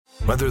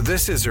Whether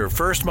this is her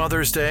first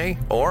Mother's Day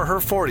or her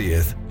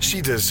 40th, she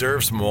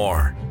deserves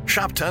more.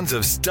 Shop tons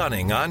of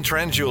stunning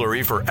on-trend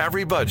jewelry for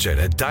every budget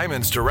at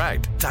Diamonds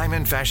Direct.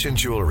 Diamond fashion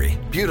jewelry,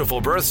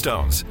 beautiful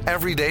birthstones,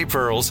 everyday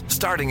pearls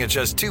starting at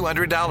just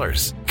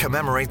 $200.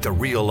 Commemorate the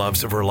real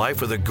loves of her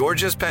life with a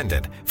gorgeous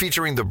pendant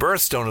featuring the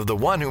birthstone of the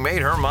one who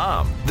made her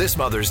mom. This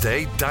Mother's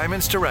Day,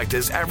 Diamonds Direct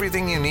is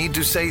everything you need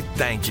to say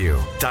thank you.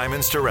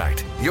 Diamonds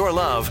Direct. Your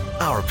love,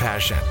 our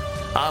passion.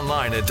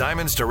 Online at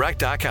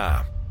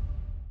diamondsdirect.com.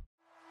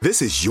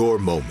 This is your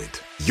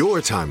moment, your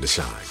time to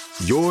shine,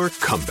 your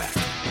comeback.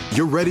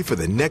 You're ready for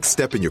the next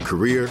step in your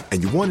career,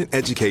 and you want an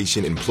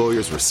education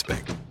employers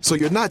respect. So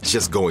you're not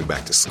just going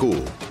back to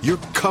school, you're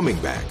coming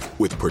back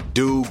with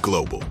Purdue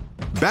Global.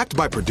 Backed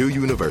by Purdue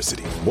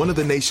University, one of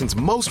the nation's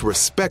most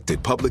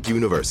respected public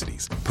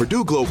universities,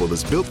 Purdue Global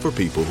is built for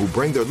people who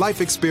bring their life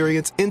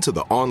experience into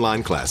the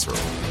online classroom.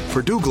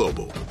 Purdue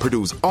Global,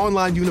 Purdue's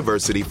online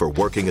university for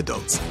working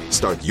adults.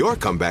 Start your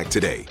comeback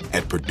today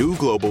at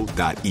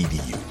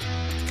purdueglobal.edu.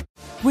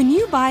 When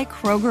you buy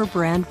Kroger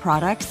brand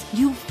products,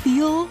 you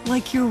feel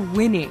like you're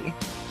winning.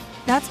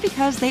 That's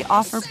because they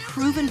offer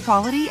proven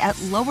quality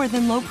at lower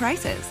than low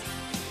prices.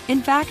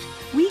 In fact,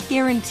 we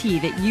guarantee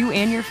that you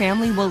and your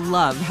family will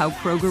love how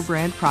Kroger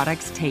brand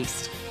products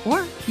taste,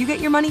 or you get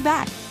your money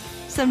back.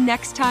 So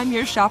next time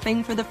you're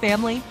shopping for the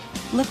family,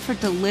 look for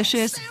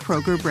delicious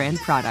Kroger brand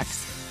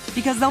products,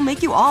 because they'll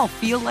make you all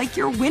feel like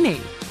you're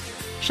winning.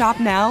 Shop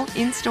now,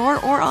 in-store,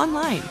 or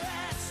online.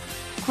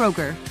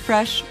 Kroger,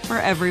 fresh for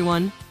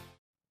everyone.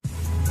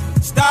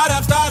 Start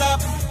up,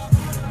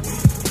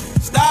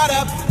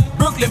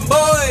 Brooklyn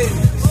boys.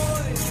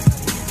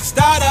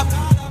 Start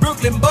up,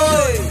 Brooklyn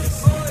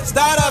boys.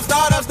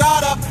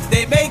 Start up,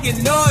 they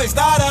making noise.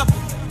 Start up.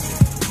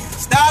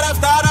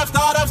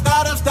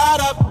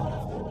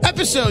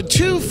 Episode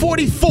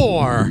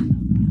 244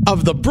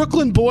 of the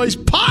Brooklyn Boys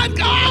Pod.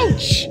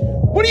 Ouch!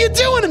 What are you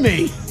doing to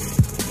me?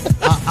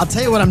 I'll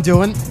tell you what I'm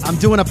doing. I'm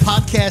doing a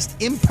podcast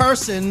in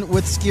person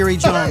with Scary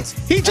Jones.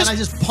 And I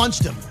just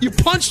punched him. You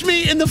punched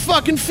me in the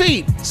fucking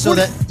feet. So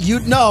that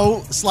you'd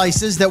know,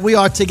 Slices, that we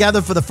are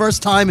together for the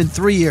first time in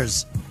 3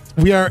 years.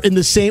 We are in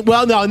the same...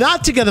 Well, no,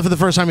 not together for the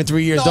first time in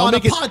 3 years. No, on a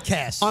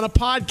podcast. On a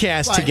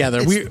podcast right. Together.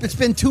 It's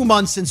been 2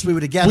 months since we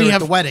were together at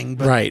the wedding.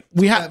 But right.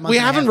 We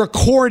haven't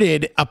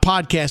recorded a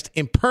podcast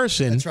in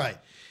person. That's right.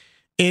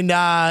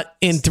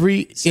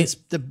 Since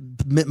the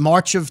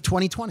March of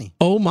 2020.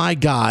 Oh, my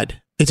God.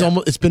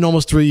 It's been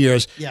almost 3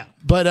 years. Yeah.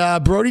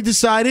 But Brody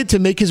decided to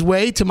make his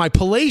way to my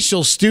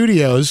palatial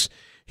studios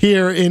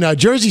here in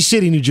Jersey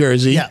City, New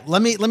Jersey. Yeah.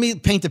 Let me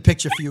paint a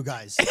picture for you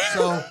guys.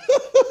 So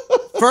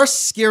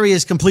first, Scary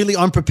is completely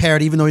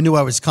unprepared, even though he knew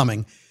I was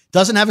coming.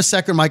 Doesn't have a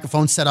second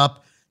microphone set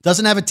up.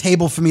 Doesn't have a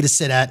table for me to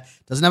sit at.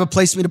 Doesn't have a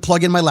place for me to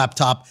plug in my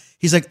laptop.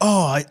 He's like,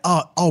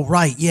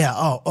 right,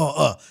 yeah,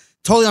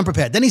 totally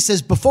unprepared. Then he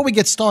says, before we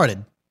get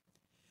started,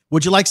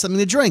 would you like something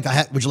to drink?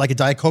 Would you like a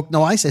Diet Coke,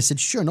 no ice? I said,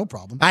 sure, no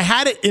problem. I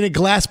had it in a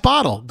glass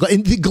bottle.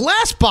 In the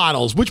glass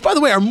bottles, which, by the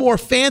way, are more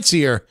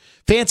fancy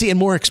and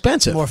more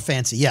expensive. More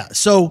fancy, yeah.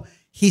 So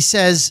he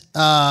says,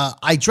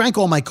 I drank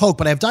all my Coke,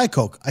 but I have Diet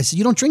Coke. I said,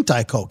 you don't drink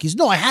Diet Coke. He said,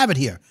 no, I have it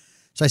here.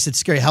 So I said,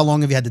 Scary, how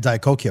long have you had the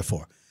Diet Coke here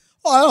for?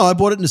 Oh, I don't know. I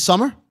bought it in the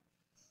summer.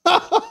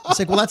 It's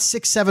like, well, that's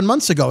 6-7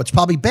 months ago. It's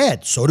probably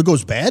bad. Soda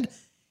goes bad?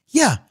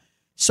 Yeah,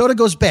 soda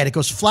goes bad. It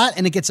goes flat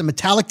and it gets a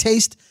metallic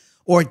taste,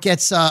 or it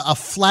gets a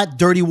flat,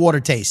 dirty water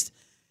taste.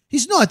 He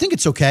said, no, I think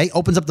it's okay.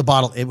 Opens up the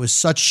bottle. It was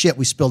such shit,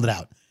 we spilled it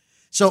out.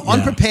 So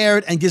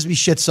unprepared and gives me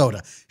shit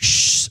soda.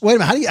 Shh, wait a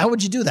minute, how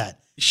would you do that?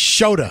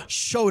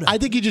 Shoda. I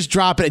think you just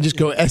drop it and just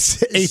go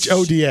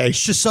SHODA.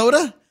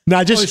 Soda?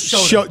 No, just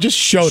Shoda.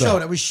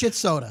 Shoda. It was shit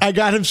soda. I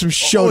got him some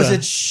Shoda. Or was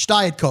it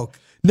Diet Coke?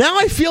 Now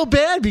I feel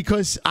bad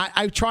because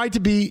I tried to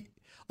be...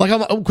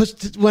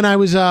 Because when I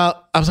was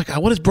like,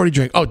 what does Brody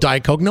drink? Oh,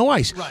 Diet Coke, no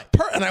ice. Right.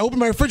 And I opened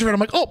my refrigerator. I'm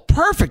like, oh,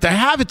 perfect. I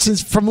have it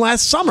from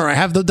last summer. I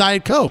have the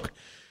Diet Coke.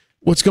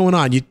 What's going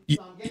on?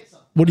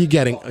 What are you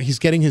getting? He's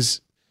getting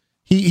his.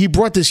 He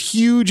brought this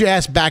huge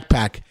ass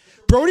backpack.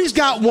 Brody's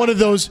got one of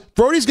those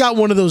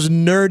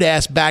nerd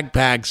ass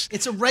backpacks.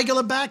 It's a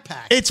regular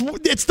backpack. It's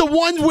the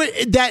one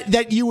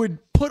that you would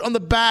put on the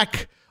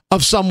back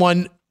of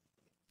someone.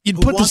 You'd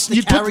put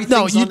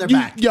on their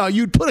back. Yeah,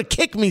 you'd put a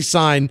 "Kick Me"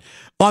 sign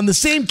on the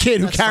same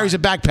kid who carries a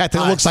backpack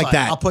that looks like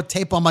that. I'll put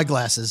tape on my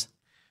glasses.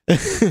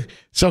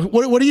 So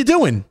what are you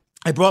doing?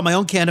 I brought my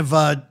own can of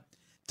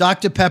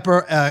Dr.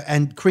 Pepper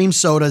and cream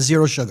soda,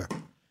 0 sugar.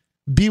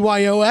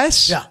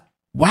 BYOS? Yeah.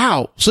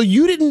 Wow. So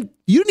you didn't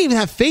even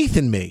have faith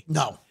in me.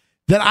 No.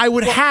 That I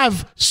would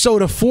have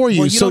soda for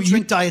you. Well, you don't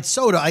drink diet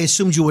soda. I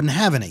assumed you wouldn't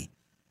have any.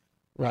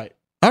 Right.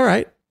 All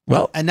right.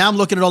 Well. And now I'm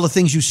looking at all the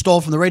things you stole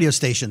from the radio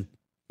station.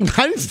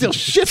 I didn't steal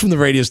shit from the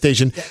radio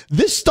station.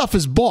 This stuff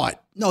is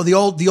bought. No, the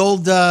old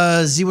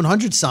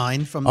Z100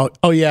 sign from.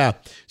 Oh yeah.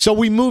 So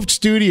we moved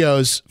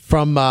studios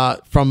from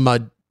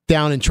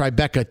down in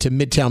Tribeca to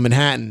Midtown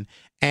Manhattan,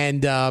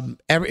 and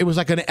it was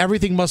like an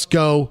everything must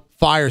go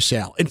fire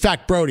sale. In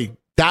fact, Brody,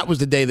 that was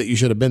the day that you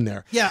should have been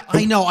there. Yeah,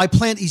 I know. I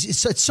planned.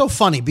 It's so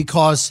funny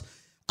because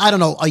I don't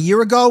know, a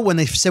year ago when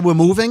they said we're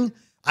moving,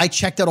 I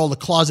checked out all the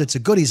closets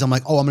of goodies. I'm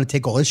like, oh, I'm going to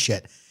take all this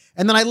shit.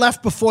 And then I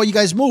left before you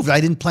guys moved.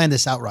 I didn't plan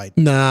this out right.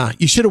 Nah,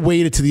 you should have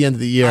waited to the end of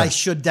the year. I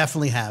should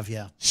definitely have,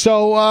 yeah.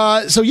 So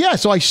I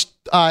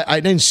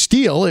didn't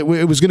steal. It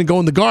was going to go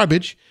in the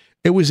garbage.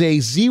 It was a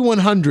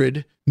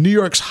Z100 New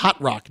York's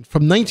Hot Rock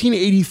from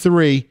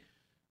 1983.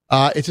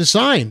 It's a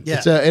sign.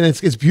 Yeah.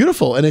 It's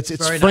beautiful, and it's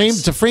Very framed. nice.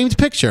 It's a framed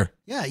picture.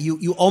 Yeah,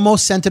 you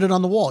almost centered it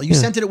on the wall. You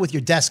centered it with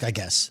your desk, I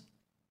guess.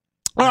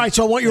 All right,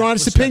 so I want your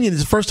honest opinion.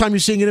 It's the first time you're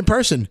seeing it in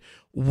person.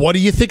 What do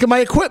you think of my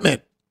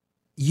equipment?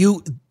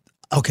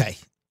 Okay.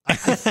 I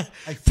feel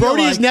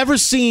Brody has never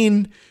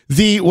seen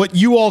what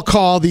you all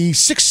call the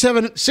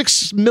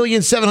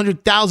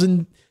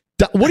 6,700,000.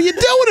 What are you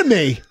doing to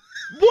me?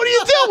 What are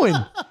you doing?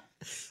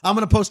 I'm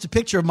going to post a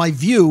picture of my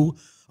view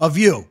of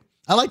you.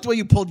 I like the way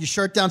you pulled your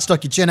shirt down,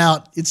 stuck your chin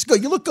out. It's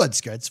good. You look good,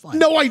 Scary. It's fine.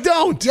 No, I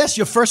don't. Yes,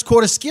 your first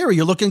quarter Scary.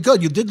 You're looking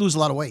good. You did lose a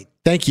lot of weight.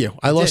 Thank you.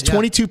 I lost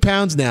 22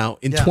 pounds now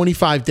in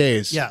 25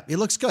 days. Yeah, it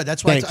looks good.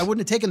 That's why I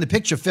wouldn't have taken the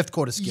picture fifth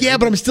quarter Scary. Yeah,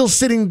 but I'm still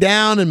sitting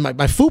down and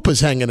my fupa's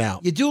hanging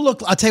out. You do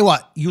look, I'll tell you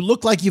what, you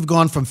look like you've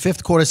gone from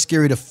fifth quarter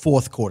Scary to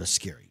fourth quarter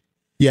Scary.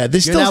 Yeah,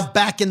 You're now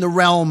back in the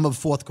realm of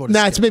fourth quarter.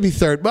 Nah, it's maybe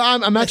third, but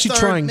I'm actually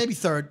trying. Maybe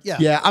third, yeah.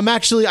 Yeah, I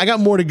got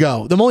more to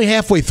go. I'm only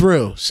halfway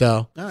through,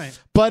 so. All right.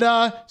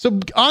 But, so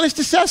honest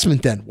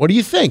assessment then. What do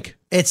you think?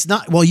 It's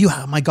not, well,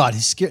 oh my God.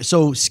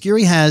 So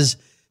Scary has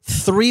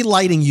 3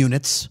 lighting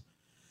units,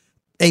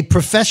 a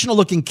professional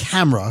looking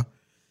camera,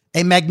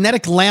 a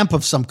magnetic lamp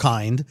of some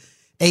kind,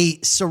 a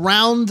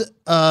surround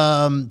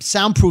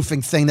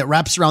soundproofing thing that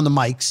wraps around the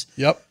mics.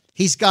 Yep.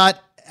 He's got,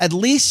 at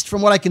least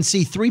from what I can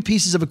see, 3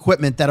 pieces of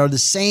equipment that are the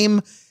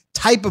same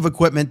type of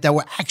equipment that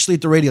were actually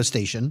at the radio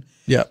station.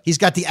 Yeah. He's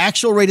got the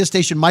actual radio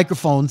station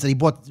microphones that he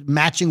bought,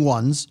 matching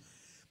ones.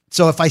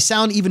 So if I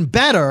sound even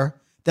better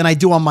than I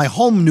do on my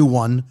home new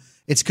one,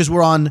 it's because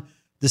we're on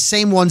the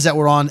same ones that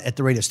we're on at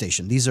the radio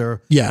station. These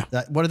are,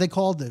 what are they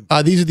called?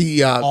 These are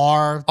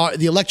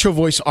the Electro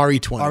Voice RE20.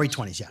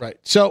 RE20s, yeah. Right.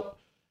 So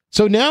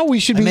now we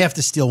should I may have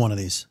to steal one of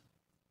these.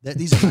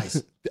 These are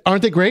nice.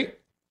 Aren't they great?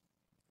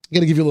 I got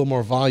to give you a little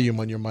more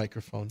volume on your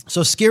microphone.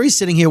 So Scary's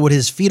sitting here with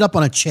his feet up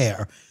on a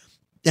chair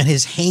and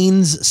his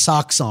Hanes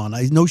socks on,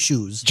 no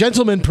shoes.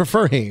 Gentlemen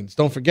prefer Hanes,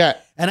 don't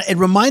forget. And it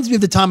reminds me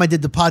of the time I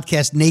did the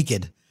podcast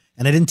naked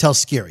and I didn't tell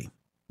Scary.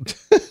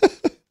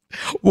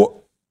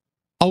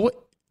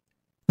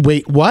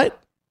 Wait,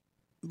 what?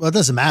 Well, it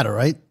doesn't matter,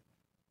 right?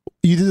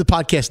 You did the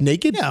podcast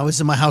naked? Yeah, I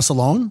was in my house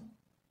alone.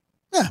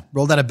 Yeah,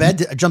 rolled out of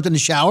bed, I jumped in the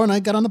shower, and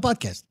I got on the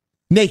podcast.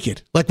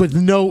 Naked, like with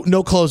no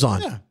clothes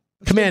on. Yeah.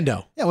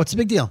 Commando. Yeah, what's the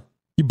big deal?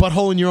 You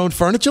butthole in your own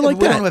furniture like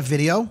we that? don't have a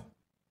video.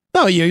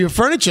 No, your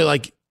furniture,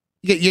 like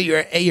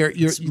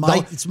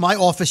It's my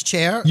office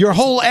chair. Your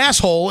whole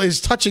asshole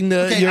is touching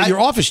your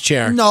office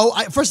chair. No,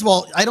 first of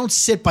all, I don't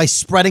sit by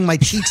spreading my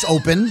cheeks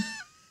open.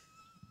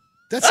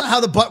 That's not how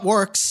the butt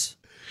works.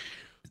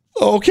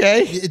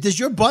 Okay. Does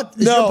your butt?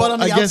 Is your butt on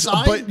the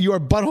outside? But you are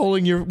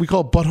buttholing we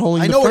call it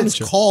buttholing. I know the what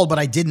furniture. it's called, but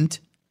I didn't.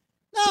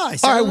 No, I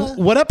said. All right,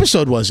 what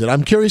episode was it?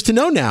 I'm curious to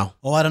know now.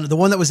 Oh, I don't know. The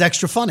one that was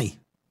extra funny.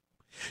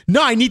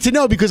 No, I need to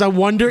know because I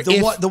wonder if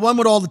the one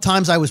with all the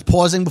times I was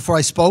pausing before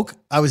I spoke,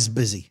 I was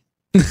busy.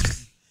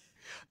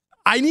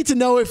 I need to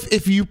know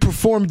if you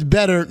performed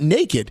better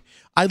naked.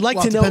 I'd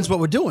like to know. Depends what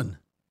we're doing.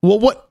 Well,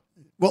 what?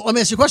 Well, let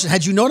me ask you a question.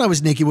 Had you known I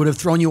was naked, would it have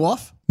thrown you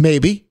off?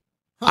 Maybe.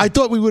 I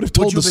thought we would have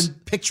told Would you have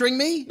been picturing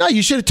me? No,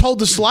 you should have told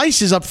the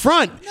slices up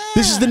front. Nah.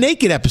 This is the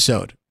naked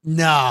episode.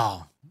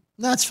 No,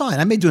 it's fine.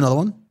 I may do another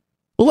one.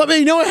 Well, let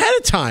me know ahead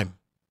of time.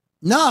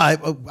 No, I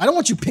don't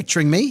want you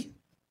picturing me.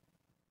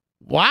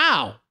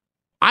 Wow.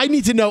 I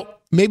need to know.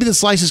 Maybe the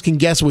slices can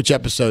guess which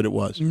episode it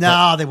was.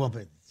 No, they won't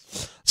be.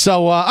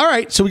 So, all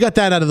right. So we got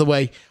that out of the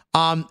way.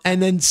 And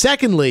then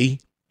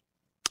secondly,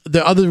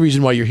 the other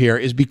reason why you're here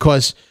is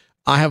because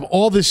I have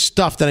all this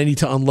stuff that I need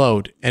to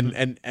unload.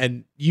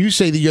 And you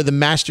say that you're the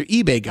master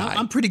eBay guy.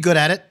 I'm pretty good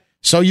at it.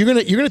 So you're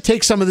gonna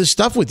take some of this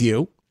stuff with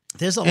you.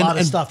 There's a lot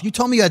of stuff. You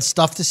told me you had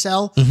stuff to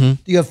sell. Mm-hmm.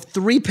 You have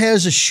 3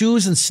 pairs of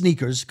shoes and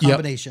sneakers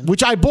combination. Yep.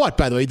 Which I bought,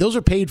 by the way. Those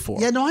are paid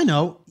for. Yeah, no, I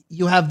know.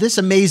 You have this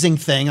amazing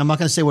thing. I'm not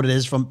going to say what it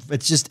is.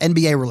 It's just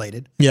NBA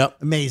related. Yep.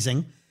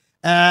 Amazing.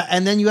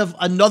 And then you have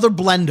another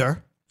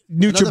blender.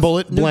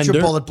 NutriBullet blender.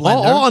 NutriBullet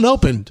blender. All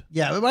unopened.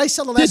 Yeah, but I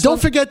sell the last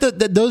don't forget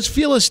that those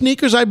Fila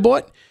sneakers I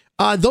bought,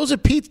 those are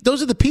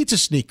the pizza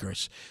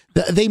sneakers.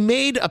 They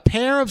made a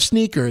pair of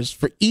sneakers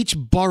for each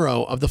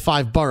borough of the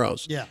 5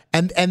 boroughs. Yeah.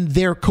 And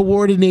they're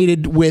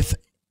coordinated with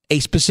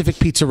a specific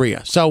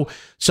pizzeria.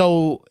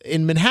 So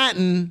in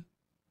Manhattan,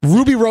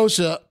 Ruby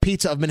Rosa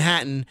Pizza of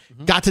Manhattan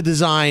got to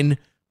design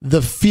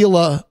the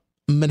Fila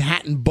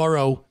Manhattan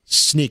Borough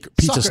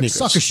pizza sneakers.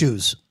 Sucker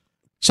shoes.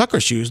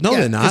 Sucker shoes? No,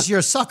 they're not. Because you're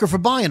a sucker for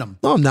buying them.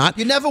 No, I'm not.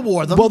 You never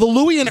wore them. Well, the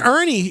Louie and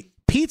Ernie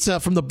Pizza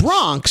from the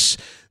Bronx,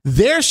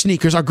 their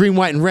sneakers are green,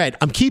 white, and red.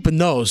 I'm keeping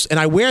those, and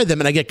I wear them,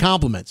 and I get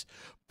compliments.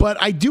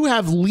 But I do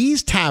have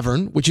Lee's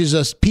Tavern, which is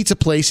a pizza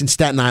place in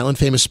Staten Island,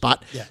 famous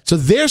spot. Yeah. So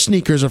their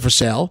sneakers are for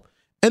sale.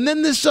 And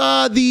then this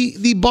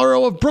the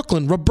borough of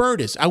Brooklyn,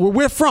 Roberta's. Where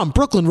we're from,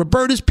 Brooklyn,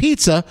 Roberta's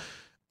Pizza.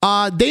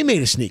 They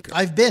made a sneaker.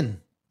 I've been.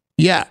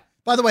 Yeah.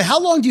 By the way, how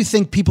long do you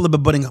think people have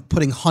been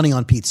putting honey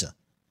on pizza?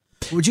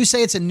 Would you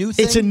say it's a new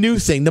thing? It's a new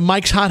thing. The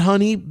Mike's Hot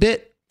Honey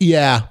bit.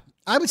 Yeah.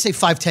 I would say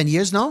 5-10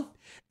 years. No.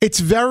 It's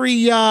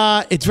very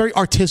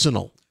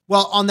artisanal.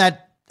 Well, on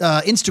that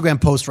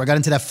Instagram post where I got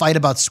into that fight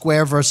about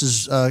Square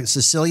versus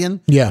Sicilian.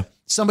 Yeah.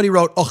 Somebody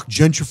wrote, "Oh,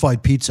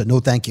 gentrified pizza.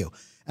 No, thank you."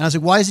 And I was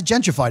like, "Why is it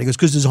gentrified?" He goes,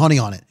 "Because there's honey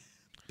on it."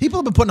 People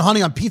have been putting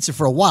honey on pizza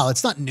for a while.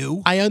 It's not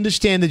new. I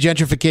understand the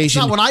gentrification. It's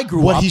not when I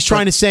grew up. What he's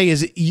trying to say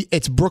is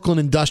it's Brooklyn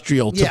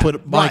industrial to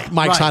put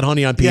Mike's Hot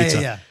Honey on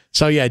pizza. Yeah.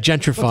 So yeah,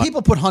 gentrified. But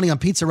people put honey on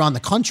pizza around the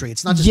country.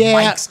 It's not just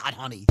Mike's Hot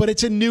Honey. But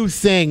it's a new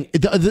thing.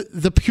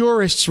 The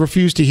purists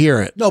refuse to hear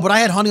it. No, but I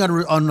had honey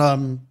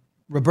on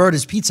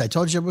Roberta's Pizza. I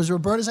told you it was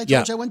Roberta's. I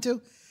told you I went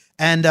to,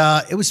 and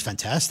it was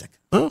fantastic.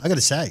 I got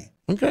to say.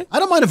 Okay. I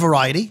don't mind a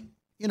variety.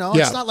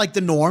 It's not like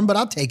the norm, but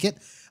I'll take it.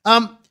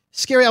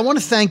 Scary, I want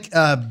to thank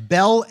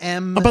Bell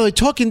M. Oh, by the way,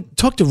 talk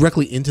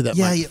directly into that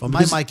microphone.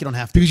 My mic, you don't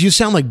have to. Because you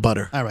sound like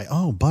butter. All right.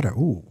 Oh, butter.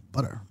 Ooh,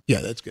 butter. Yeah,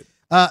 that's good.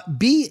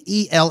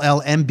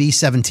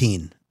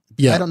 BELLMB17.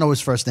 Yeah. I don't know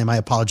his first name. I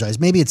apologize.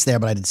 Maybe it's there,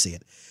 but I didn't see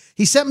it.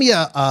 He sent me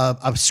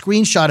a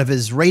screenshot of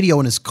his radio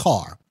in his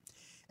car.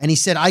 And he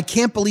said, "I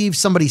can't believe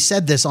somebody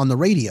said this on the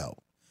radio."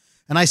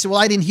 And I said, "Well,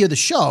 I didn't hear the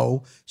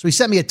show." So he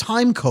sent me a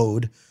time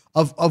code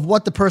of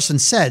what the person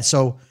said.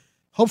 So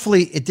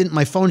hopefully it didn't.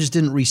 My phone just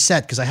didn't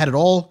reset because I had it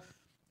all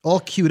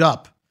queued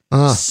up.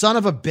 Son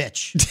of a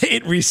bitch!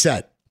 It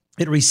reset.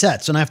 It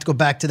reset. So now I have to go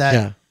back to that.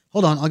 Yeah.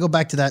 Hold on, I'll go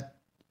back to that.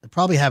 I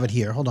probably have it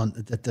here. Hold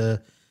on, at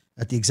the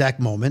exact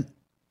moment.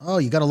 Oh,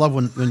 you gotta love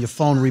when your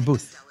phone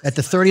reboots at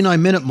the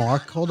 39-minute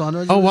mark. Hold on.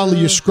 Oh, while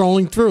you're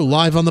scrolling through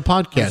live on the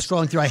I'm podcast.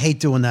 scrolling through. I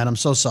hate doing that. I'm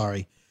so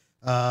sorry.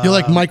 You're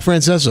like Mike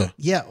Francesa.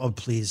 Yeah. Oh,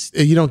 please.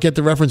 You don't get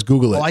the reference.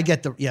 Google it. Oh, I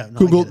get the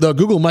No,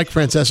 Google Mike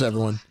Francesa.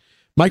 Everyone.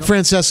 Mike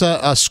Francesa,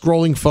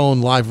 scrolling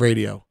phone live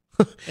radio.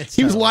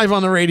 He was live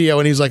on the radio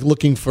and he's like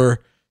looking for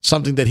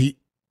something that he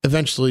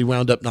eventually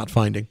wound up not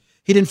finding.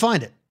 He didn't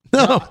find it.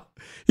 No.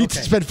 He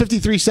spent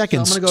 53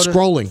 seconds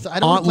scrolling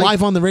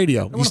live on the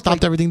radio. He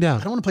stopped everything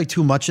down. I don't want to play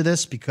too much of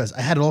this because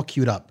I had it all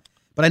queued up.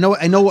 But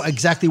I know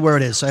exactly where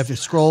it is. So I have to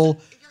scroll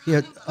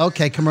here.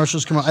 Okay,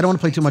 commercials. I don't want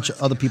to play too much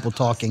other people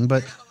talking,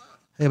 but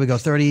here we go.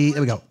 30.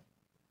 Here we go.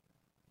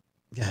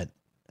 Go ahead.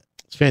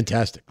 It's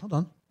fantastic. Hold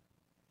on.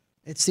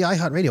 It's the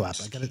iHeartRadio app.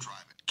 I got it.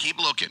 Keep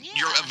looking.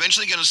 You're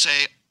eventually going to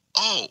say,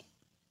 "Oh,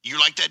 you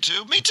like that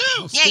too? Me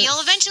too." Yeah, you'll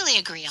eventually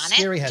agree on it.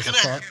 Scary has a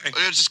thought.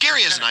 It's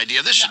scary as an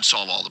idea. This should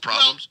solve all the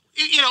problems.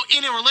 Well,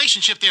 in a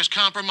relationship, there's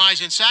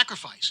compromise and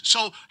sacrifice.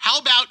 So how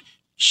about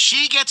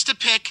she gets to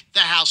pick the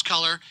house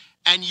color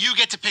and you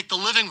get to pick the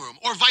living room,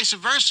 or vice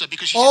versa?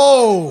 Because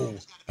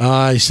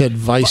I said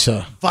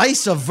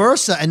vice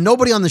versa, and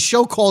nobody on the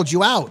show called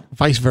you out.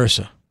 Vice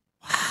versa.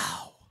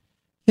 Wow.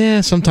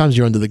 Yeah, sometimes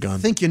you're under the gun. I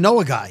think you know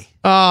a guy.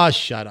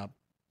 Shut up.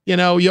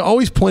 You're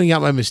always pointing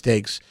out my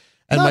mistakes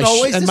and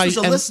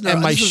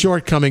my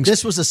shortcomings.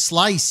 This was a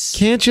slice.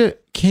 Can't you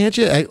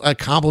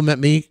compliment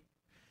me?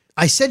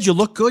 I said you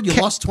look good. You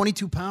lost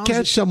 22 pounds.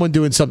 Catch someone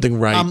doing something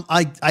right.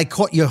 I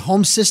caught your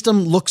home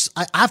system looks.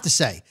 I have to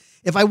say,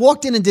 if I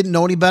walked in and didn't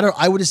know any better,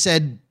 I would have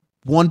said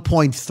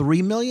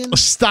 1.3 million.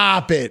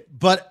 Stop it.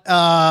 But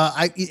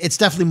it's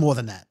definitely more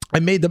than that.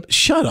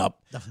 Shut up.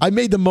 Definitely. I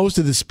made the most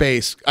of the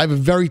space. I have a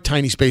very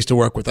tiny space to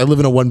work with. I live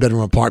in a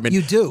 1-bedroom apartment.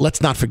 You do.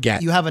 Let's not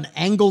forget. You have an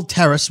angled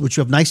terrace, which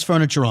you have nice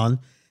furniture on,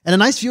 and a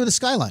nice view of the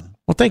skyline.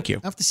 Well, thank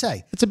you. I have to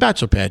say. It's a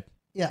bachelor pad.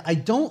 Yeah, I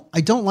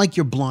don't like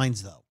your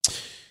blinds, though.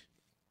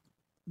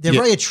 They're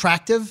very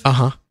attractive,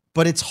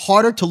 but it's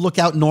harder to look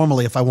out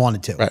normally if I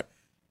wanted to. Right.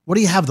 What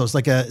do you have those?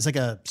 It's like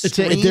a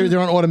screen?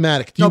 They're on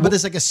automatic. But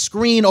there's like a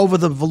screen over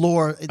the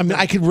velour.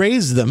 I could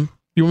raise them.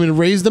 You want me to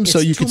raise them so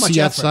you can see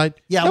outside?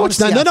 Yeah, no, it's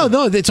not.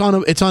 No.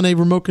 It's on a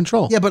remote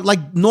control. Yeah, but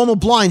like normal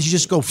blinds, you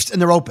just go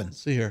and they're open.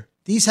 See here.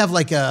 These have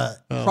like a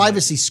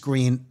privacy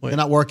screen. They're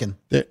not working.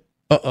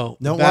 Don't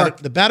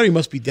work. The battery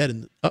must be dead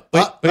in.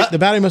 The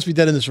battery must be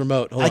dead in this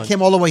remote. Hold on. I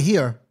came all the way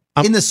here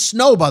in the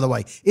snow. By the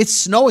way, it's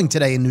snowing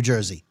today in New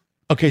Jersey.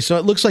 Okay, so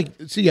it looks like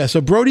so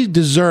Brody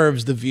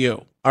deserves the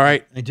view. All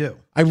right, I do.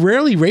 I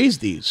rarely raise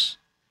these.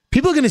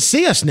 People are going to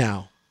see us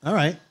now. All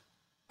right.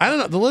 I don't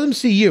know. They'll let them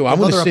see you. I'm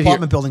going to sit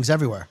apartment buildings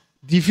everywhere.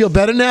 Do you feel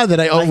better now that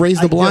I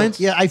raised the blinds?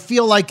 Yeah, I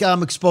feel like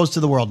I'm exposed to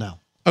the world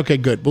now. Okay,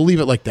 good. We'll leave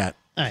it like that.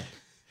 All right.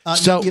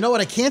 So you know what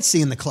I can't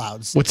see in the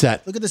clouds? What's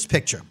that? Look at this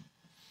picture.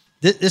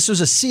 This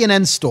was a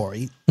CNN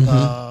story.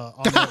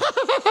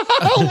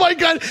 Oh my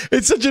God!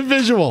 It's such a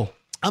visual.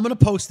 I'm going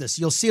to post this.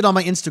 You'll see it on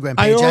my Instagram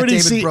page at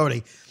David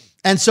Brody.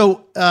 And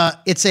so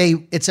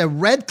it's a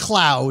red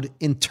cloud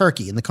in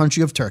Turkey, in the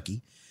country of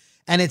Turkey.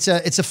 And it's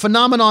a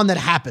phenomenon that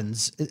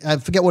happens. I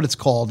forget what it's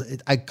called.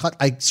 I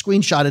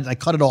screenshot it and I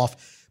cut it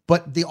off.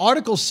 But the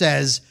article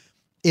says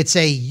it's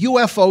a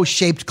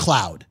UFO-shaped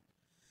cloud.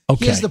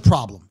 Okay. Here's the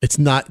problem. It's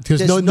not.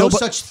 There's no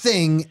such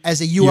thing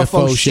as a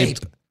UFO shape.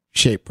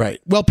 shape, right?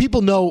 Well,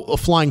 people know a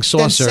flying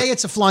saucer. Then say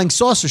it's a flying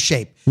saucer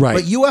shape. Right.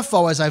 But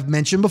UFO, as I've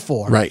mentioned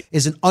before, right,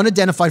 is an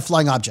unidentified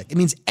flying object. It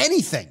means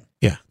anything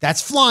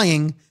that's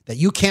flying that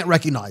you can't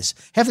recognize.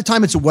 Half the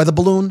time it's a weather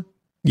balloon.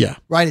 Yeah.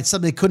 Right? It's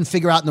something they couldn't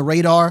figure out in the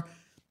radar.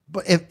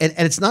 But and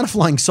it's not a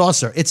flying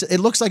saucer. It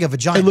looks like a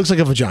vagina. It looks like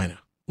a vagina.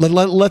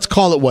 Let's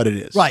call it what it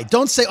is. Right.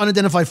 Don't say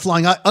unidentified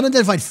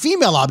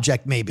female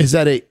object, maybe. Is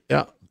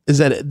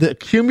that the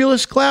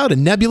cumulus cloud, a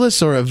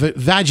nebulous, or a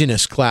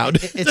vaginous cloud?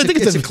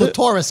 It's a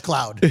clitoris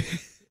cloud,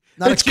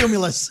 not a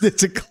cumulus.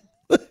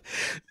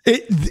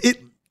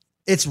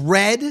 It's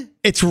red.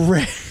 It's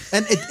red,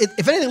 and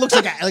if anything, it looks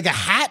like a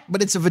hat,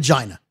 but it's a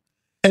vagina.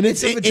 And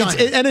it's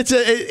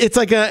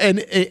like an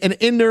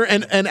inner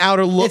and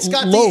outer lobes.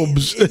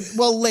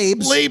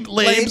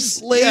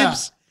 Labes. Yeah.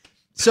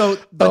 So,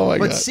 but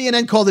God.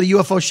 CNN called it a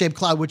UFO-shaped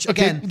cloud, which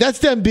again, that's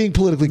them being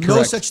politically correct.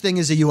 No such thing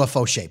as a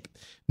UFO shape.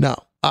 No.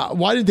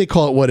 Why did they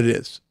call it what it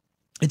is?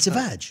 It's a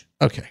vag.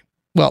 Okay.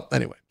 Well,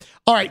 anyway.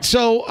 All right.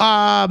 So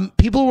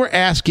people were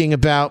asking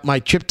about my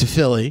trip to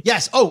Philly.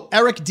 Yes. Oh,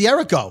 Eric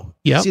D'Erico.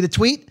 Yeah. See the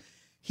tweet?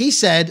 He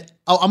said,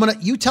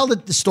 you tell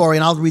the story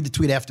and I'll read the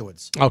tweet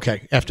afterwards.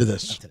 Okay. After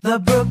this. The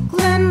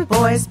Brooklyn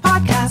Boys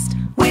Podcast.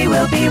 We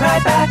will be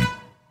right back.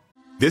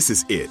 This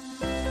is it.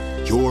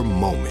 Your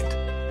moment.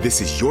 This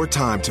is your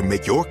time to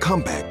make your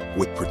comeback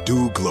with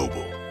Purdue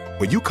Global.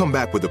 When you come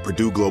back with a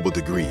Purdue Global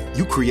degree,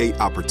 you create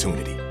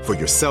opportunity for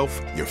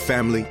yourself, your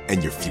family,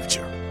 and your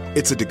future.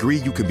 It's a degree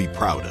you can be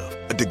proud of,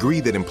 a degree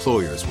that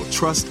employers will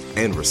trust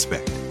and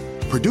respect.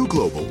 Purdue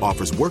Global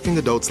offers working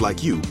adults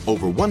like you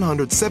over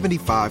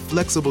 175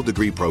 flexible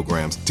degree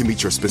programs to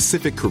meet your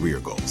specific career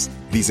goals.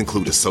 These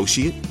include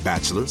associate,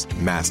 bachelor's,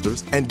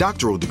 master's, and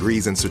doctoral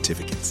degrees and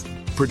certificates.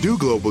 Purdue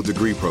Global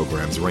degree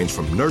programs range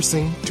from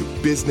nursing to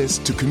business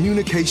to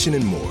communication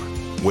and more.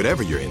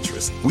 Whatever your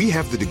interest, we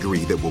have the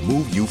degree that will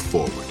move you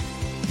forward.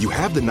 You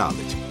have the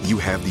knowledge, you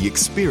have the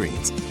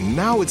experience.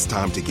 Now it's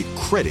time to get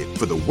credit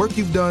for the work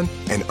you've done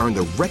and earn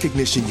the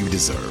recognition you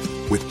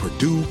deserve with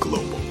Purdue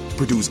Global,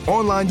 Purdue's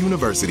online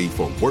university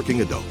for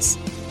working adults.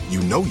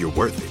 You know you're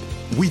worth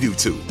it. We do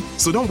too.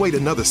 So don't wait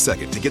another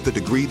second to get the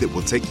degree that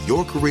will take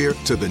your career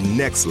to the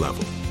next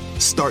level.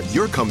 Start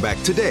your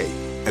comeback today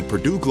at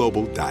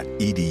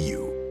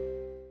purdueglobal.edu.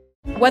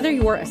 Whether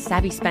you're a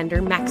savvy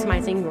spender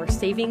maximizing your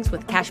savings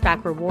with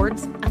cashback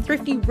rewards, a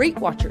thrifty rate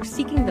watcher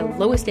seeking the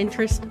lowest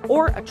interest,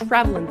 or a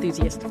travel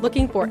enthusiast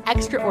looking for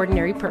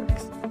extraordinary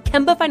perks,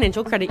 Kemba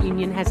Financial Credit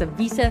Union has a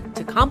visa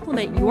to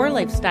complement your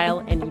lifestyle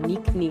and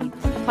unique needs.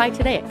 Apply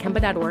today at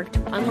Kemba.org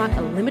to unlock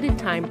a limited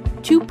time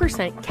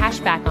 2% cash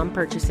back on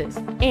purchases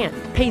and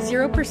pay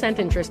 0%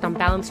 interest on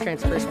balance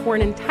transfers for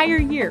an entire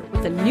year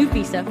with a new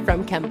visa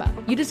from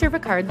Kemba. You deserve a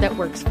card that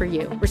works for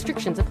you.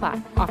 Restrictions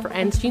apply. Offer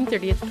ends June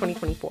 30th,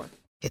 2024.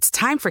 It's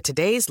time for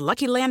today's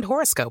Lucky Land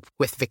horoscope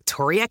with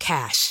Victoria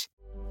Cash.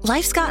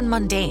 Life's gotten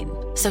mundane,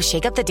 so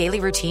shake up the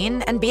daily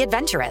routine and be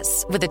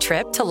adventurous with a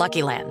trip to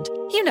Lucky Land.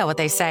 You know what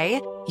they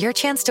say, your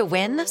chance to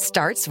win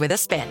starts with a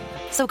spin.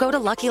 So go to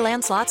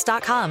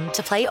LuckyLandSlots.com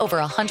to play over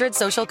 100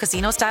 social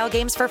casino-style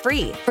games for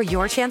free for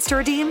your chance to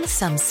redeem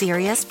some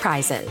serious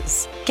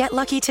prizes. Get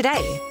lucky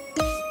today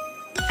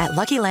at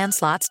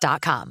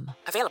LuckyLandSlots.com.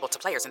 Available to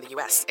players in the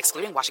U.S.,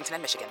 excluding Washington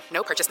and Michigan.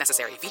 No purchase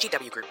necessary.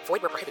 VGW Group.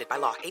 Void where prohibited by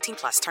law. 18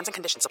 plus. Terms and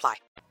conditions apply.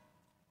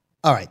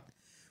 All right.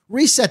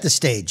 Reset the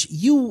stage.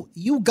 You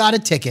got a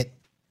ticket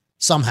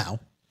somehow.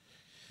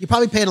 You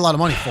probably paid a lot of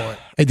money for it.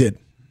 I did.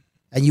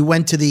 And you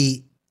went to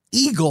the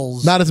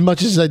Eagles. Not as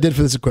much as I did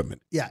for this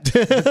equipment. Yeah,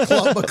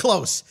 but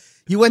close.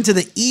 You went to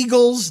the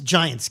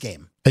Eagles-Giants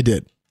game. I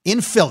did.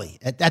 In Philly,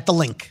 at the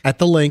Link. At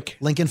the Link.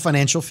 Lincoln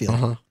Financial Field.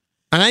 Uh-huh.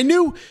 And I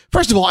knew,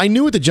 first of all, I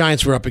knew what the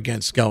Giants were up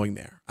against going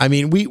there. I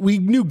mean, we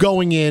knew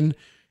going in,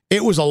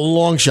 it was a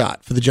long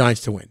shot for the Giants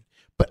to win.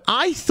 But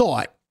I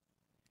thought,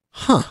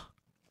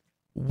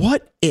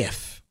 what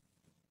if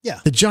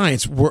the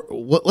Giants were,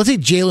 let's say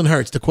Jalen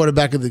Hurts, the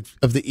quarterback of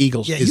the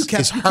Eagles,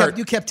 is hurt.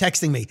 You kept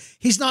texting me.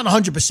 He's not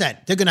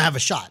 100%. They're going to have a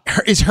shot.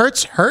 Is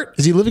Hurts hurt?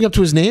 Is he living up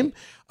to his name?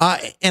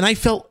 And I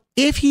felt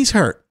if he's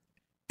hurt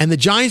and the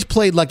Giants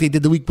played like they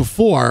did the week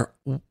before,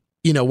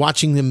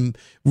 watching them,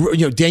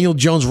 Daniel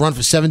Jones run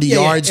for 70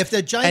 yards. If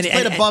the Giants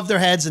played above their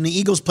heads and the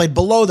Eagles played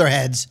below their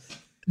heads,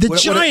 the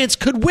Giants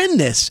could win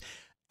this.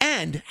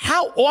 And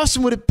how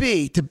awesome would it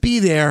be to be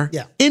there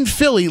in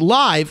Philly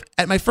live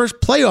at my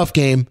first playoff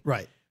game,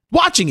 right?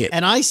 Watching it.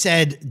 And I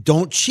said,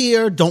 don't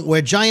cheer, don't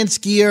wear Giants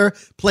gear,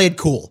 play it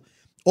cool.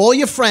 All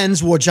your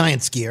friends wore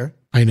Giants gear.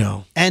 I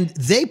know. And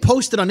they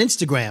posted on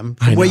Instagram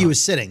from where you were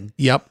sitting.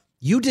 Yep.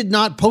 You did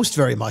not post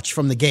very much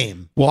from the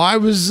game. Well, I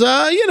was,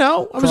 I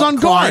was on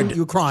guard.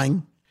 You were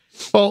crying.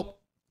 Well,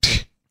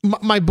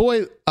 my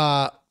boy,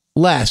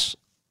 Les.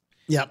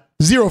 Yep.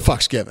 Zero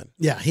fucks given.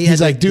 Yeah.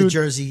 He's like, dude, the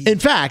jersey. In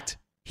fact,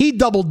 he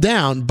doubled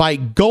down by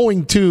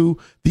going to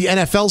the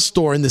NFL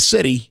store in the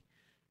city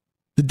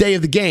the day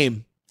of the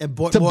game and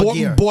bought more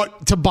gear.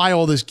 To buy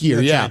all this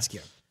gear. Giants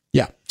gear.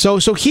 Yeah. So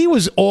he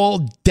was all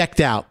decked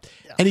out.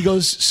 Yeah. And he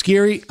goes,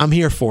 Scary, I'm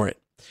here for it.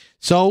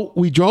 So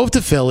we drove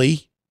to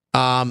Philly.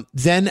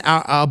 Then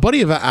a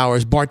buddy of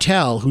ours,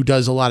 Bartel, who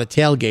does a lot of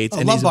tailgates.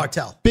 I love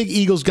Bartel. Big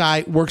Eagles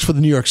guy, works for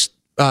the New York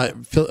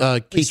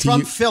KTU. He's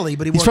from Philly,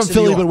 but he's from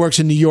Philly, but works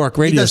in New York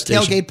radio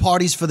station. He does tailgate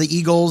parties for the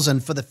Eagles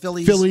and for the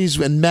Phillies. Phillies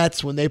and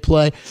Mets when they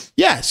play.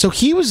 Yeah, so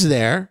he was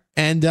there,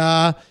 and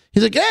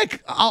he's like, hey,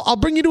 I'll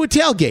bring you to a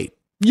tailgate.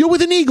 You're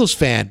with an Eagles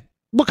fan.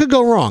 What could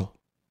go wrong?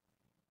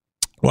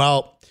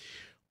 Well,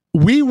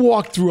 we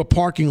walked through a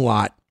parking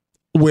lot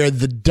where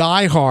the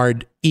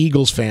diehard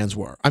Eagles fans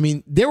were. I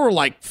mean, there were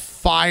like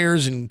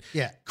fires and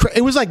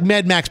it was like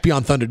Mad Max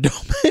Beyond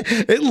Thunderdome.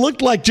 It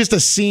looked like just a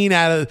scene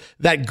out of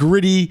that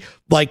gritty,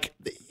 like.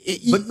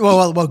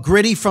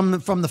 Gritty from the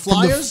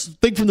Flyers?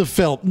 From the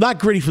film, not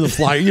Gritty from the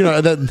Flyer. You know,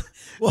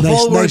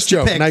 nice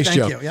joke. Nice Thank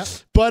joke. you. Yeah.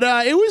 But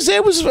it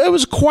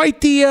was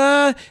quite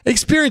the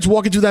experience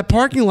walking through that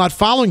parking lot,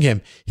 following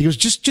him. He goes,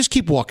 just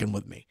keep walking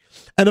with me.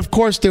 And of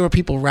course, there were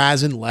people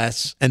razzing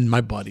Les and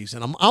my buddies,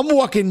 and I'm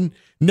walking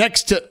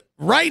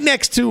right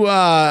next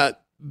to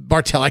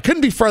Bartel. I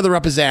couldn't be further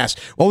up his ass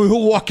while we were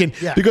walking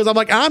because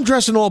I'm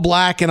dressed in all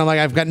black, and I'm like,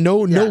 I've got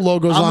no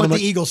logos on. I'm with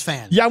the Eagles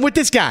fan. Yeah, I'm with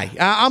this guy.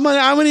 I'm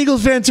an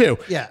Eagles fan too.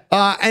 Yeah.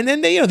 And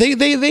then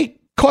they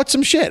caught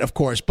some shit, of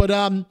course. But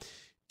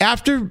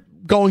after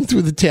going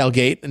through the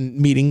tailgate and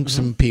meeting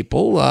some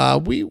people,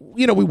 we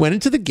went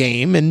into the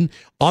game, and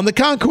on the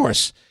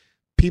concourse,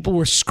 people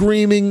were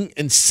screaming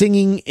and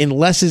singing in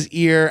Les's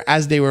ear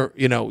as they were,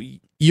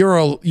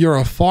 you're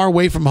a far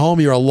way from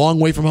home, you're a long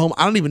way from home.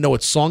 I don't even know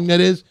what song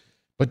that is.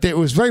 But it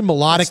was very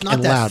melodic and loud.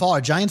 It's not that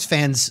far. Giants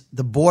fans,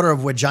 the border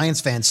of where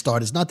Giants fans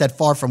start is not that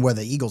far from where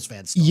the Eagles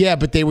fans start. Yeah,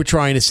 but they were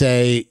trying to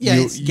say,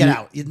 get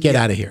out. Get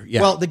out of here.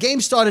 Yeah. Well, the game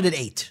started at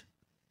 8.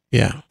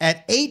 Yeah.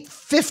 At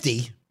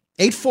 8:50,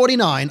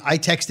 8:49, I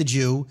texted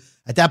you.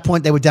 At that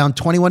point, they were down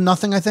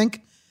 21-0, I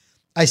think.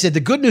 I said,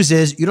 the good news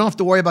is you don't have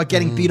to worry about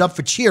getting beat up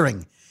for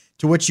cheering,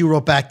 to which you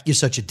wrote back, you're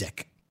such a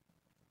dick.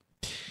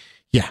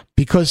 Yeah,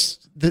 because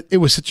it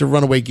was such a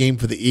runaway game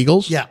for the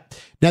Eagles. Yeah.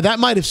 Now, that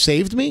might have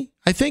saved me,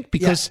 I think,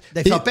 because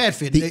they felt bad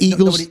for you.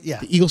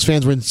 The Eagles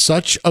fans were in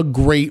such a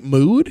great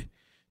mood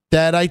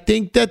that I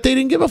think that they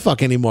didn't give a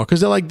fuck anymore because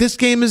they're like, this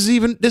game is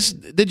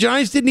the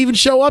Giants didn't even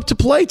show up to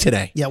play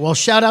today. Yeah, well,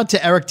 shout out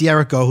to Eric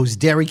Dierico, who's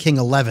Dairy King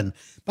 11.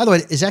 By the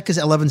way, is that because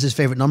 11's his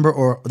favorite number,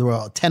 or there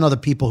were 10 other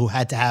people who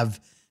had to have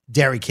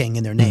Dairy King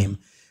in their name?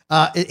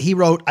 He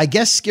wrote, I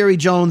guess Scary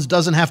Jones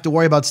doesn't have to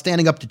worry about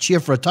standing up to cheer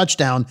for a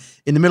touchdown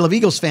in the middle of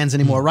Eagles fans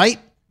anymore, right?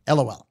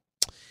 LOL.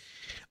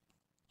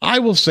 I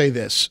will say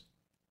this,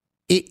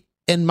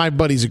 and my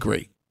buddies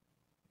agree.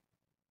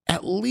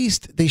 At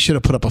least they should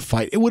have put up a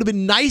fight. It would have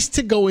been nice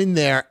to go in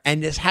there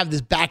and just have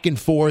this back and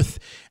forth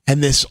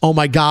and this, oh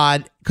my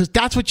God, because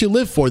that's what you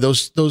live for,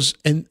 those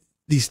and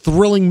these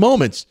thrilling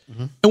moments.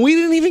 Mm-hmm. And we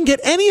didn't even get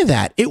any of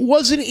that. It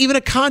wasn't even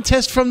a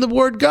contest from the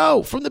word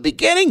go, from the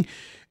beginning.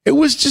 It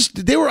was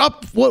just, they were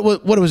up, what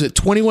was it,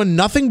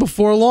 21-0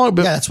 before long?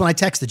 But, yeah, that's when I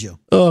texted you.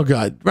 Oh,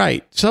 God,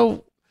 right.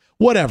 So,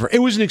 whatever. It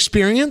was an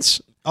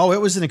experience. Oh,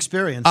 it was an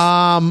experience.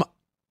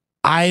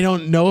 I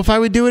don't know if I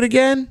would do it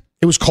again.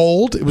 It was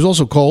cold. It was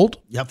also cold.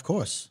 Yeah, of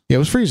course. Yeah, it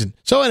was freezing.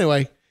 So,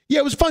 anyway, yeah,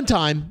 it was a fun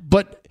time.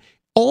 But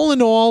all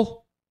in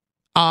all,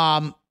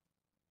 my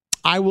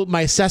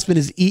assessment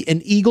is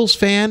an Eagles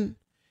fan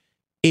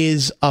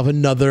is of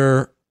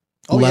another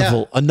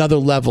level. Yeah. Another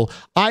level.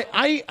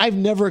 I've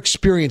never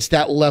experienced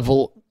that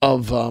level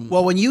of.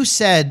 Well, when you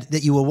said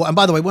that you were, and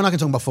by the way, we're not going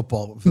to talk about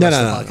football.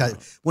 No.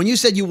 When you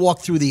said you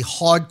walked through the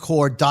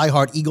hardcore,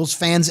 diehard Eagles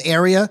fans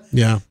area,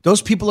 yeah,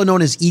 those people are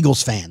known as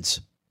Eagles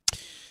fans.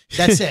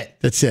 That's it.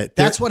 That's it.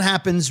 That's what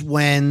happens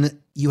when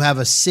you have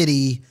a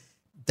city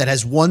that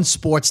has one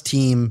sports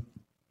team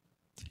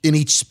in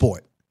each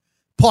sport.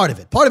 Part of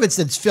it's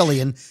that it's Philly,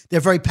 and they're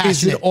very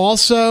passionate. Is it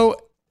also,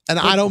 and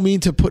I don't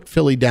mean to put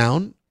Philly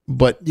down,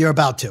 but you're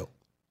about to.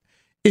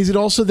 Is it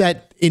also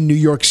that in New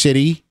York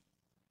City,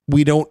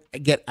 we don't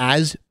get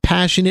as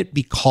passionate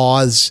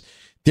because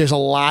there's a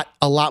lot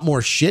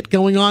more shit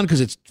going on because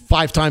it's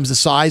 5 times the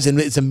size and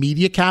it's a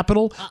media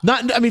capital?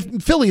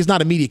 Philly is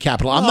not a media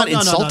capital. I'm not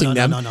insulting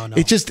them. No.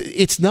 It's just,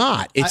 it's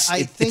not.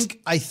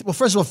 Well,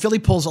 first of all, Philly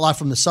pulls a lot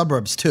from the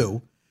suburbs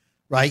too,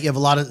 right? You have a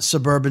lot of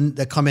suburban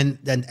that come in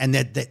and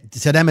that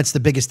to them, it's the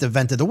biggest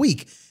event of the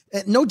week.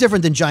 No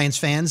different than Giants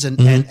fans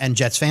and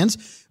Jets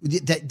fans.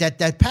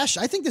 That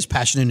passion, I think there's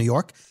passion in New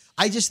York.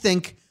 I just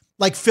think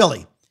like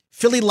Philly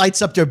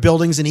lights up their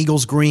buildings in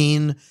Eagles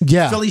green.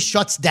 Yeah. Philly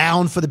shuts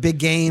down for the big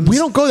games. We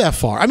don't go that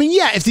far. I mean,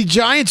 yeah, if the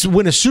Giants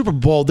win a Super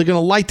Bowl, they're going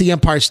to light the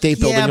Empire State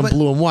Building in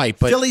blue and white.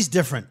 But Philly's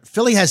different.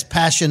 Philly has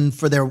passion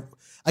for their,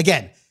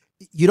 again,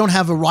 you don't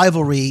have a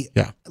rivalry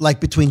like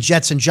between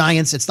Jets and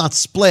Giants. It's not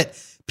split.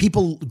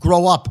 People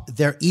grow up,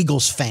 they're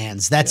Eagles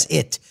fans. That's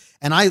it.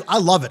 And I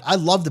love it. I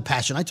love the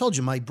passion. I told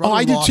you, my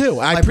brother-in-law. I do too.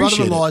 My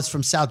brother-in-law is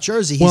from South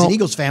Jersey. He's an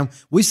Eagles fan.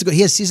 We used to go.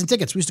 He has season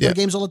tickets. We used to go to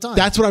games all the time.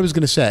 That's what I was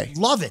going to say.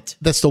 Love it.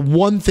 That's the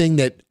one thing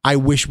that I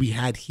wish we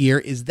had here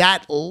is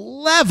that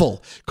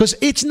level, because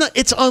it's not.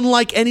 It's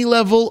unlike any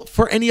level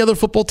for any other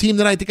football team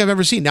that I think I've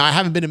ever seen. Now I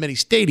haven't been in many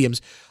stadiums.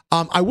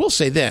 I will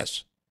say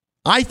this.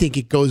 I think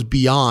it goes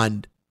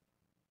beyond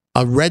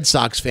a Red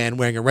Sox fan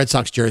wearing a Red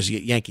Sox jersey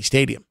at Yankee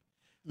Stadium.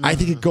 I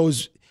think it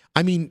goes.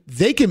 I mean,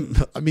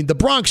 the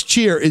Bronx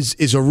cheer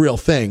is a real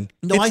thing.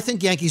 No, I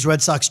think Yankees,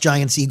 Red Sox,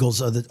 Giants,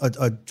 Eagles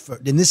are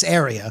in this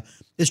area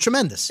is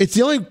tremendous. It's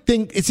the only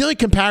thing. It's the only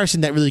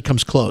comparison that really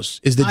comes close.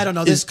 I don't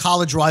know. There's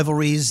college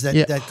rivalries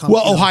that come.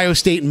 Well, Ohio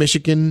State and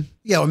Michigan.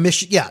 Yeah, or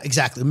Yeah,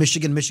 exactly.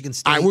 Michigan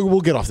State. All right,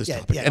 we'll get off this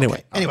topic. Anyway.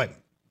 Okay. Anyway,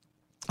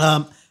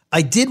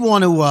 I did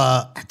want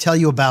to tell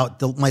you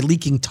about my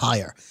leaking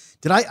tire.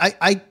 Did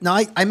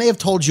I may have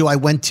told you I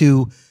went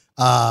to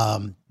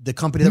the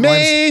company that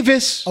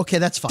Mavis. Okay,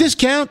 that's fine.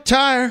 Discount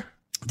tire.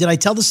 Did I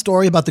tell the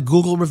story about the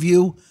Google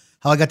review?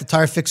 How I got the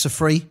tire fixer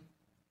free?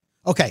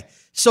 Okay,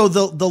 so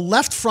the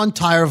left front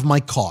tire of my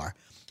car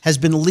has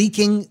been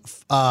leaking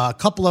a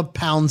couple of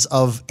pounds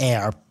of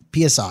air,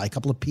 PSI, a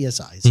couple of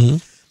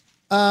PSIs,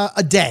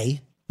 a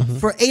day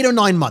for 8 or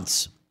 9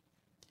 months.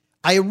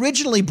 I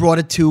originally brought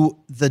it to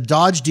the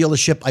Dodge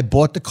dealership I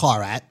bought the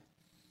car at,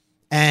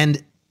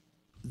 and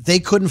they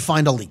couldn't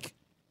find a leak,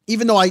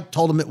 even though I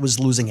told them it was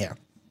losing air.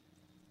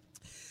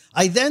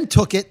 I then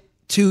took it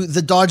to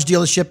the Dodge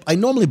dealership I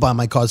normally buy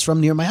my cars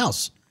from near my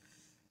house.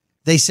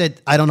 They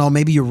said, I don't know,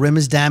 maybe your rim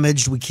is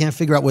damaged. We can't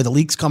figure out where the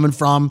leak's coming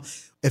from.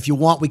 If you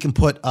want, we can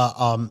put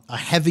a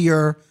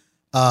heavier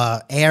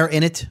air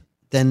in it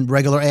than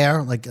regular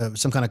air, like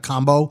some kind of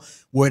combo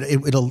where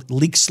it'll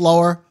leak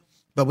slower.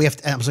 But we have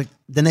to, and I was like,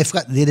 then they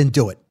forgot, they didn't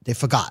do it. They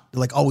forgot. They're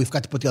like, oh, we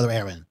forgot to put the other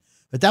air in.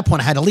 At that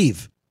point, I had to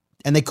leave.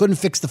 And they couldn't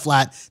fix the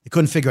flat. They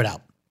couldn't figure it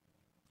out.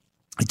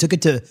 I took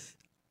it to,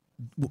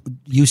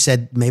 you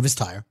said Mavis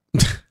Tire.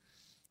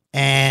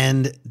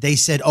 And they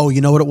said, oh, you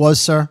know what it was,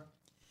 sir?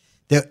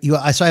 So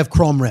I have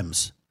chrome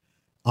rims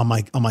on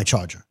my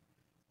Charger.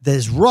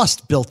 There's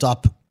rust built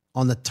up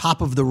on the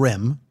top of the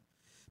rim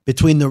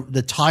between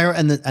the tire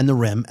and the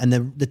rim. And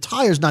the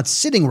tire's not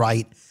sitting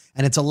right.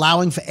 And it's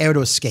allowing for air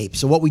to escape.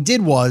 So what we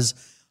did was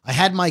I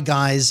had my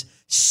guys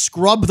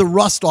scrub the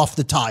rust off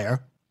the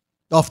tire,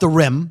 off the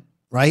rim,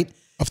 right?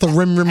 Off the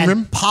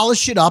rim.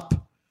 Polish it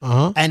up.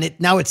 And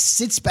now it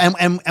sits,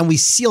 and we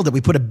sealed it.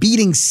 We put a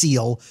beading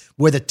seal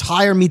where the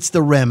tire meets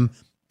the rim.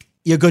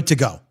 You're good to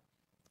go.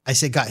 I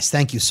said, guys,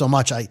 thank you so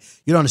much. You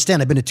don't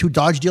understand. I've been to 2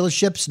 Dodge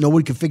dealerships.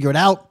 Nobody could figure it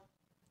out.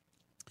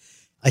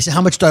 I said,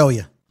 how much do I owe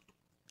you?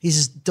 He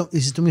says,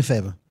 do me a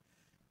favor.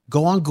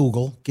 Go on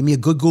Google. Give me a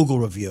good Google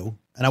review,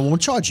 and I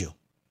won't charge you.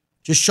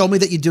 Just show me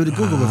that you do the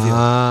Google review.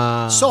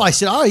 So I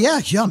said, oh, yeah,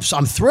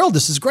 I'm thrilled.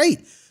 This is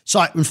great.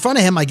 So in front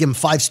of him, I give him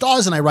 5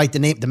 stars, and I write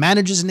the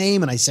manager's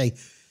name, and I say,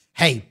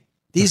 hey,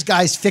 these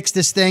guys fixed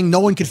this thing. No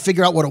one could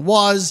figure out what it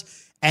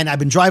was, and I've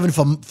been driving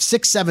for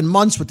 6-7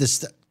 months with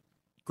this.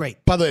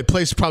 Great. By the way, the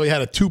place probably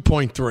had a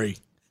 2.3.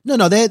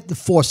 No, they had the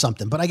 4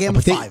 something, but I gave him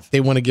a 5. They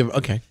want to give,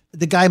 okay.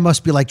 The guy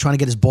must be like trying to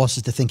get his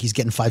bosses to think he's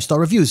getting 5-star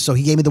reviews. So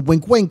he gave me the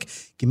wink, wink.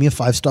 Give me a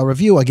 5-star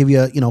review. I'll give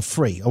you,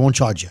 free. I won't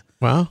charge you.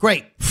 Wow.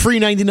 Great. Free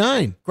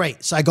 99.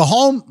 Great. So I go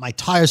home. My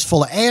tire's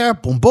full of air.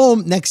 Boom,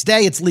 boom. Next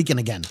day, it's leaking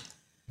again.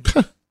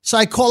 So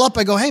I call up.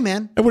 I go, hey,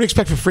 man. I would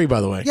expect for free, by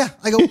the way. Yeah.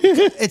 I go,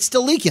 it's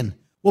still leaking.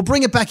 We'll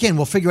bring it back in.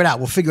 We'll figure it out.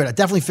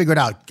 Definitely figure it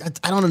out.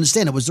 I don't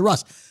understand. It was the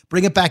rust.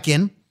 Bring it back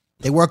in.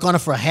 They work on it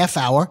for a half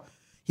hour.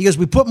 He goes,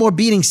 we put more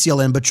beading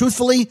seal in, but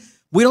truthfully,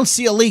 we don't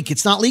see a leak.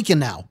 It's not leaking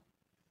now.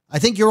 I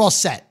think you're all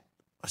set.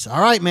 I said,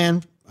 all right,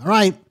 man. All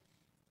right.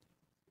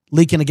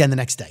 Leaking again the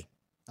next day.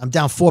 I'm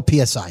down 4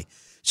 PSI.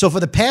 So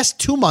for the past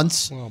 2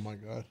 months, oh my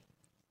God,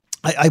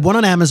 I went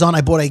on Amazon.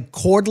 I bought a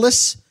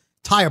cordless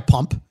tire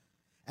pump,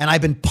 and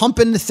I've been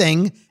pumping the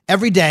thing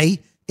every day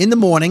in the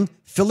morning,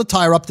 fill the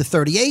tire up to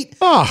 38,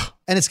 and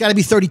it's got to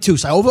be 32.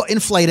 So I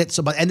overinflate it.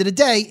 So by the end of the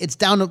day, it's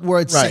down to where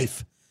it's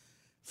safe.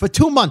 For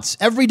 2 months,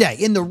 every day,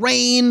 in the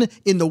rain,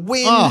 in the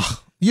wind.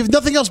 You have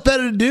nothing else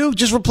better to do?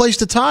 Just replace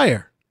the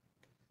tire.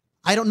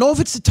 I don't know if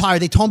it's the tire.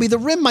 They told me the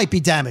rim might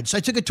be damaged. So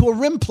I took it to a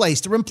rim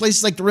place. The rim place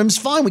is like, the rim's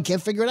fine. We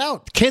can't figure it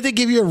out. Can't they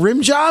give you a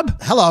rim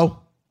job?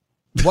 Hello.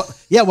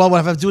 What? Yeah, well,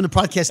 if I'm doing the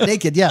podcast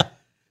naked, yeah.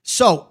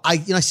 So I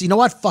said, you know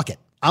what? Fuck it.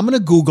 I'm going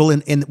to Google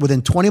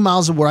within 20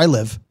 miles of where I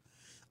live.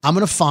 I'm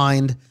going to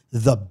find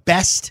the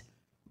best,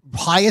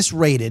 highest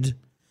rated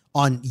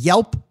on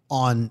Yelp,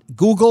 on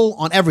Google,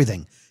 on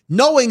everything.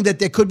 Knowing that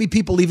there could be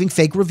people leaving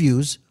fake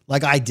reviews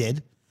like I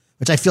did,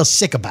 which I feel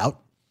sick about.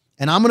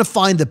 And I'm going to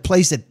find the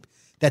place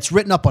that's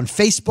written up on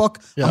Facebook.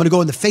 Yeah. I'm going to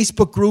go in the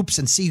Facebook groups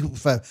and see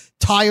for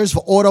tires,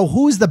 for auto,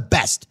 who's the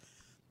best.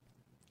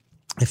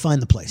 I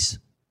find the place.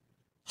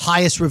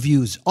 Highest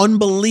reviews,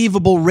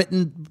 unbelievable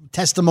written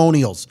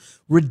testimonials,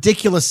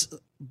 ridiculous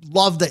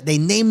love that they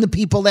name the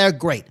people there.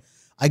 Great.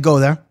 I go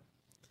there.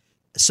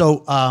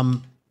 So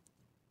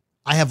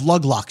I have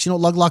lug locks. You know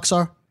what lug locks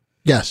are?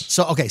 Yes.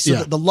 So, okay.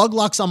 So the lug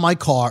locks on my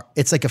car,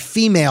 it's like a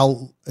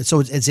female. So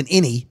it's an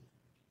innie,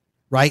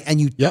 right?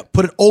 And you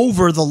put it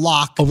over the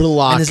lock. Over the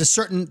lock. And there's a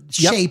certain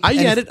shape. I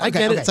get it. I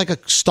get it. It's like a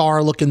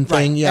star looking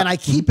thing. Right. Yeah. And I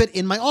keep it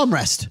in my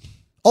armrest.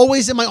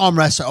 Always in my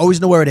armrest. I always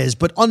know where it is,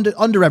 but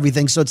under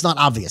everything, so it's not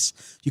obvious.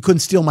 You couldn't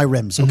steal my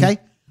rims, okay?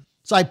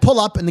 So I pull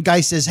up, and the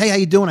guy says, hey, how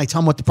you doing? I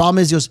tell him what the problem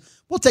is. He goes,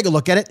 we'll take a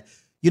look at it.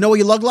 You know where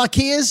your lug lock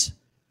key is?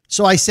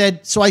 So I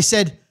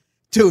said,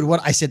 Dude,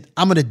 what I said,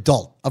 I'm an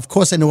adult. Of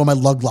course I know where my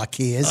lug lock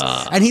key is.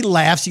 And he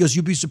laughs. He goes,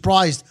 you'd be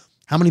surprised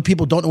how many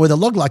people don't know where the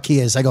lug lock key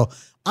is. I go,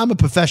 I'm a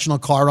professional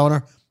car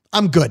owner.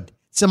 I'm good.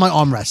 It's in my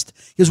armrest.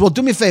 He goes, well,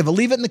 do me a favor.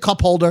 Leave it in the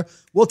cup holder.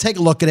 We'll take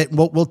a look at it. And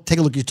we'll take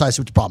a look at your tire,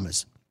 see what the problem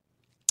is.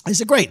 I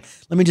said, great.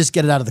 Let me just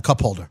get it out of the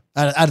cup holder,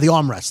 out of the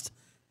armrest.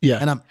 Yeah.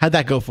 And how'd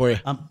that go for you?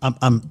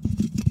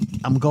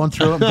 I'm going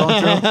through. I'm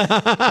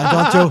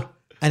going through.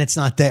 And it's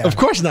not there. Of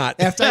course not.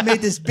 After I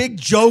made this big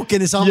joke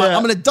and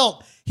I'm an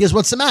adult. He goes,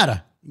 what's the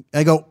matter?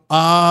 I go,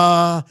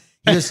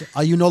 he goes,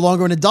 are you no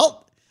longer an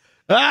adult?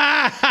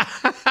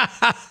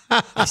 I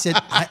said,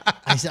 I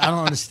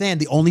don't understand.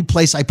 The only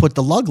place I put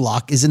the lug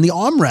lock is in the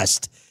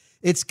armrest.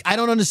 I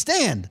don't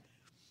understand.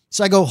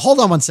 So I go, hold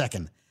on one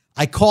second.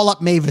 I call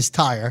up Mavis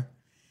Tire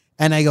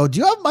and I go, do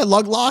you have my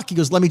lug lock? He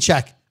goes, let me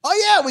check.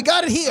 Oh yeah, we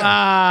got it here.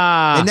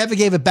 They never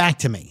gave it back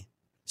to me.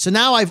 So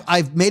now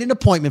I've made an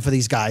appointment for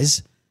these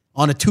guys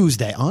on a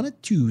Tuesday.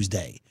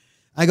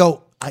 I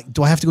go,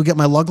 do I have to go get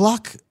my lug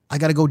lock? I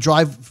got to go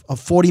drive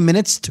 40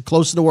 minutes to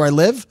closer to where I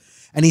live.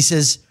 And he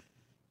says,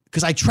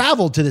 because I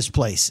traveled to this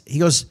place. He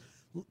goes,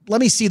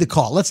 let me see the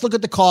car. Let's look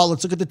at the car.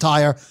 Let's look at the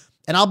tire.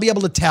 And I'll be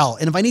able to tell.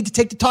 And if I need to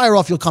take the tire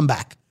off, you'll come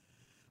back.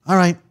 All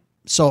right.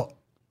 So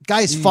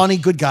guy is funny,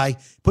 good guy.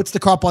 Puts the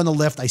car up on the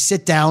lift. I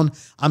sit down.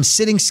 I'm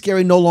sitting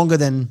scary no longer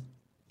than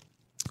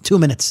 2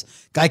 minutes.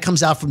 Guy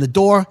comes out from the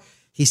door.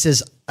 He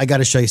says, I got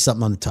to show you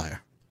something on the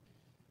tire.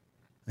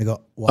 I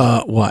go,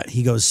 what?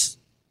 He goes,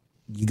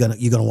 you're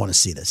gonna want to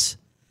see this.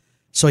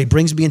 So he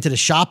brings me into the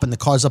shop and the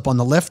car's up on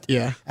the lift.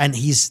 Yeah. And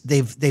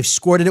they've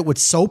squirted it with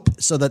soap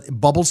so that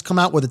bubbles come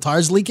out where the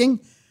tire's leaking.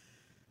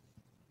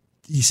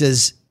 He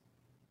says,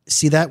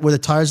 see that where the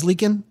tire's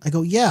leaking? I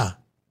go, yeah.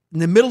 In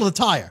the middle of the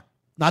tire.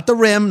 Not the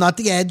rim, not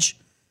the edge.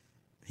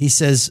 He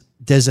says,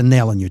 there's a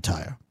nail in your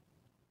tire.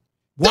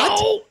 What?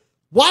 No.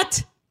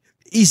 What?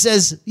 He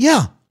says,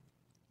 yeah.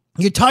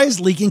 Your tire's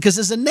leaking because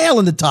there's a nail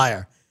in the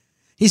tire.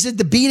 He said,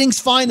 the beating's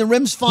fine, the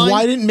rim's fine.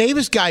 Why didn't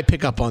Mavis guy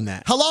pick up on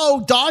that?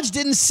 Hello, Dodge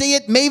didn't see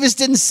it. Mavis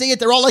didn't see it.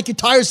 They're all like, your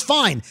tire's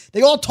fine.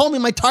 They all told me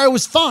my tire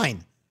was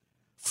fine.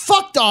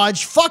 Fuck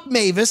Dodge. Fuck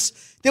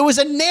Mavis. There was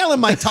a nail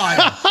in my tire.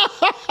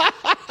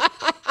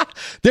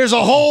 There's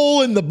a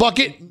hole in the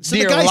bucket. So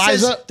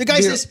the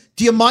guy says,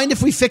 do you mind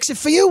if we fix it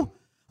for you?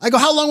 I go,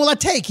 how long will that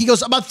take? He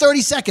goes, about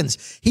 30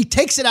 seconds. He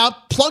takes it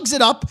out, plugs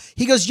it up.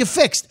 He goes, you're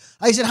fixed.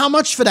 I said, how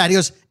much for that? He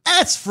goes,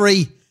 that's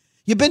free.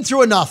 You've been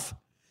through enough.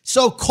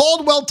 So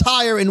Caldwell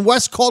Tire in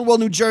West Caldwell,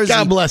 New Jersey.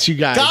 God bless you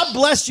guys. God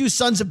bless you,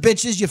 sons of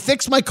bitches. You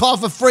fixed my car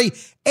for free.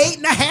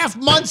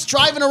 8.5 months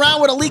driving around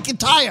with a leaking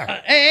tire.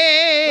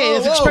 Hey,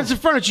 it's expensive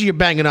furniture you're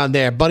banging on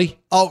there, buddy.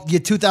 Oh,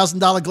 your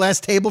 $2,000 glass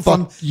table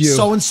from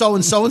so-and-so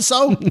and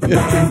so-and-so? The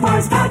Brooklyn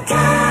Boys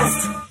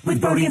Podcast with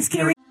Brody and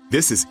Scary.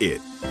 This is it.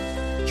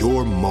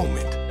 Your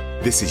moment.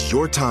 This is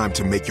your time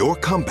to make your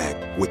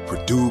comeback with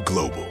Purdue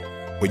Global.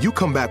 When you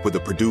come back with a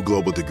Purdue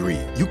Global degree,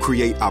 you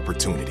create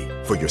opportunity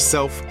for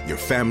yourself, your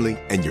family,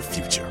 and your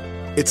future.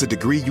 It's a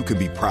degree you can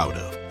be proud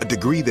of, a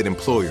degree that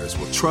employers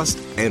will trust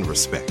and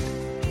respect.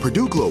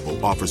 Purdue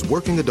Global offers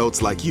working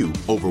adults like you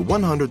over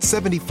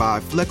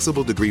 175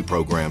 flexible degree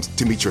programs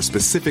to meet your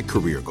specific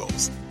career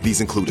goals.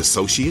 These include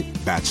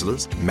associate,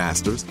 bachelor's,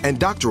 master's, and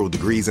doctoral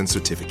degrees and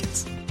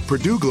certificates.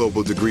 Purdue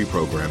Global degree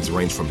programs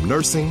range from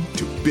nursing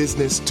to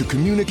business to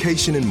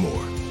communication and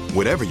more.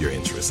 Whatever your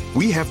interest,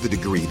 we have the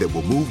degree that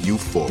will move you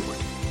forward.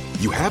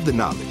 You have the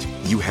knowledge,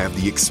 you have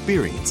the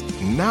experience.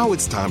 Now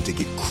it's time to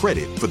get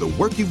credit for the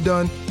work you've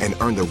done and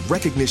earn the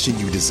recognition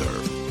you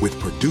deserve with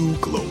Purdue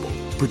Global,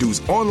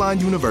 Purdue's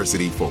online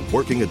university for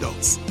working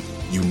adults.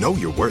 You know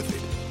you're worth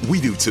it. We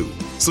do too.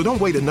 So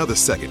don't wait another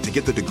second to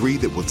get the degree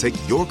that will take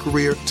your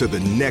career to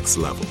the next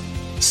level.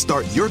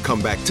 Start your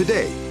comeback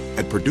today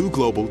at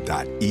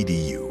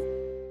purdueglobal.edu.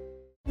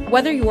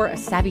 Whether you're a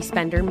savvy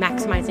spender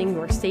maximizing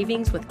your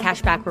savings with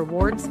cashback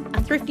rewards,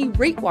 a thrifty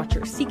rate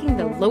watcher seeking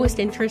the lowest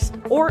interest,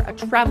 or a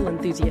travel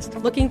enthusiast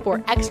looking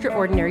for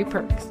extraordinary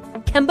perks,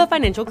 Kemba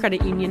Financial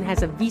Credit Union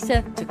has a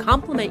visa to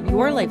complement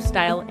your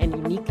lifestyle and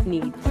unique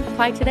needs.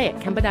 Apply today at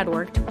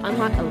Kemba.org to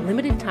unlock a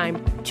limited time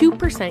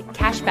 2%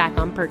 cash back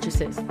on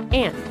purchases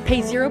and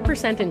pay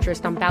 0%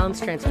 interest on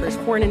balance transfers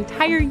for an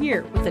entire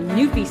year with a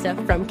new visa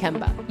from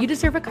Kemba. You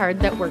deserve a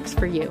card that works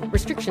for you.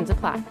 Restrictions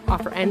apply.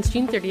 Offer ends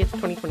June 30th,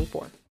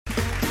 2024.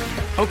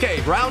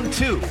 Okay, round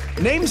two.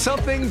 Name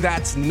something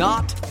that's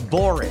not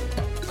boring.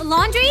 A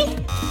laundry?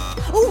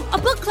 Ooh, a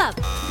book club.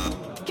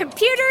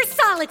 Computer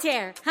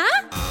solitaire,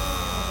 huh?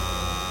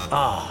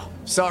 Ah,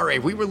 sorry,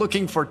 we were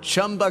looking for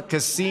Chumba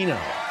Casino.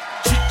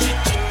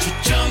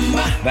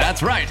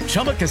 That's right,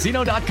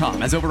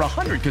 ChumbaCasino.com has over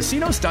 100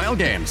 casino-style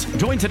games.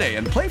 Join today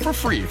and play for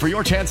free for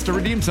your chance to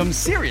redeem some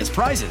serious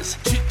prizes.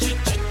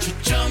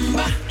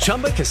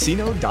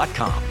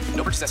 ChumbaCasino.com.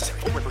 No purchase necessary.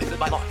 Void where prohibited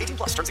by law. 18+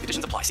 terms and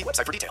conditions apply. See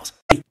website for details.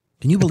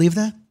 Can you believe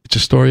that? It's a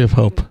story of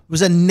hope. It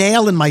was a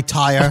nail in my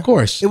tire. Of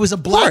course. It was a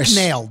black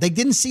nail. They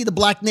didn't see the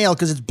black nail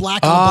because it's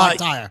black on a black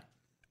tire.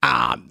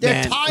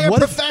 They're tire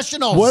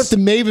professionals. What if the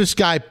Mavis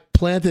guy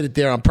planted it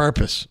there on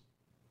purpose?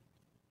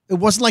 It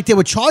wasn't like they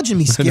were charging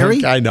me,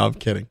 Scary. I know, I'm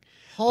kidding.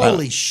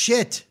 Holy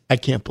shit. I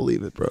can't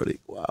believe it, Brody.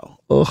 Wow.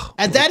 Ugh.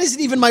 And that isn't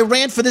even my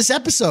rant for this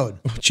episode.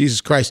 Oh,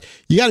 Jesus Christ.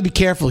 You got to be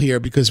careful here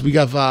because we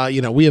have,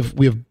 we have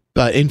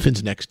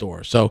infants next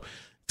door. So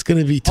it's going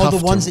to be tough. Oh,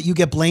 the ones that you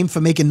get blamed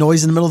for making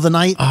noise in the middle of the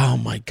night? Oh,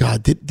 my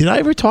God. Did I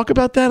ever talk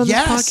about that on this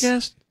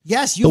podcast?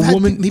 Yes. You've had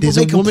people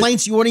make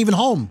complaints you weren't even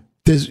home.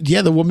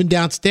 The woman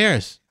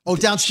downstairs. Oh,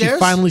 downstairs? She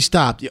finally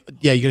stopped.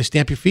 Yeah, you going to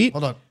stamp your feet?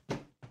 Hold on.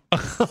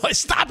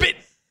 Stop it.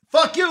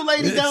 Fuck you,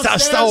 lady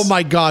downstairs. Oh,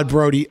 my God,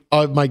 Brody.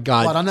 Oh, my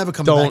God. What, I'll never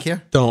come back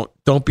here?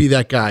 Don't be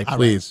that guy,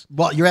 please. Right.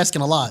 Well, you're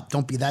asking a lot.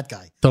 Don't be that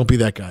guy. Don't be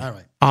that guy. All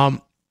right.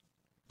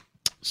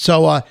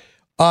 So,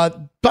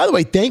 by the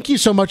way, thank you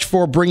so much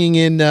for bringing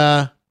in.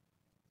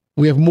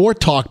 We have more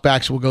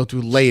talkbacks we'll go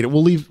through later.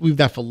 We'll leave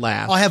that for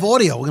last. Oh, I have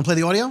audio. We're going to play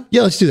the audio?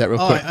 Yeah, let's do that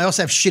real quick. I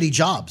also have shitty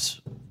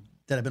jobs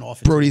that I've been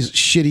offered. Brody's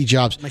shitty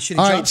jobs. My shitty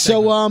All job right,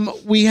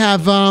 so we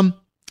have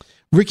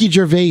Ricky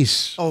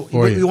Gervais.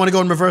 Oh, you want to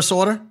go in reverse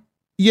order?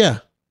 Yeah.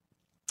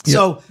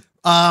 So,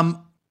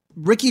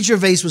 Ricky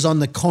Gervais was on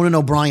the Conan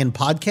O'Brien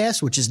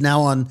podcast, which is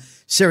now on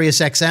Sirius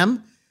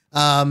XM.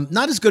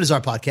 Not as good as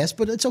our podcast,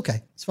 but it's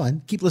okay. It's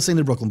fine. Keep listening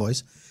to the Brooklyn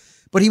Boys.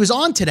 But he was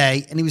on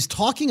today, and he was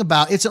talking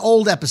about, it's an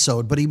old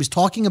episode, but he was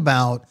talking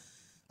about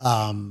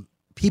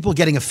people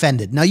getting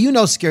offended. Now, you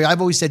know, Scary, I've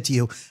always said to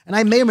you, and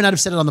I may or may not have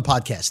said it on the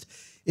podcast,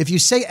 if you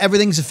say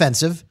everything's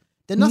offensive,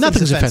 then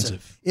nothing's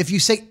offensive. If you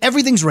say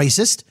everything's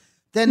racist,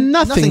 then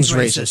nothing's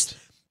racist.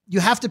 You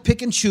have to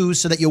pick and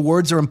choose so that your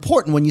words are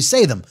important when you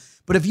say them.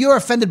 But if you're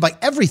offended by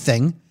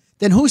everything,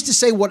 then who's to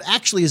say what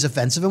actually is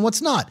offensive and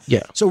what's not?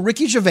 Yeah. So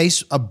Ricky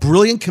Gervais, a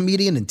brilliant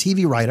comedian and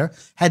TV writer,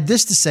 had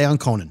this to say on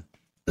Conan.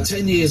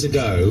 10 years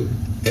ago,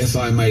 if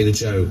I made a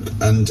joke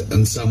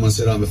and someone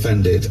said I'm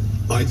offended,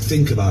 I'd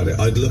think about it.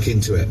 I'd look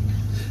into it.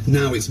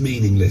 Now it's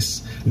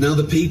meaningless. Now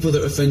the people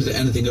that are offended at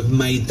anything have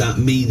made that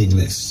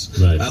meaningless.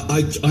 Right.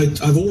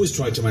 I've always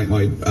tried to make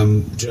my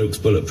jokes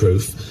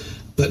bulletproof.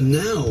 But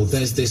now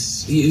there's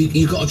this,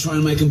 you've got to try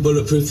and make them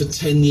bulletproof for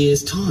 10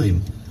 years'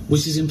 time,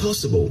 which is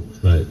impossible.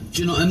 Right.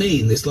 Do you know what I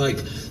mean? It's like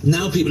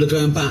now people are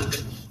going back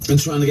and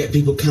trying to get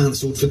people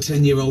cancelled for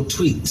 10-year-old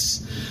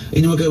tweets.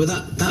 You know, I go, well,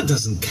 that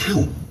doesn't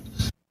count.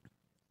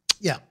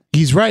 Yeah.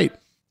 He's right.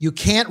 You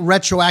can't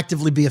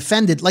retroactively be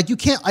offended. Like you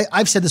can't,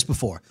 I've said this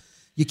before.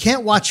 You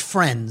can't watch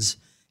Friends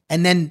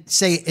and then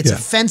say it's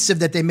offensive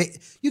that they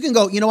make, you can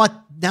go, you know what?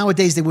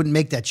 Nowadays, they wouldn't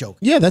make that joke.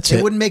 Yeah, that's it.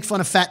 They wouldn't make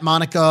fun of Fat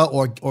Monica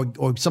or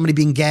somebody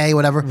being gay or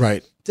whatever.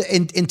 Right.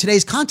 In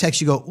today's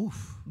context, you go,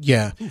 oof.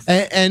 Yeah.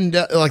 And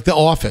like The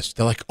Office,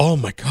 they're like, oh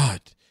my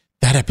God,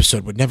 that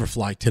episode would never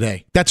fly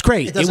today. That's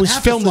great. It was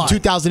filmed in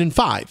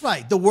 2005.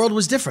 Right. The world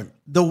was different.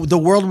 The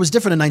world was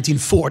different in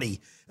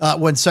 1940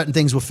 when certain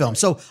things were filmed.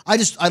 So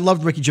I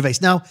loved Ricky Gervais.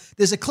 Now,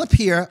 there's a clip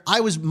here. I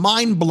was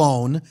mind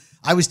blown.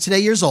 I was today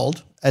years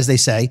old, as they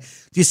say.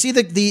 Do you see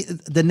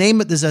the name?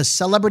 There's a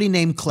celebrity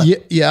name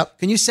clip. Yeah.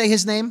 Can you say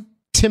his name?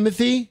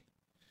 Timothy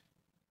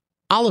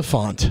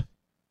Olyphant.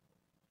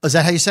 Is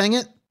that how you're saying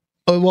it?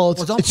 Oh, well,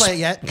 don't play it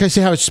yet. Can I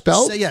say how it's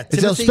spelled? Yeah,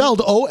 it's spelled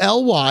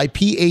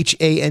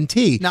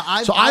Olyphant. Now,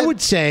 I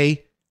would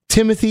say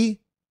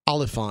Timothy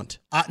Olyphant.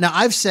 Now,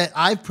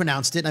 I've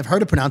pronounced it, and I've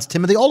heard it pronounced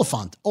Timothy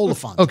Olyphant.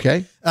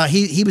 Okay.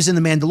 He was in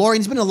The Mandalorian.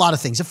 He's been in a lot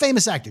of things. A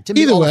famous actor.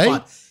 Timothy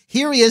Olyphant.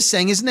 Here he is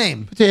saying his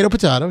name.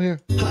 Potato, here.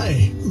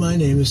 Hi, my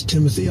name is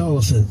Timothy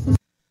Olyphant.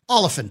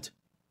 Oliphant.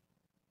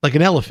 Like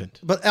an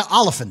elephant. But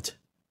Oliphant.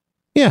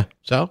 Yeah,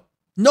 so?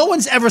 No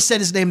one's ever said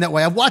his name that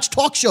way. I've watched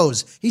talk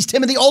shows. He's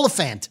Timothy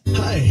Olyphant.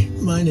 Hi,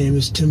 my name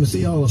is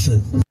Timothy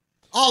Olyphant.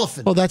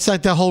 Oliphant. Well, that's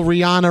like the whole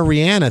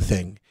Rihanna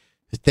thing.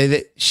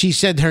 She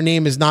said her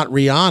name is not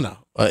Rihanna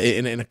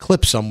in a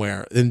clip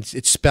somewhere. And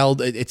it's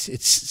spelled, it's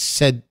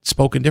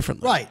spoken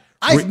differently. Right.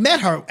 I've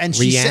met her, and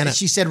she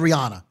said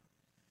Rihanna.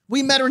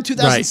 We met her in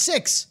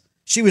 2006. Right.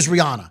 She was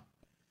Rihanna.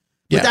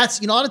 But that's,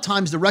 a lot of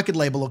times the record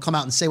label will come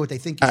out and say what they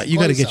think. You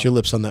got to get your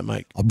lips on that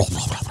mic.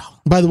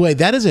 By the way,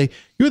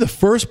 you're the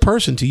first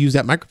person to use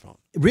that microphone.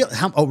 Really?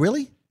 Oh,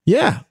 really?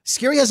 Yeah.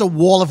 Scary has a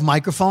wall of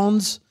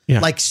microphones,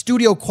 like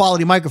studio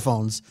quality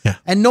microphones,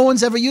 and no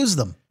one's ever used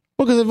them.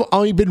 Well, because there's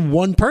only been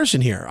one person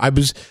here. I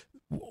was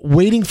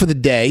waiting for the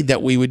day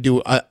that we would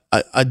do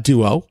a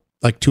duo,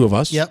 like two of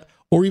us,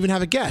 or even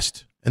have a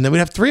guest, and then we'd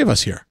have three of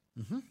us here.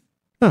 Mm-hmm.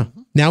 Huh.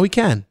 Mm-hmm. Now we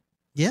can.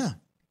 Yeah.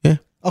 Yeah.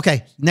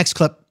 Okay. Next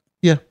clip.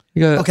 Yeah.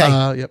 You got it.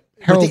 Okay. Yep.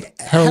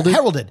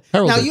 Heralded.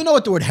 Now, you know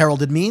what the word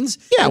heralded means.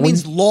 Yeah. It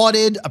means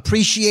lauded,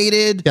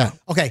 appreciated. Yeah.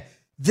 Okay.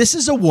 This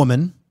is a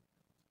woman,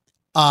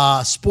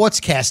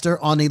 sportscaster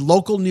on a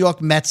local New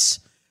York Mets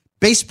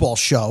baseball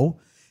show,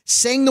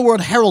 saying the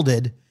word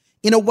heralded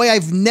in a way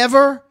I've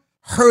never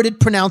heard it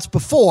pronounced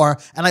before.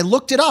 And I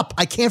looked it up.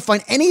 I can't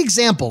find any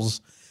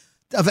examples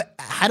of it.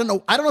 I don't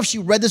know if she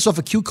read this off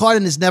a cue card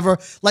and has never,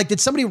 did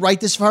somebody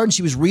write this for her and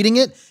she was reading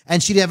it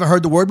and she'd never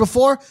heard the word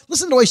before?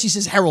 Listen to the way she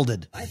says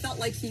heralded. I felt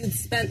like he'd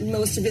spent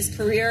most of his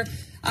career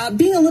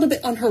being a little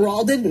bit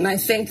unheralded, and I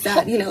think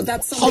that,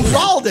 that's something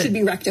that should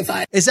be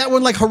rectified. Is that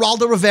when,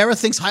 Geraldo Rivera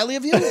thinks highly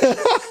of you?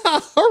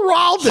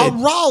 Heralded.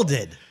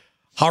 Heralded.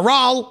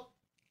 Haral.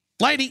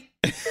 Lady.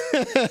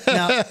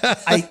 Now,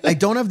 I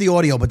don't have the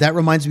audio, but that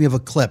reminds me of a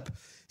clip.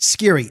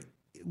 Scary.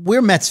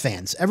 We're Mets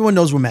fans. Everyone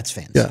knows we're Mets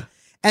fans. Yeah.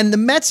 And the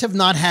Mets have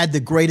not had the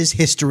greatest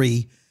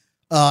history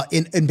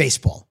in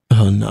baseball.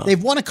 Oh, no.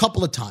 They've won a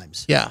couple of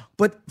times. Yeah.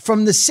 But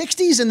from the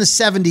 60s and the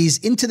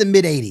 70s into the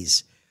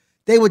mid-80s,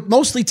 they were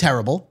mostly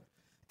terrible.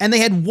 And they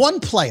had one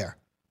player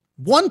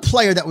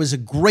that was a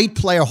great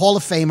player, Hall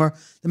of Famer.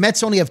 The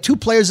Mets only have 2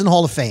 players in the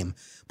Hall of Fame.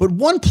 But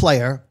one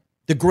player,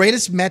 the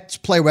greatest Mets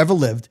player who ever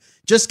lived,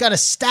 just got a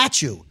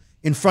statue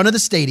in front of the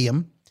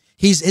stadium.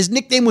 His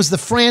nickname was the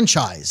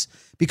Franchise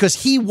because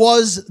he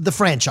was the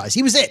franchise.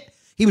 He was it.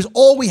 He was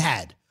all we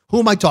had. Who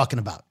am I talking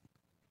about?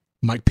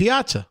 Mike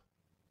Piazza.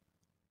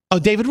 Oh,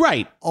 David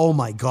Wright. Oh,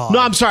 my God. No,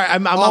 I'm sorry.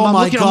 I'm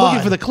looking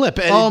for the clip.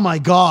 Oh, my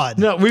God.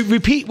 No,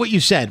 repeat what you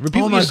said.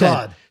 Repeat what you said.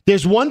 God.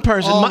 There's one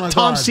person, Oh,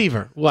 Tom God.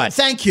 Seaver. What?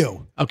 Thank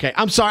you. Okay,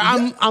 I'm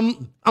sorry.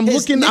 I'm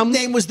His looking.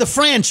 nickname was the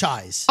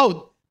Franchise.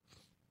 Tom.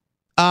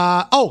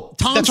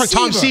 That's right.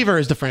 Tom Seaver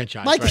is the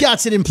franchise. Mike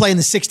Piazza didn't play in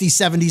the 60s,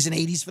 70s, and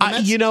 80s for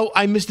the Mets.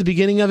 I missed the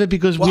beginning of it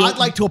because I'd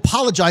like to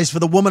apologize for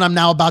the woman I'm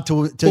now about to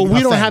we don't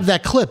offend. have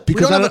that clip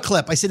because we don't have a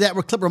clip. I said that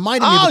clip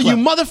reminded me of Oh, the clip.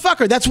 you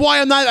motherfucker! That's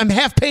why I'm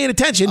half paying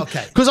attention.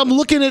 Okay. Because I'm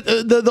looking at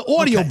the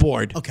audio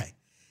board. Okay.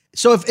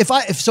 So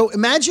if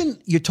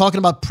imagine you're talking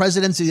about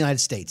presidents of the United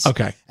States.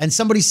 Okay. And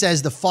somebody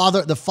says the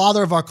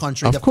father of our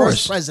country, Of the course.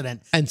 first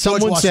president, And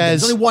George someone Washington.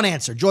 says- There's only one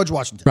answer, George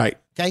Washington. Right.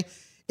 Okay.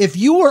 If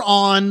you were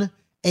on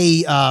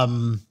a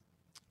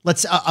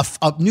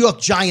New York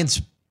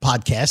Giants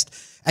podcast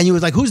and you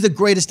was like, who's the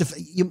greatest?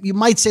 You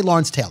might say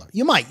Lawrence Taylor.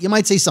 You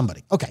might say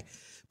somebody. Okay.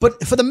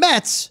 But for the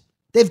Mets,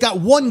 they've got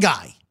one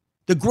guy,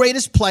 the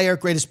greatest player,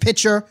 greatest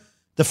pitcher,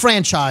 the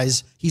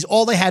franchise. He's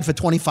all they had for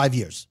 25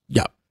 years.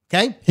 Yeah.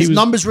 Okay. His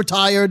numbers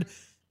retired.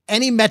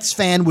 Any Mets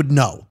fan would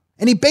know.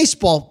 Any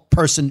baseball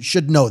person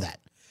should know that.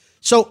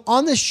 So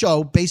on this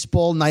show,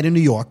 Baseball Night in New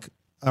York,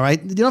 all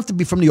right, you don't have to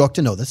be from New York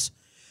to know this.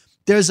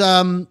 There's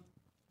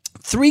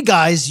 3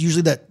 guys,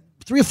 usually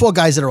 3 or 4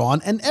 guys that are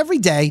on, and every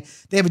day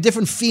they have a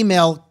different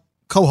female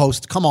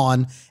co-host come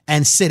on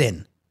and sit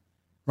in,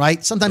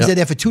 right? Sometimes they're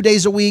there for 2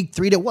 days a week,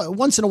 3 days,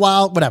 once in a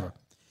while, whatever.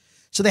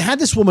 So they had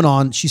this woman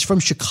on. She's from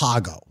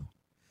Chicago,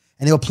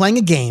 and they were playing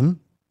a game,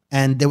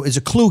 and there was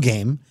a clue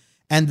game,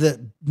 and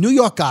the New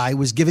York guy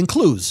was giving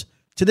clues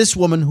to this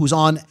woman who's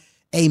on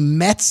a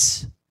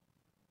Mets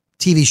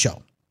TV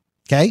show,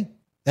 okay?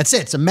 That's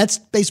it. It's a Mets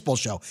baseball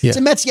show. Yeah. It's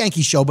a Mets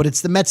Yankee show, but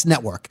it's the Mets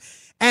network.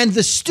 And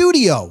the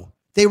studio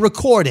they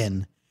record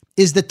in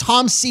is the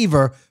Tom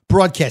Seaver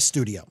broadcast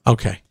studio.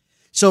 Okay.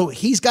 So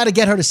he's got to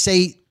get her to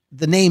say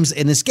the names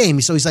in this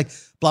game. So he's like,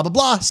 blah, blah,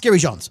 blah, Scary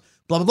Jones,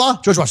 blah, blah,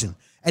 blah, George Washington.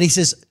 And he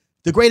says,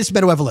 the greatest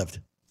man who ever lived.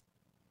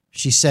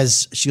 She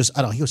goes,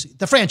 I don't know. He goes,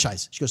 the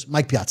franchise. She goes,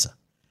 Mike Piazza,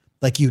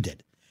 like you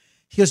did.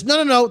 He goes,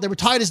 no, they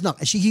retired his number.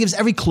 And he gives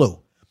every clue.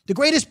 The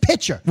greatest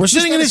pitcher. We're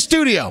sitting in his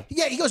studio.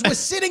 Yeah, he goes, we're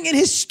sitting in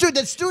his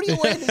studio. That studio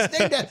we're in is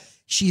named that.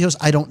 She goes,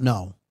 I don't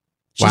know.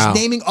 She's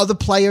naming other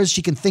players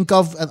she can think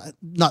of.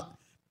 Not.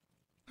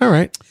 All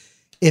right.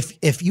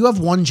 If you have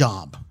one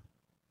job,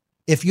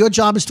 if your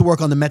job is to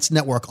work on the Mets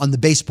network on the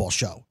baseball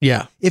show.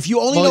 Yeah. If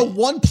you only know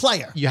one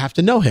player. You have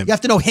to know him. You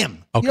have to know him.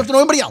 Okay. You don't have to know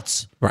anybody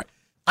else. Right.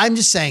 I'm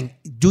just saying,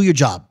 do your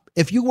job.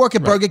 If you work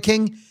at Burger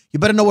King, you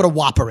better know what a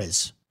Whopper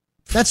is.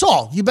 That's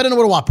all. You better know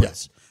what a Whopper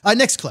is.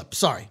 Next clip.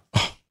 Sorry.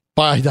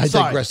 I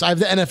digress. I have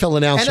the NFL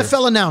announcer.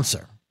 NFL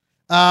announcer.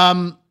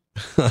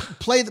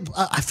 Play the.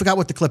 I forgot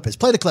what the clip is.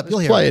 Play the clip. You'll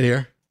hear Play it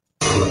here.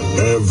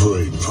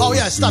 Oh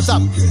yeah,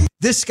 stop.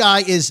 This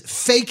guy is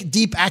fake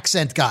deep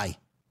accent guy.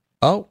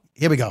 Oh,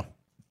 here we go.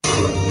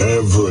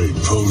 Every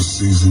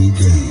postseason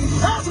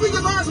game. Last week,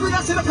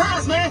 that's in the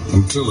past, man.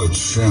 Until a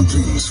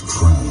champion's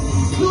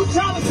crowned. New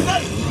talent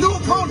today, new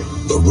opponent.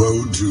 The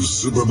road to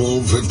Super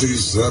Bowl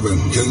 57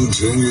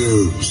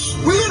 continues.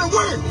 We're here to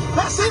win.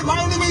 That's it, by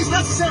any means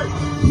necessary.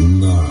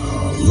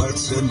 Now,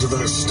 let's head to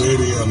the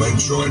stadium and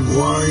join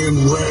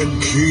Ryan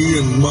Red Key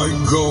and Mike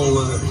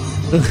Golick.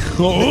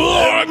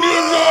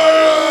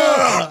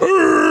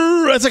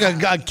 That's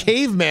like a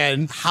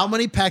caveman. How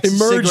many packs of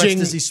cigarettes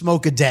does he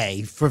smoke a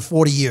day for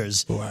 40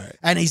 years? Right.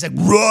 And he's like,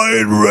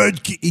 Ryan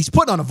Redkey. He's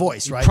putting on a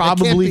voice, right?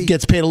 Probably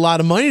gets paid a lot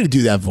of money to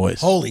do that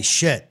voice. Holy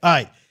shit. All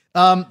right.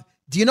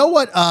 Do you know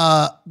what,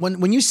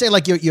 when you say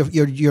like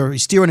you're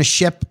steering a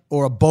ship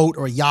or a boat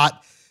or a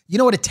yacht, you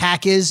know what a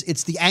tack is?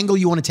 It's the angle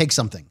you want to take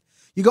something.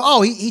 You go,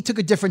 oh, he took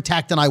a different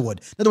tack than I would.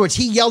 In other words,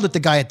 he yelled at the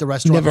guy at the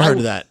restaurant. Never heard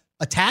of that.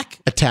 Attack?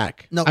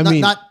 Attack. No, I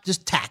mean, not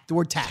just tack. The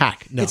word tack.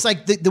 Tack. No. It's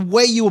like the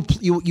way you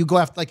go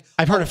after, like.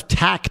 I've heard of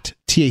tact.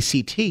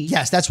 T-A-C-T.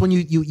 Yes, that's when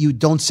you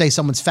don't say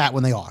someone's fat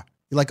when they are.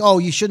 You're like, oh,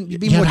 you shouldn't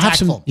be more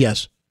tactful.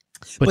 Yes.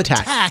 But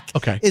tack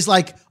is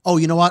like, oh,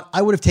 you know what?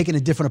 I would have taken a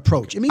different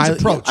approach. It means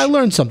approach. I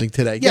learned something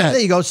today. Yeah,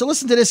 there you go. So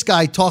listen to this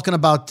guy talking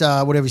about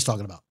whatever he's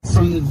talking about.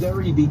 From the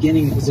very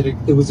beginning,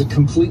 it was a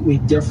completely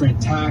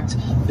different tact.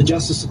 The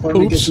Justice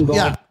Department gets involved.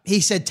 Yeah, he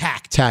said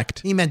tact.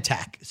 Tact. He meant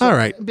tack. So, all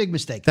right. Big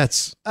mistake.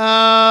 That's.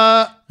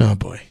 Oh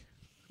boy.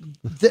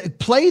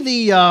 Play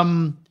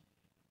the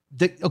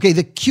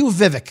Q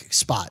Vivek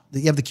spot.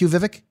 You have the Q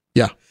Vivek?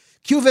 Yeah.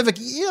 QVivic,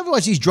 you ever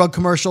watch these drug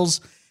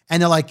commercials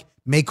and they're like,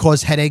 may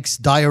cause headaches,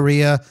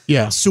 diarrhea,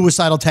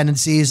 suicidal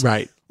tendencies.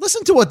 Right.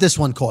 Listen to what this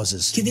one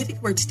causes.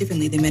 QVivic works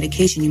differently than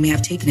medication you may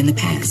have taken in the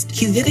past.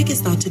 QVivic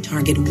is thought to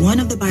target one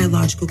of the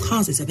biological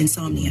causes of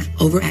insomnia,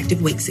 overactive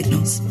wake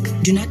signals.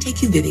 Do not take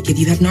QVivic if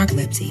you have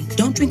narcolepsy.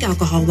 Don't drink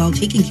alcohol while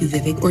taking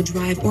QVivic or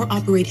drive or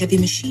operate heavy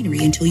machinery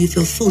until you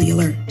feel fully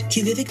alert.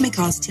 QVivic may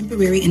cause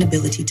temporary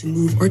inability to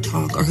move or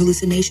talk or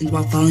hallucinations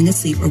while falling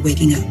asleep or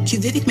waking up.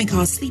 QVivic may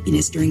cause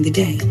sleepiness during the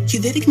day.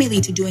 QVivic may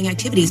lead to doing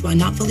activities while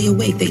not fully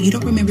awake that you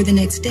don't remember the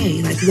next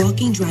day, like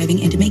walking,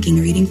 driving, and making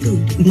or eating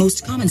food.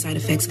 Most common side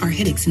effects are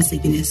headaches and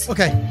sleepiness.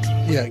 Okay.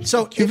 Yeah.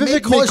 So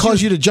QVivic may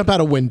cause you to jump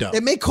out a window.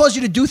 It may cause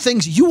you to do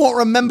things you won't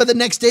remember the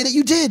next day that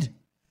you did.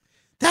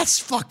 That's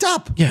fucked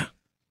up. Yeah.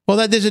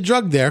 Well, there's a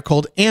drug there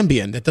called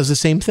Ambien that does the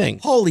same thing.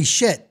 Holy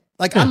shit.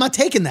 Like, I'm not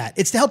taking that.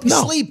 It's to help you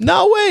sleep.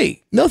 No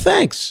way. No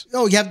thanks.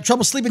 Oh, you have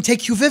trouble sleeping,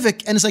 take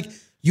QVivic. And it's like,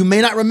 you may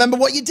not remember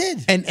what you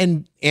did.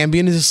 And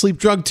Ambien is a sleep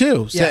drug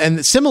too. So, and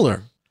it's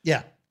similar.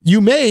 Yeah.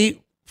 You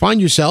may find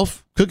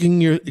yourself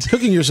cooking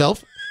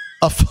yourself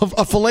a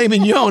filet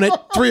mignon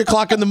at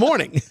 3:00 in the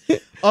morning.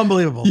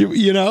 Unbelievable.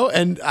 You know,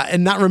 and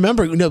not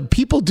remember. You know,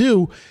 people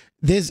do.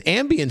 There's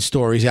Ambien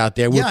stories out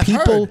there where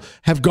people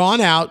have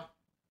gone out.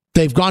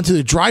 They've gone to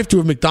the drive-thru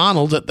of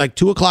McDonald's at like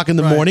 2:00 in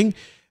the morning,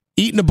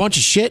 eaten a bunch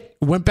of shit,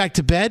 went back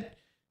to bed,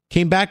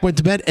 came back, went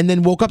to bed, and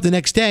then woke up the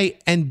next day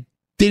and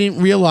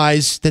didn't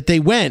realize that they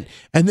went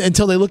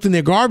until they looked in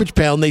their garbage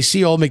pail and they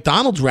see all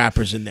McDonald's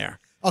wrappers in there.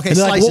 Okay,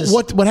 Slices.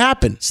 Like, what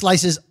happened?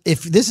 Slices,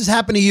 if this has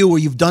happened to you where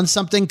you've done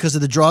something because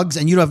of the drugs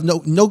and you don't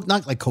have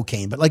not like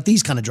cocaine, but like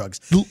these kind of drugs,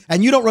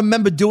 and you don't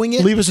remember doing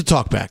it, leave us a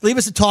talk back. Leave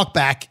us a talk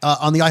back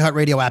on the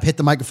iHeartRadio app. Hit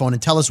the microphone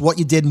and tell us what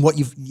you did and what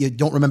you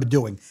don't remember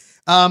doing.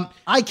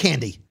 Eye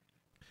candy.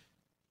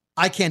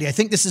 I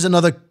think this is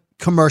another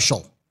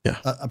commercial. Yeah.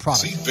 A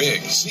product. See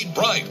big, see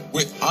bright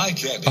with eye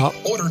candy.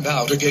 Order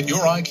now to get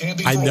your eye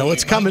candy. I know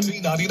it's coming.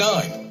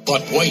 $19.99.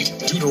 But wait,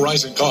 due to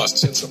rising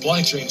costs and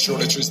supply chain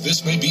shortages,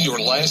 this may be your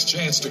last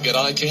chance to get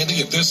eye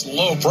candy at this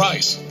low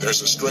price.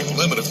 There's a strict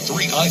limit of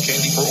 3 eye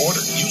candy per order.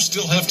 You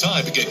still have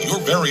time to get your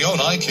very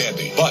own eye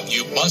candy, but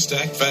you must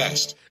act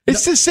fast.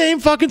 It's the same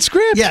fucking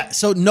script. Yeah.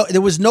 So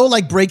there was no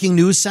like breaking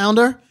news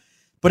sounder,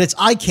 but it's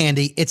eye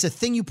candy. It's a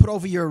thing you put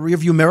over your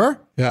rearview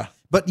mirror. Yeah.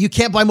 But you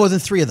can't buy more than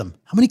 3 of them.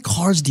 How many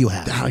cars do you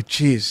have? Oh,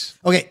 jeez.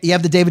 Okay, you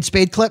have the David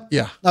Spade clip?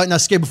 Yeah. Now,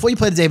 Scary, before you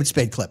play the David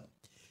Spade clip,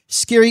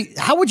 Scary,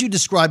 how would you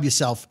describe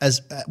yourself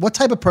as, what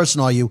type of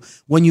person are you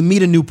when you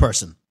meet a new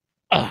person?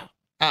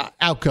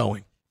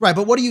 Outgoing. Right,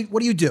 but what do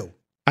you do?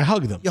 I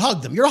hug them. You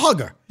hug them. You're a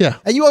hugger. Yeah.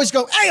 And you always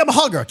go, hey, I'm a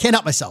hugger. Can't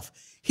help myself.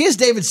 Here's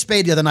David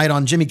Spade the other night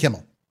on Jimmy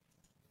Kimmel.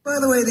 By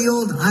the way, the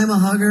old I'm a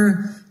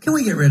hugger, can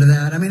we get rid of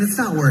that? I mean, it's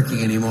not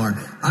working anymore.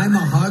 I'm a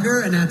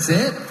hugger and that's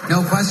it?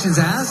 No questions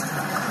asked?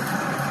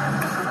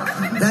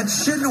 That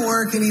shouldn't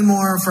work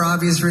anymore for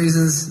obvious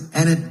reasons,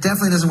 and it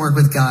definitely doesn't work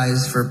with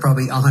guys for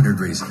probably 100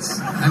 reasons.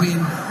 I mean,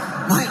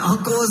 my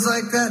uncle is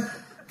like that.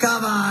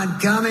 Come on,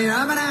 come here.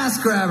 I'm an ass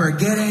grabber.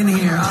 Get in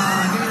here.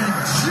 Oh, give me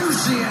a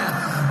juicy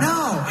ass.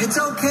 No, it's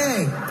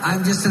okay.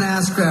 I'm just an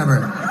ass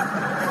grabber.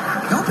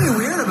 Don't be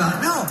weird about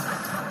it. No,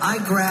 I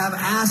grab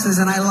asses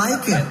and I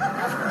like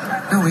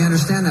it. No, we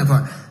understand that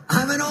part.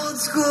 I'm an old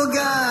school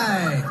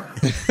guy.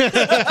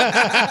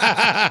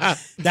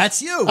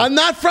 That's you. I'm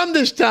not from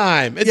this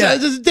time. It's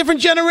a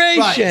different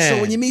generation. Right. So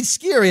when you meet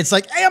Scary, it's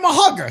like, hey, I'm a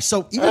hugger.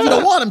 So even if you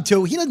don't want him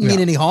to, he doesn't mean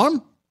any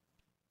harm.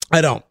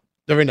 I don't.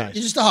 Very nice.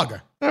 You're just a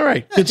hugger. All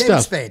right. Good David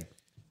stuff. Spade.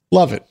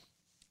 Love it.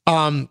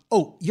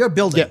 You're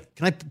building. Yeah.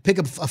 Can I pick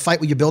up a fight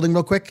with your building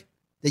real quick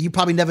that you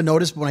probably never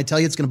noticed, but when I tell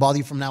you, it's going to bother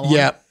you from now on?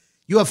 Yeah.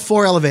 You have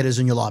 4 elevators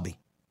in your lobby.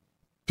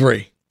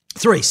 3,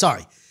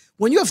 sorry.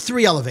 When you have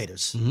 3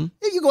 elevators,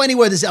 if you go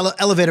anywhere, there's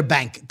elevator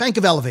bank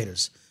of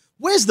elevators.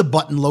 Where's the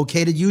button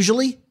located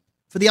usually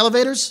for the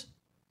elevators?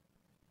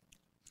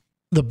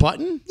 The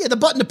button? Yeah, the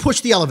button to push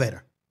the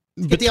elevator.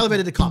 Get the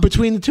elevator to come.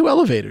 Between the 2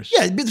 elevators.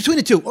 Yeah, between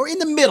the 2 or in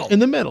the middle. In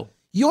the middle.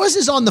 Yours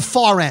is on the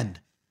far end.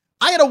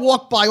 I had to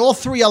walk by all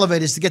 3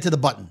 elevators to get to the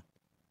button.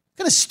 What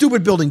kind of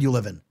stupid building do you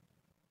live in?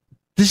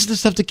 This is the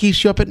stuff that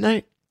keeps you up at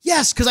night?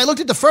 Yes, because I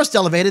looked at the first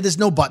elevator, there's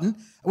no button.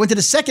 I went to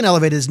the second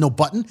elevator, there's no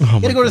button. You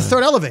got to go to the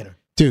 3rd elevator.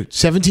 Dude,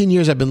 17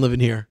 years I've been living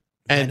here.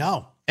 And, I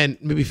know. And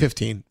maybe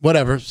 15,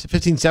 whatever,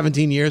 15,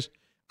 17 years.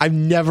 I've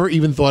never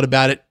even thought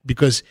about it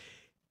because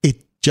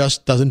it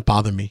just doesn't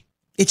bother me.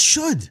 It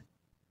should.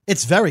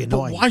 It's very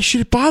annoying. But why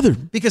should it bother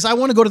me? Because I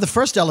want to go to the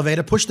first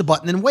elevator, push the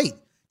button, and wait.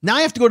 Now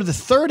I have to go to the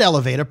 3rd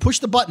elevator, push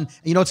the button, and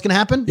you know what's going to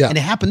happen? Yeah. And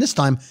it happened this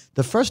time.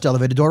 The first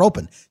elevator door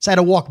opened. So I had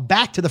to walk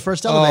back to the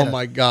first elevator. Oh,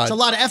 my God. It's a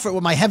lot of effort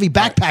with my heavy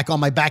backpack on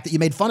my back that you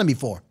made fun of me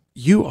for.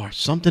 You are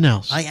something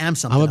else. I am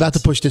something I'm about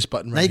else. to push this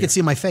button right Now you here. can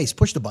see my face.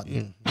 Push the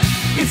button.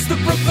 It's the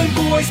Brooklyn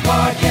Boys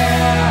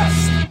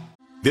Podcast.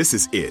 This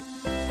is it.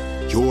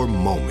 Your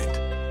moment.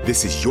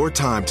 This is your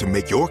time to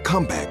make your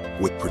comeback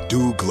with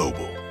Purdue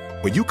Global.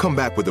 When you come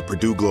back with a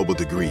Purdue Global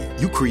degree,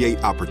 you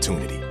create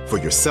opportunity for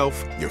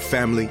yourself, your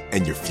family,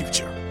 and your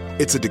future.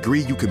 It's a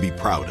degree you can be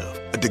proud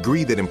of, a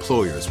degree that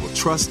employers will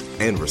trust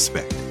and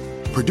respect.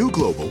 Purdue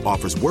Global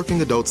offers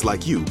working adults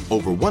like you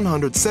over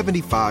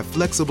 175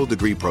 flexible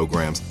degree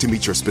programs to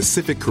meet your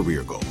specific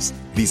career goals.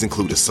 These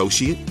include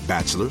associate,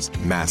 bachelor's,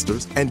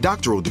 master's, and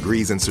doctoral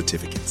degrees and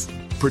certificates.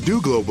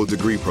 Purdue Global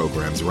degree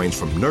programs range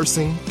from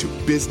nursing to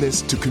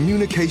business to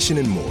communication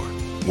and more.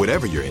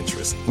 Whatever your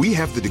interest, we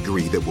have the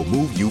degree that will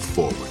move you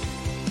forward.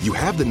 You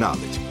have the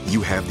knowledge,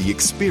 you have the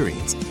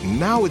experience.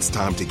 Now it's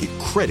time to get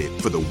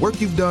credit for the work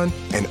you've done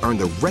and earn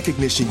the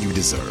recognition you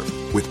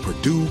deserve with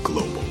Purdue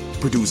Global,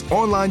 Purdue's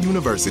online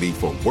university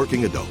for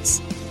working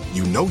adults.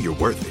 You know you're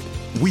worth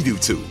it. We do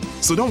too.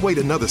 So don't wait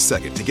another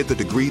second to get the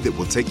degree that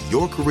will take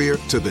your career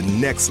to the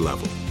next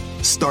level.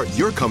 Start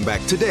your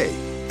comeback today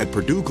at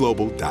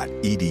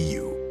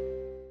purdueglobal.edu.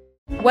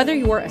 Whether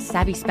you're a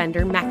savvy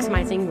spender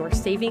maximizing your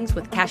savings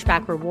with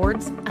cashback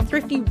rewards, a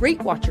thrifty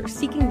rate watcher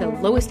seeking the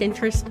lowest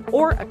interest,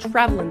 or a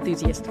travel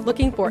enthusiast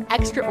looking for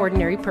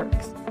extraordinary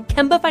perks,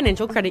 Kemba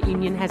Financial Credit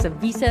Union has a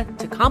visa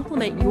to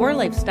complement your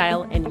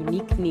lifestyle and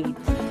unique needs.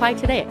 Apply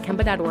today at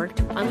Kemba.org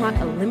to unlock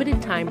a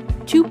limited-time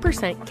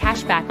 2%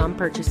 cash back on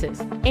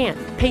purchases and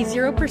pay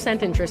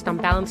 0% interest on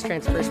balance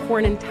transfers for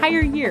an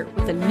entire year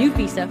with a new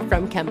visa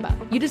from Kemba.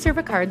 You deserve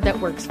a card that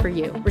works for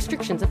you.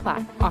 Restrictions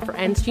apply. Offer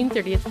ends June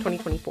 30th,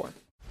 2024.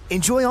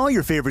 Enjoy all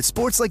your favorite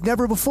sports like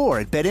never before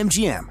at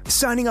BetMGM.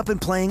 Signing up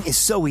and playing is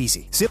so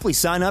easy. Simply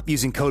sign up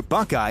using code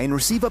Buckeye and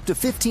receive up to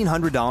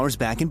 $1,500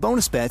 back in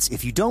bonus bets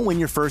if you don't win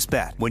your first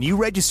bet. When you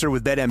register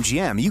with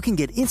BetMGM, you can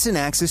get instant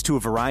access to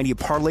a variety of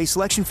parlay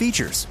selection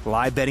features,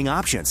 live betting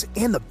options,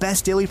 and the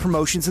best daily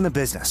promotions in the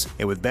business.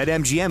 And with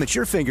BetMGM at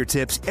your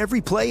fingertips, every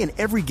play and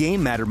every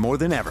game matter more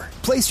than ever.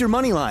 Place your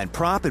moneyline,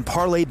 prop, and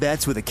parlay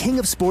bets with the king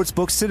of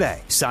sportsbooks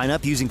today. Sign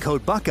up using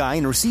code Buckeye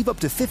and receive up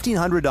to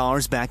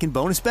 $1,500 back in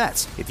bonus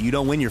bets if you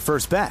don't win your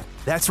first bet.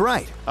 That's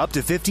right, up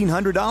to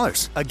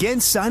 $1,500. Again,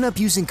 sign up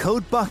using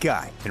code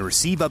Buckeye and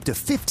receive up to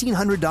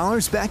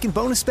 $1,500 back in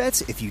bonus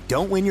bets if you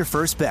don't win your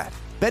first bet.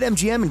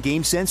 BetMGM and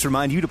GameSense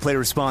remind you to play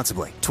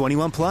responsibly.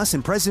 21 plus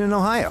and present in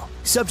Ohio.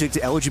 Subject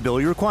to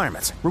eligibility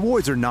requirements.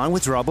 Rewards are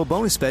non-withdrawable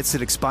bonus bets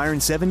that expire in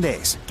 7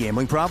 days.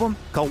 Gambling problem?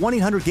 Call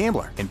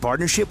 1-800-GAMBLER in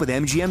partnership with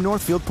MGM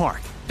Northfield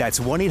Park. That's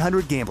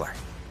 1-800-GAMBLER.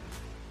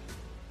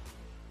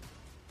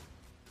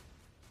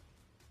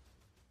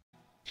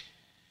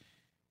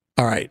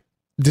 All right.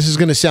 This is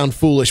going to sound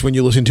foolish when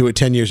you listen to it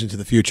 10 years into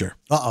the future.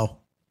 Uh-oh.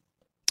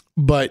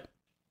 But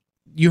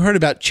you heard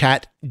about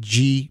Chat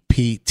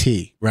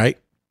GPT, right?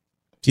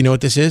 Do you know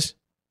what this is?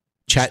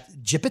 Chat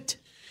GPT?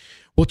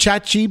 Well,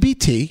 Chat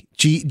GPT,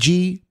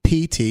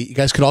 GPT, you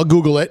guys could all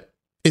Google it,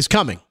 is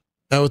coming.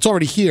 Now, it's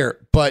already here,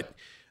 but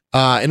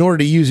in order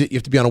to use it, you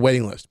have to be on a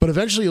waiting list. But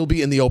eventually, it'll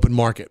be in the open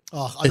market.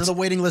 Oh, another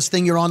waiting list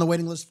thing you're on the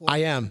waiting list for? I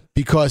am,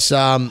 because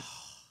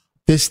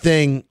this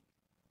thing...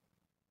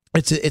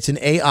 It's an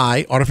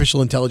AI,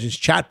 artificial intelligence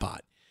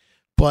chatbot,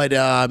 but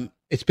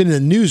it's been in the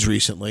news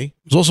recently.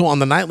 It was also on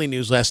the nightly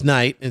news last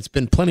night. It's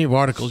been plenty of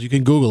articles. You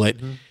can Google it.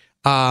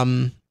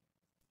 Mm-hmm.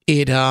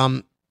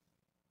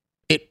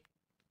 It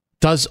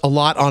does a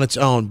lot on its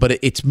own, but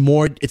it's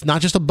more. It's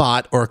not just a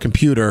bot or a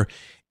computer.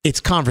 It's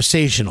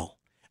conversational,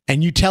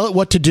 and you tell it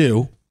what to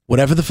do,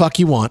 whatever the fuck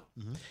you want,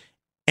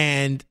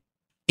 and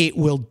it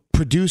will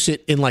produce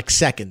it in like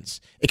seconds.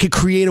 It can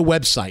create a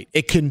website.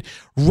 It can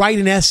write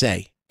an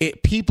essay.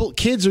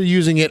 Kids are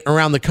using it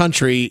around the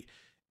country,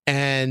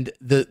 and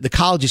the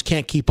colleges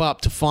can't keep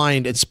up to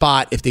find and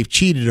spot if they've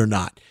cheated or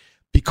not,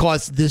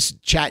 because this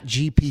Chat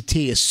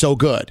GPT is so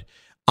good.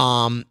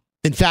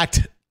 In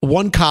fact,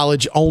 one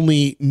college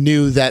only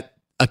knew that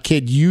a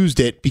kid used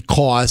it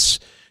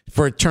because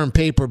for a term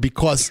paper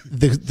because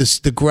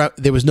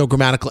there was no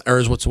grammatical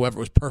errors whatsoever. It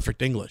was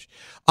perfect English.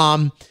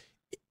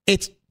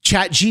 It's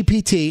Chat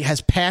GPT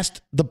has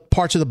passed the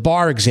parts of the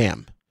bar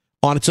exam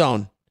on its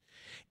own.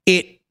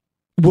 It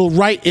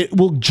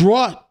will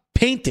draw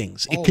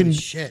paintings. Holy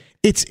shit.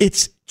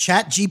 It's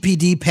Chat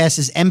GPT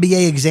passes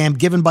MBA exam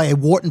given by a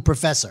Wharton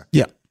professor.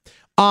 Yeah.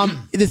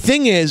 The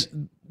thing is,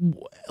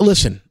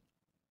 listen,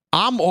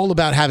 I'm all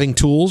about having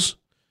tools,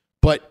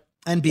 but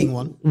and being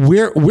one.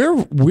 We're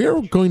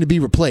going to be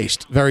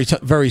replaced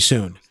very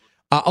soon.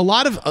 A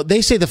lot of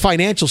they say the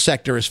financial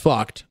sector is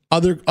fucked.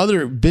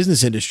 Other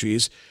business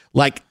industries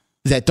like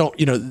that don't,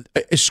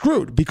 is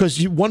screwed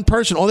because one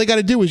person, all they got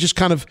to do is just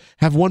kind of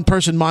have one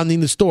person minding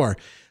the store.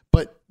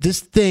 But this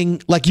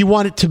thing, like you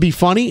want it to be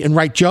funny and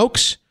write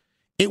jokes,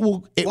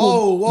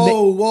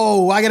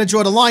 Whoa. I got to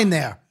draw the line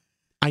there.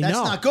 That's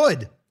not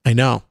good. I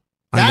know.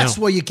 That's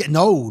where you get,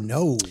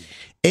 no.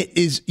 It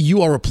is,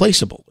 you are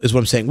replaceable is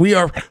what I'm saying.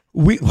 Well,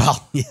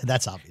 yeah,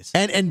 that's obvious.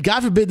 And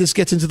God forbid this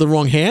gets into the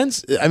wrong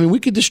hands. I mean, we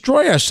could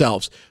destroy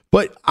ourselves.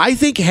 But I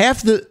think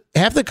half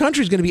the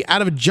country is going to be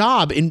out of a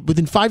job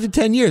within 5 to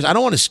 10 years. I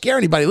don't want to scare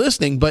anybody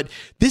listening, but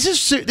this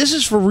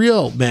is for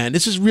real, man.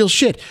 This is real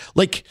shit.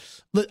 Like,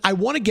 I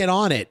want to get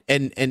on it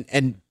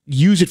and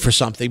use it for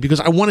something because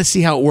I want to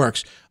see how it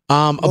works.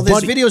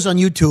 There's videos on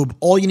YouTube.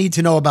 All you need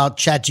to know about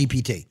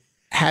ChatGPT.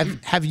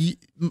 Have you?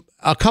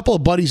 A couple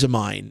of buddies of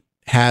mine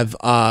have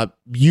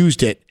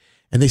used it,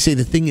 and they say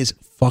the thing is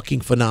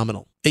fucking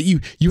phenomenal.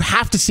 You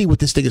have to see what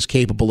this thing is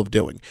capable of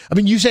doing. I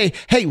mean, you say,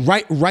 hey,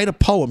 write a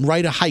poem,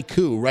 write a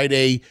haiku, write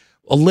a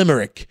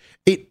limerick.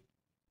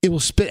 It will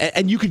spit,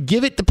 and you could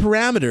give it the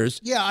parameters.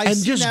 Yeah, and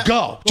just that.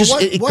 go. Well,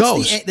 It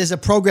goes. There's a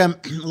program.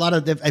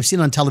 I've seen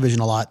it on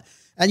television a lot,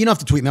 and you don't have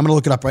to tweet me. I'm going to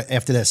look it up right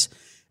after this.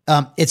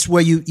 It's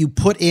where you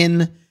put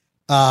in,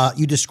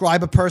 you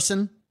describe a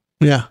person.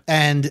 Yeah.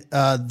 And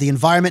the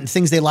environment and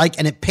things they like,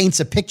 and it paints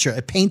a picture.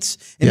 It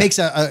makes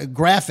a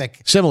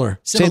graphic. Similar.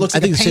 It looks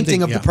like a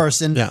painting of the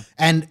person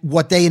and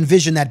what they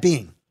envision that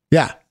being.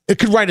 Yeah. It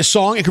could write a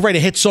song. It could write a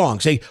hit song.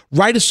 Say,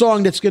 write a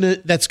song that's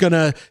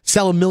gonna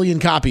sell 1 million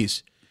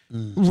copies.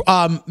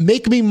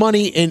 Make me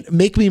money in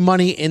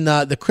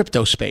the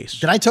crypto space.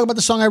 Did I talk about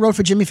the song I wrote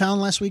for Jimmy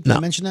Fallon last week? Did No. I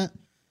mention that?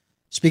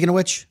 Speaking of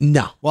which,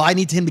 no. Well, I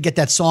need him to get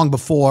that song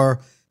before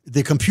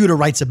the computer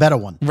writes a better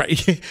one.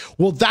 Right.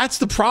 Well, that's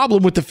the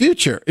problem with the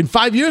future. In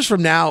 5 years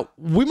from now,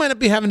 we might not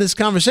be having this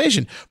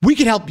conversation. We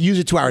could help use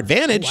it to our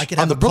advantage. I could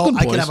on have the Brooklyn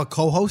Boys. I could have a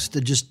co-host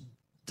that just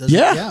does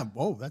Yeah. it. Yeah.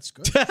 Whoa, that's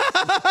good.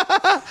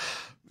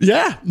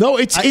 Yeah. No,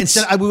 it's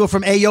instead we go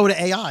from AO to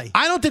AI.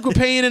 I don't think we're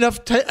paying enough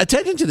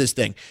attention to this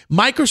thing.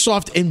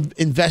 Microsoft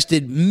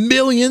invested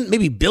millions,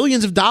 maybe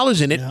billions of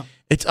dollars in it. Yeah.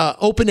 It's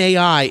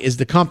OpenAI is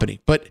the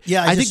company, but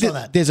yeah, I think saw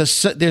that.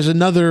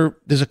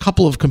 There's a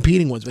couple of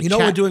competing ones. But you know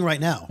what we're doing right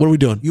now? What are we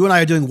doing? You and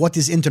I are doing What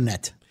is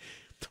Internet?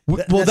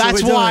 Well,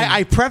 that's why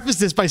I preface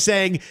this by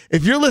saying,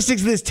 if you're listening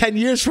to this 10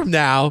 years from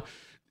now,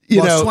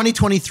 it's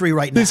 2023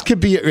 right now. This could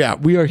be,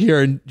 we are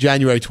here in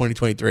January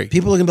 2023.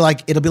 People are going to be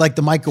like, it'll be like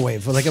the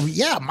microwave. We're like,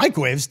 yeah,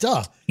 microwaves,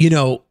 duh.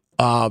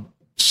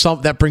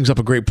 That brings up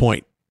a great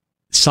point.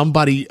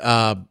 Somebody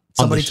told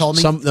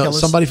me.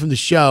 Somebody from the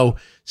show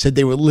said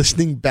they were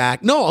listening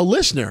back. No, a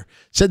listener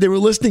said they were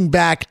listening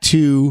back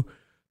to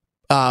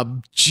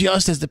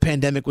just as the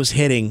pandemic was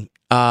hitting.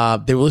 They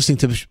were listening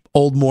to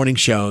old morning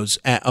shows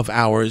of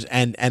ours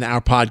and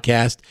our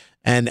podcast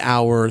and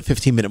our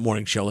 15-minute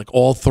morning show, like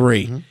all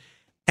three. Mm-hmm.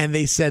 And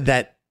they said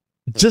that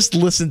just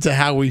listen to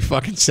how we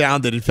fucking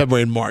sounded in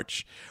February and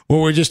March,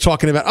 where we're just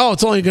talking about,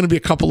 it's only going to be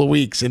a couple of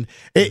weeks. And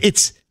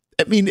it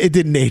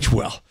didn't age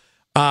well.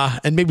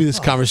 And maybe this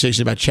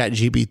conversation about Chat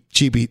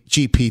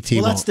GPT.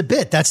 Well, that's the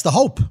bit. That's the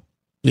hope.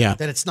 Yeah.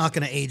 That it's not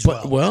going to age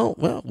well.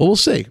 Well, we'll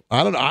see.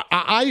 I don't know.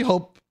 I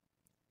hope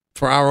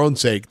for our own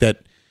sake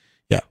that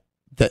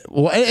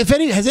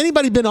has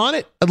anybody been on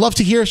it? I'd love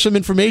to hear some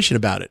information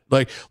about it.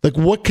 Like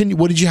what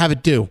did you have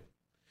it do?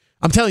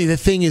 I'm telling you, the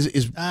thing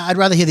is I'd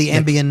rather hear the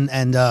Ambien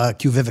and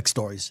QVivic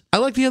stories. I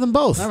like to hear them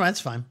both. All right, that's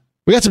fine.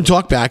 We got some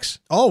talkbacks.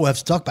 Oh, we have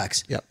some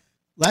talkbacks. Yep.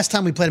 Last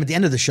time we played them at the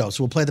end of the show,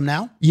 so we'll play them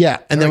now? Yeah,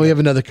 and then we have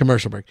another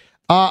commercial break.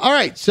 All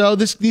right, so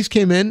these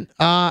came in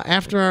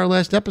after our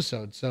last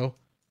episode, so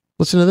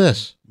listen to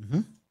this.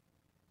 Mm-hmm.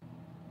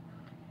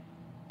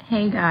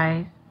 Hey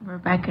guys,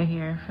 Rebecca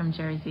here from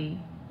Jersey.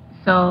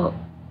 So,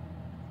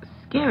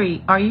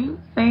 Scary, are you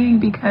saying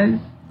because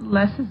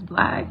Les is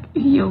black,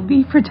 you'll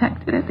be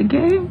protected at the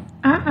game?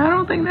 I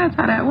don't think that's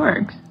how that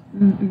works.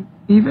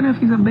 Even if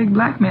he's a big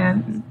black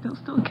man, they'll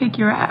still kick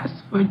your ass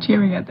for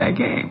cheering at that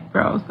game,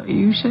 bro. So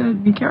you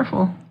should be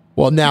careful.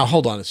 Well, now,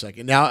 hold on a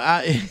second. Now,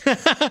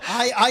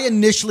 I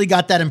initially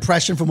got that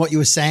impression from what you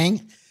were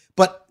saying,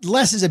 but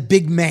Les is a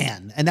big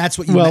man, and that's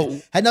what you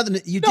meant. Had nothing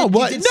to, you did,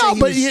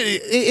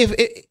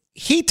 if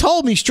he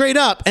told me straight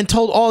up and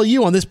told all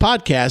you on this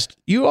podcast,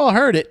 you all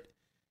heard it.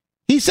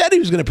 He said he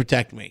was going to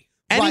protect me.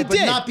 And right, but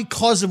not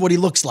because of what he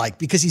looks like,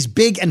 because he's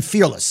big and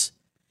fearless.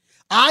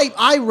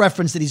 I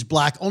referenced that he's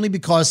black only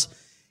because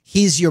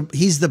he's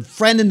the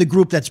friend in the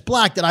group that's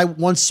black that I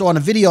once saw in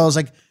a video. I was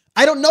like,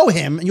 I don't know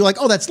him, and you're like,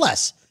 oh, that's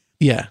Les.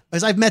 Yeah,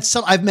 because I've met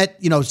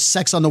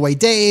Sex on the Way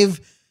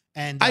Dave,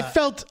 and I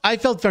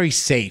felt very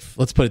safe.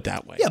 Let's put it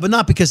that way. Yeah, but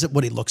not because of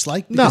what he looks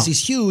like, because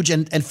he's huge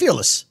and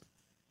fearless.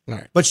 All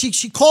right. But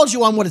she called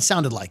you on what it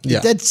sounded like. Yeah.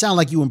 It did sound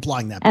like you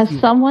implying that. As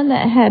someone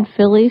that had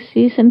Philly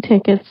season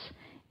tickets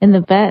in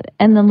the Bet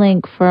and the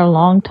Link for a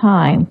long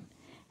time,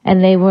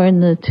 and they were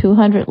in the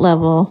 200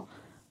 level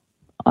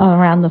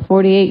around the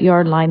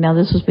 48-yard line. Now,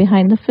 this was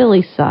behind the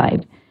Philly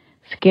side.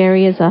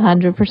 Scary is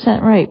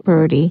 100% right,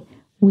 Birdie.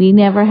 We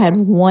never had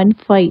one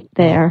fight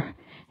there.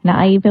 And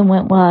I even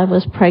went while I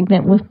was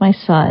pregnant with my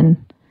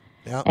son.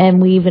 Yep.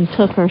 And we even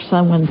took our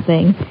son one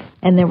thing.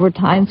 And there were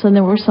times when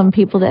there were some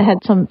people that had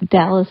some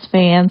Dallas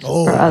fans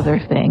or other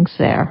things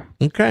there.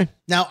 Okay.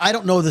 Now, I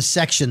don't know the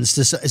sections.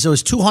 So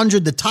is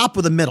 200 the top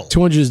or the middle?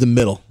 200 is the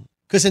middle.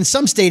 Because in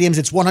some stadiums,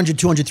 it's 100,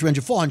 200,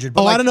 300, 400.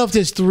 But I don't know if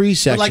there's three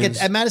sections. But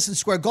like at Madison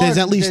Square Garden, there's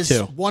at least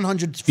two.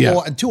 100,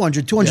 4, and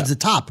 200. 200 is the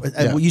top.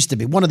 It used to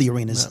be one of the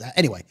arenas. Yeah.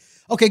 Anyway.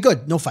 Okay,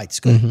 good. No fights.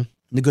 Good. Mm-hmm.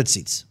 The good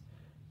seats.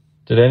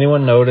 Did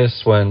anyone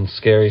notice when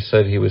Scary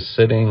said he was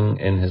sitting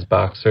in his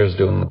boxers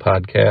doing the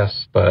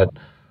podcast, but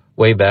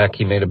way back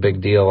he made a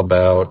big deal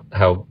about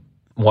how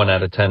 1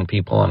 out of 10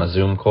 people on a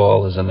Zoom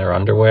call is in their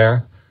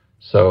underwear?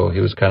 So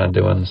he was kind of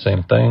doing the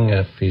same thing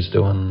if he's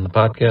doing the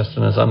podcast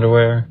in his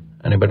underwear.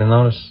 Anybody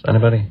notice?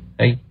 Anybody?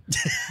 Hey.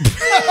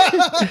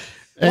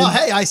 Well,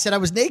 hey, I said I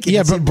was naked.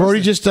 Yeah, but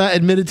Brody just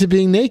admitted to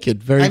being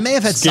naked. I may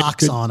have had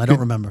socks on. I don't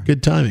remember.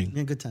 Good timing.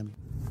 Yeah, good timing.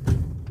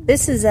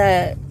 This is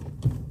a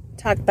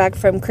talk back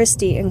from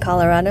Christy in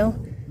Colorado.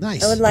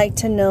 Nice. I would like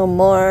to know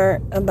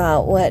more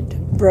about what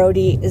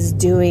Brody is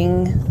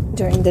doing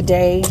during the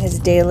day, his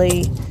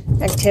daily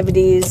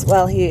activities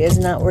while he is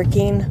not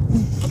working.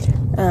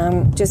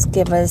 Just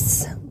give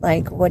us,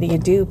 what do you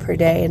do per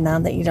day now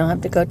that you don't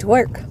have to go to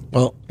work?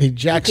 Well, he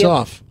jacks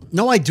off.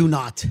 No, I do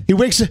not. He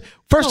wakes.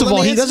 First of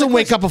all, he doesn't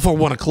wake up before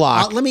 1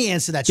 o'clock. Let me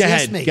answer that. Go She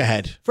ahead. asked me. Go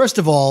ahead. First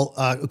of all,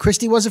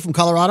 Christy, was it from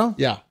Colorado?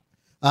 Yeah.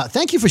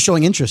 Thank you for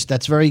showing interest.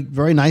 That's very,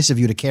 very nice of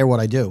you to care what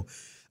I do.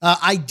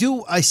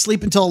 I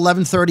sleep until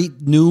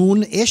 11:30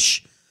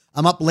 noon-ish.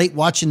 I'm up late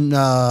watching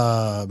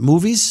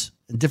movies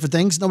and different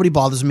things. Nobody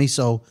bothers me,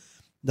 so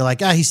they're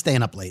like, he's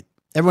staying up late.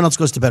 Everyone else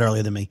goes to bed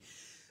earlier than me.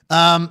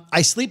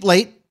 I sleep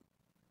late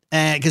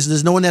because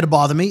there's no one there to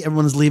bother me.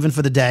 Everyone's leaving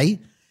for the day.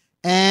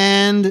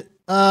 And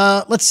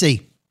let's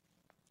see.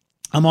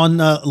 I'm on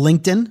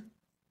LinkedIn.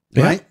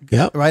 Right?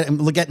 Yeah. Right. I'm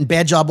getting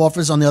bad job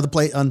offers on the other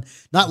place on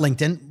not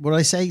LinkedIn. What did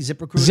I say?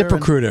 ZipRecruiter.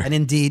 ZipRecruiter. And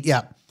Indeed.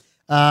 Yeah.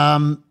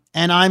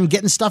 And I'm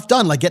getting stuff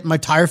done, like getting my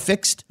tire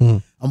fixed.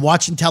 I'm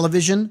watching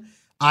television.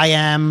 I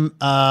am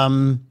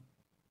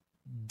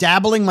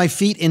dabbling my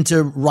feet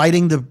into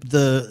writing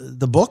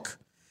the book.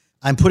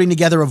 I'm putting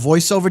together a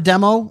voiceover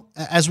demo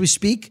as we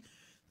speak.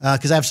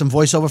 Because I have some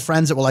voiceover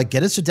friends that were like,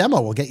 get us a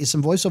demo. We'll get you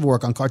some voiceover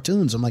work on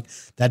cartoons. I'm like,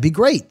 that'd be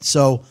great.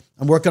 So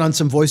I'm working on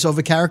some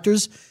voiceover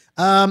characters.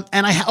 And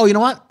you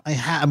know what?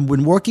 I've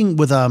been working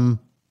with an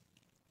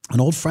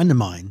old friend of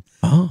mine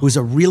who's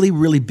a really,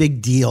 really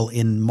big deal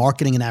in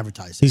marketing and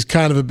advertising. He's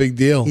kind of a big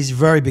deal. He's a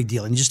very big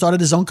deal. And he just started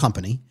his own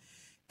company.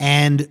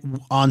 And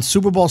on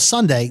Super Bowl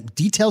Sunday,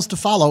 details to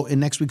follow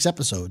in next week's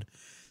episode,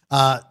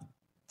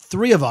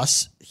 3 of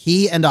us,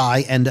 he and I,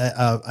 and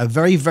a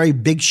very, very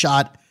big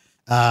shot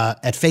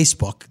at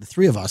Facebook, the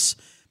 3 of us,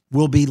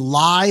 will be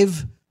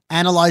live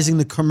analyzing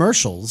the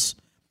commercials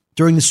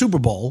during the Super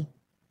Bowl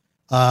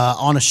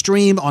on a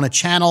stream, on a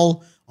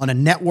channel, on a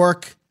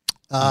network.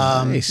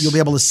 Nice. You'll be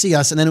able to see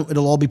us, and then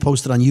it'll all be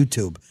posted on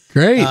YouTube.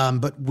 Great.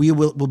 But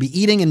we'll be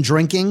eating and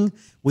drinking.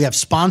 We have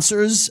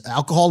sponsors,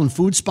 alcohol and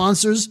food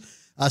sponsors.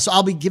 So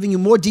I'll be giving you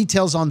more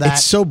details on that.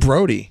 It's so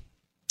Brody.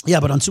 Yeah,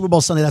 but on Super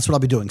Bowl Sunday, that's what I'll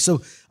be doing.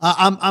 So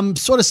I'm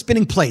sort of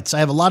spinning plates. I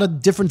have a lot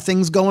of different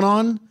things going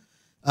on.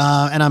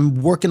 And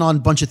I'm working on a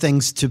bunch of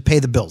things to pay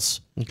the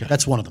bills. Okay.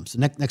 That's one of them. So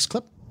next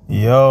clip.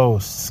 Yo,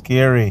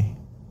 Scary.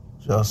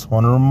 Just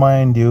want to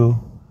remind you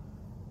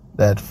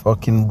that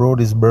fucking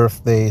Brody's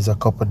birthday is a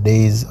couple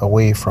days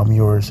away from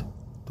yours.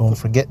 Don't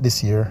forget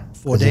this year.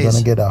 4 days. You're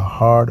going to get a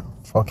hard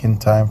fucking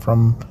time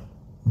from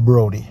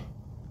Brody.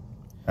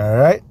 All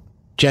right?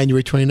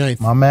 January 29th.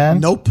 My man?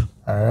 Nope.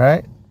 All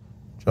right?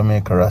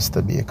 Jamaica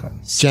Rasta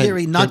Bacon.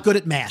 Scary, not good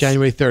at math.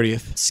 January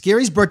 30th.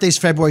 Scary's birthday is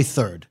February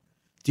 3rd.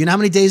 Do you know how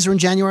many days are in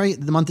January,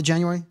 the month of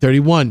January?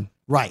 31.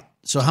 Right.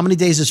 So how many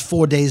days is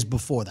 4 days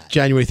before that?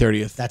 January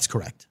 30th. That's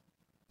correct.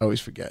 I always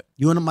forget.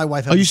 You and my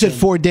wife have Oh, you the said same-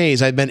 4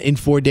 days. I meant in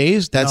 4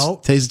 days?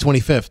 Today's the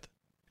 25th.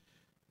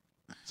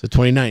 It's the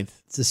 29th.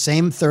 It's the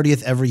same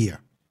 30th every year.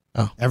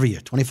 Oh. Every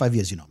year. 25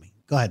 years, you know me.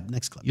 Go ahead,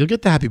 next clip. You'll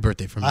get the happy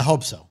birthday from me. I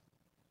hope so.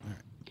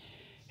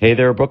 Hey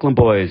there, Brooklyn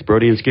boys,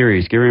 Brody and Scary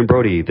and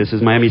Brody. This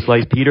is Miami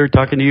Slice Peter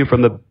talking to you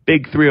from the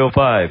Big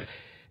 305.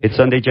 It's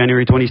Sunday,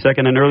 January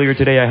 22nd, and earlier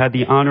today I had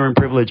the honor and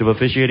privilege of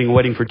officiating a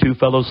wedding for 2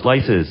 fellow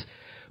Slices.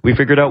 We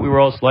figured out we were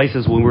all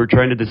Slices when we were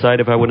trying to decide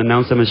if I would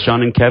announce them as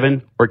Sean and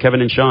Kevin or Kevin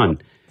and Sean.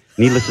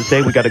 Needless to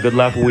say, we got a good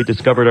laugh when we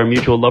discovered our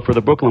mutual love for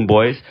the Brooklyn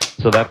boys.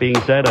 So that being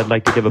said, I'd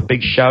like to give a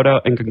big shout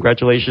out and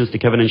congratulations to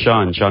Kevin and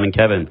Sean and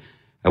Kevin.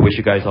 I wish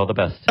you guys all the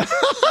best.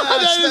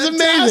 That is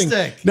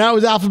amazing. Now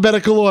it's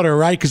alphabetical order,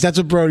 right? Because that's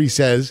what Brody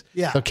says.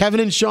 Yeah. So Kevin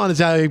and Sean is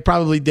how he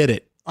probably did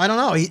it. I don't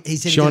know. He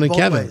said he Sean did it and both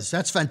Kevin. ways.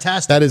 That's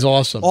fantastic. That is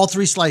awesome. All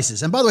 3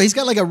 slices. And by the way, he's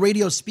got like a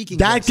radio speaking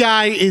That voice.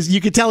 guy is,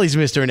 you could tell he's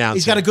Mr. Announcer.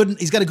 He's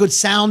got a good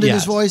sound in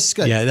his voice. It's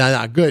good. Yeah,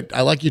 no, good.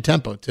 I like your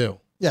tempo too.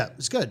 Yeah,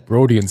 it's good.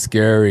 Brody and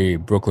Scary,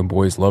 Brooklyn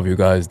boys, love you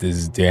guys. This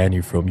is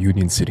Danny from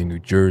Union City, New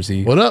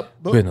Jersey. What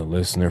up? Been a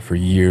listener for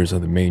years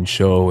on the main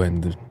show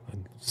and the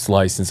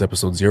Slice since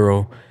episode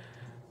 0.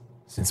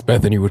 Since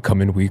Bethany would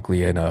come in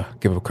weekly and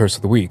give a curse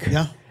of the week.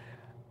 Yeah.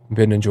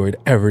 Been enjoyed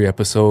every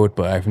episode,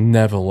 but I've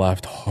never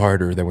laughed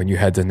harder than when you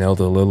had Danelle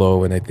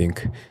DeLillo and I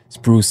think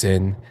Spruce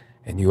in,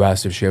 and you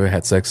asked her if she ever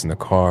had sex in the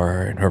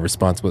car, and her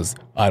response was,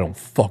 "I don't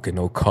fucking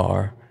know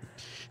car."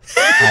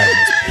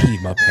 I almost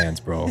peed my pants,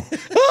 bro.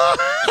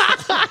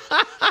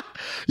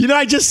 You know,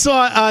 I just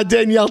saw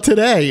Danielle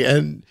today,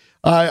 and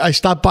I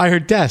stopped by her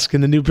desk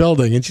in the new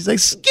building, and she's like,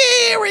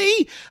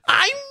 "Scary,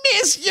 I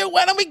miss you.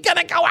 When are we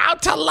gonna go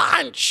out to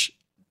lunch?"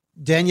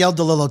 Danielle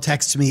DeLillo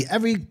texts me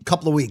every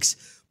couple of weeks.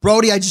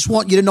 Brody, I just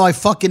want you to know I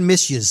fucking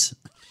miss yous.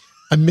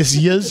 I miss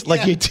yous?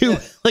 Like you do?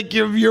 Like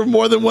you're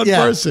more than one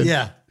person.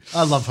 Yeah.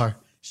 I love her.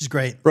 She's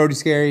great. Brody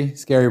Scary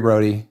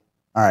Brody.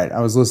 All right,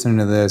 I was listening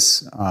to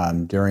this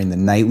during the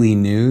nightly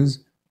news,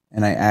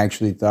 and I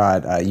actually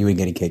thought you would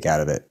get a kick out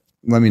of it.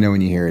 Let me know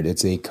when you hear it.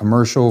 It's a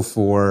commercial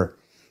for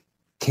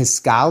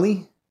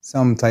Kisqali,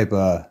 some type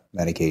of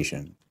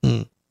medication.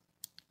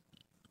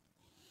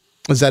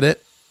 Is that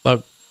it?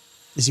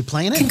 Is he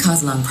playing it? Can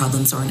cause lung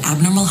problems or an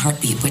abnormal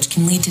heartbeat, which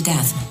can lead to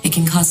death. It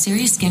can cause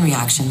serious skin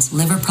reactions,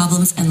 liver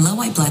problems, and low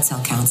white blood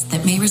cell counts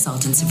that may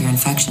result in severe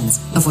infections.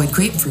 Avoid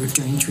grapefruit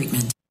during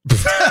treatment. That's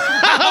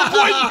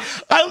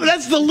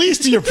the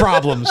least of your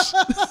problems.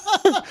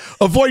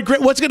 Avoid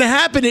What's going to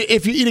happen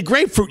if you eat a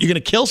grapefruit? You're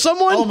going to kill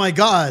someone? Oh, my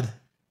God.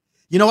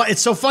 You know what?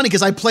 It's so funny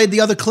because I played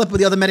the other clip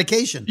with the other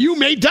medication. You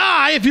may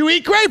die if you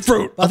eat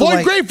grapefruit.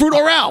 Avoid grapefruit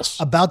or else.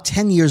 About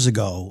 10 years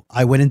ago,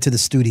 I went into the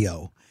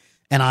studio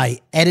and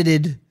I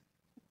edited,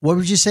 what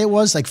would you say it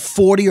was? Like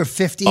 40 or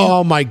 50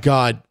 Oh my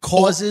God.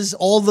 Causes,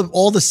 all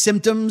the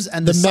symptoms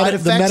and the side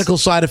effects. The medical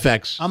side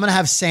effects. I'm going to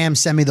have Sam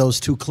send me those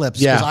 2 clips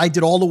because I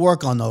did all the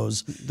work on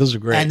those. Those are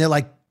great. And they're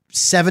like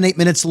 7-8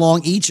 minutes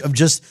long each of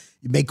just,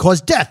 it may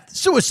cause death,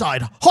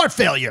 suicide, heart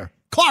failure,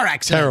 car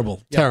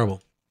accident.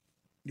 Terrible.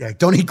 Yeah,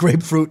 don't eat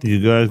grapefruit.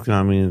 You guys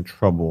got me in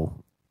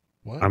trouble.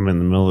 What? I'm in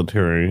the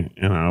military,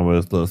 and I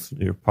was listening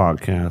to your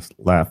podcast,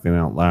 laughing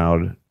out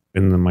loud,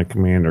 and then my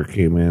commander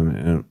came in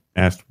and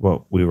asked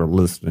what we were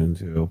listening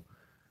to.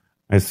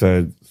 I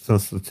said,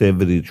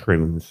 sensitivity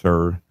training,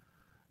 sir.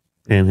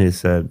 And he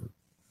said,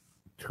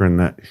 turn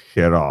that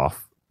shit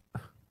off.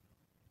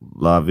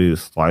 Love you,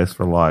 slice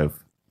for life.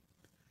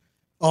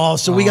 Oh,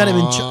 so we got him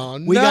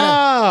in.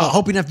 I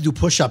hope he didn't have to do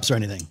push-ups or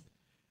anything.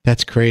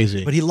 That's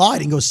crazy. But he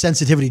lied and goes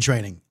sensitivity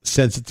training.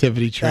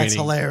 Sensitivity training. That's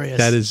hilarious.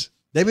 That is.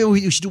 Maybe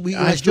we should do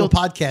a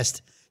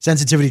podcast,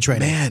 sensitivity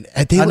training. Man,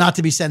 not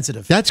to be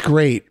sensitive. That's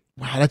great.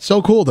 Wow, that's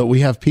so cool that we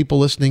have people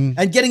listening.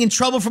 And getting in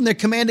trouble from their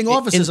commanding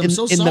officers. I'm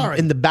so sorry.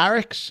 In the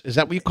barracks? Is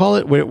that what you call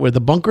it? Where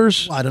the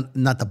bunkers? Well,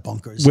 not the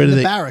bunkers. Where in do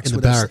the they, barracks. In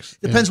the barracks.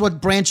 Depends what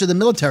branch of the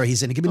military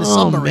he's in. It could be the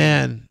submarine. Oh,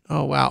 man.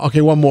 Oh, wow.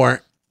 Okay, one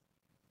more.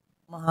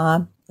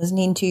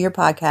 Listening to your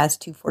podcast,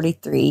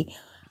 243,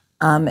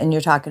 and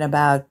you're talking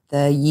about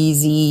the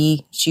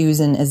Yeezy shoes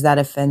and is that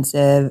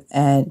offensive?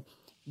 And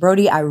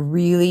Brody, I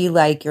really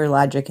like your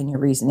logic and your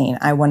reasoning.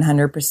 I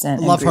 100%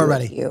 love agree her with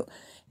already. you.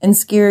 And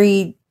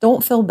Scary,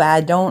 don't feel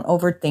bad. Don't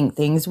overthink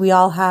things. We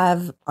all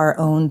have our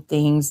own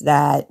things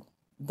that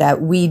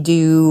we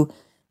do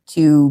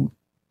to,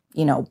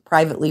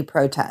 privately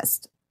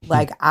protest.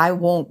 Like I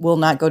will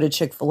not go to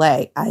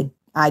Chick-fil-A.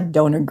 I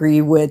don't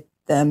agree with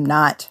them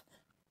not.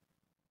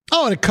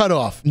 Oh, and a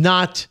cutoff,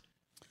 not.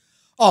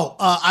 Oh,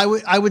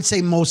 I would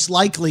say most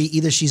likely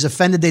either she's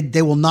offended that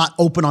they will not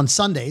open on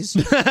Sundays.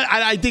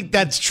 I think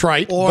that's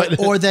trite.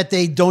 Or that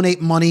they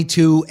donate money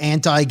to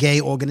anti-gay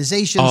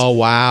organizations. Oh,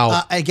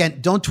 wow. Again,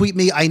 don't tweet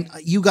me.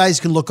 You guys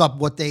can look up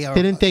what they are.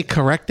 Didn't they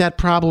correct that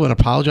problem and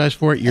apologize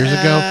for it years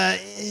ago?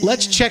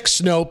 Let's check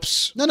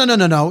Snopes.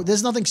 No.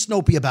 There's nothing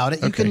Snopey about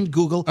it. You can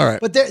Google. All right.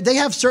 But they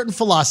have certain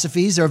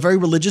philosophies. They're a very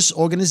religious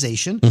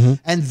organization,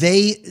 and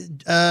they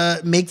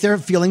make their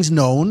feelings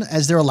known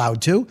as they're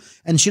allowed to.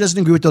 And she doesn't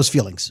agree with those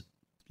feelings.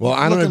 Well,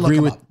 I don't agree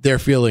with their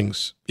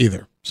feelings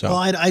either. So, well,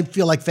 I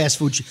feel like fast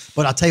food,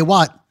 but I'll tell you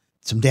what,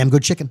 some damn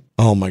good chicken.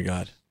 Oh my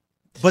God!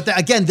 But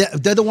again,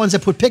 they're the ones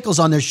that put pickles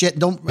on their shit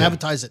and don't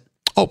advertise it.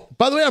 Oh,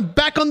 by the way, I'm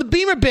back on the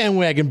Beamer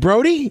bandwagon,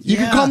 Brody. You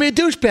can call me a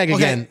douchebag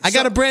again. I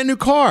got a brand new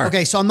car.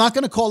 Okay, so I'm not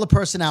going to call the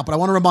person out, but I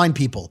want to remind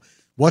people.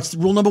 What's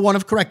rule number 1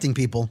 of correcting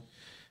people?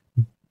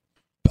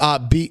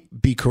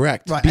 Be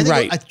correct. Right. Be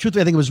right.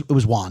 Truthfully, I think it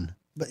was Juan.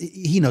 But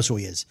he knows who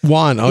he is.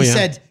 Juan,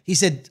 He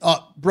said,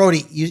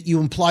 Brody,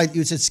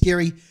 you said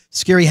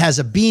Scary has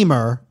a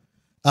Beamer,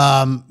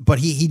 but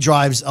he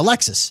drives a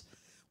Lexus.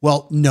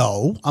 Well,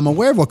 no, I'm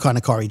aware of what kind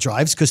of car he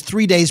drives because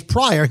 3 days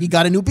prior, he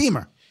got a new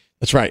Beamer.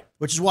 That's right.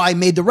 Which is why I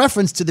made the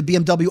reference to the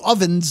BMW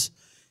ovens,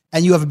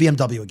 and you have a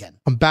BMW again.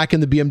 I'm back in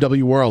the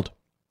BMW world.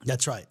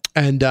 That's right.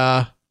 And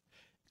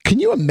can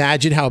you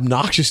imagine how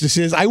obnoxious this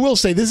is? I will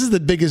say this is the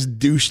biggest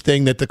douche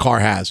thing that the car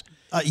has.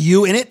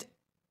 You in it?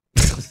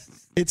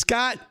 It's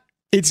got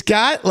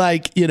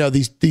like,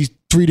 these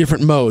 3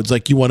 different modes.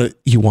 Like you want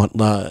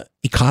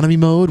economy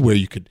mode where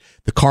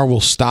the car will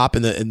stop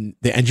and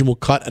the engine will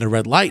cut at a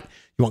red light.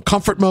 You want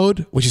comfort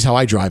mode, which is how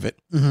I drive it.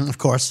 Of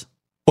course.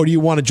 Or do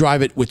you want to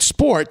drive it with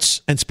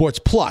sports and sports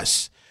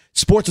plus?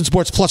 Sports and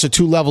sports plus are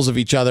 2 levels of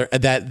each other.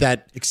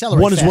 That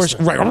accelerate one is worse.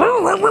 faster. Right.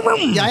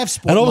 Yeah, I have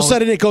sport and all of a mode.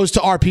 sudden it goes to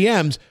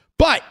RPMs.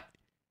 But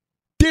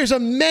there's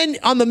on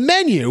the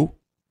menu,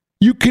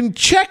 you can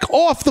check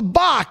off the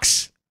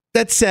box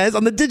that says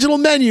on the digital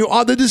menu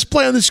on the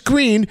display on the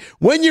screen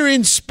when you're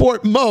in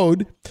sport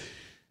mode.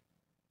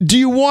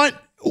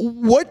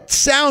 What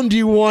sound do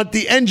you want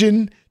the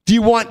engine? Do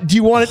you want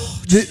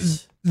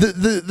it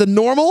the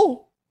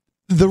normal,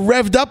 the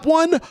revved up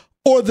one,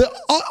 or the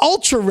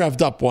ultra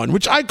revved up one,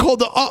 which I call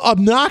the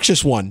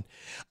obnoxious one?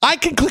 I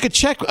can click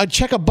check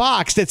a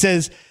box that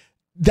says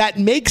that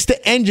makes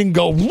the engine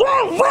go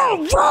vroom,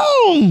 vroom,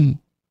 vroom.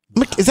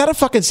 Like, is that a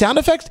fucking sound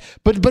effect?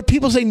 But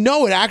people say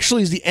no, it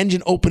actually is the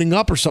engine opening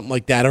up or something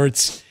like that, or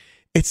it's.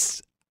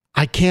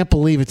 I can't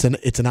believe it's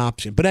an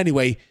option. But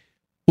anyway,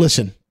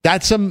 listen,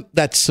 that's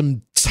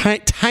some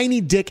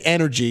tiny dick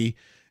energy.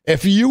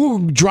 If you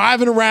were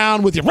driving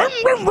around with your vroom,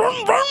 vroom,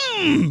 vroom,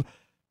 vroom,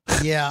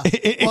 yeah,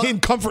 in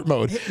comfort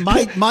mode,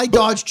 my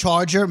Dodge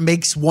Charger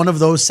makes one of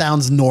those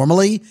sounds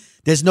normally.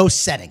 There's no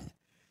setting.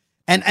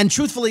 And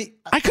truthfully,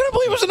 I couldn't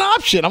believe it was an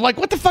option. I'm like,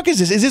 what the fuck is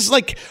this? Is this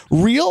like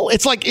real?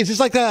 Is this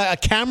like a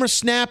camera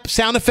snap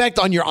sound effect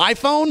on your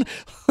iPhone?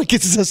 Like,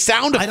 is this a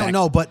sound effect? I don't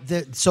know, but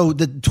the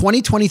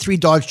 2023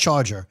 Dodge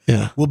Charger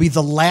will be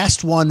the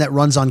last one that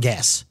runs on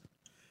gas.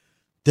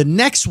 The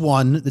next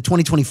one, the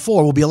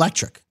 2024, will be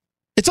electric.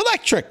 It's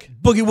electric.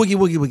 Boogie, woogie,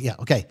 woogie, woogie. Yeah,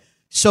 okay.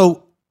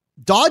 So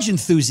Dodge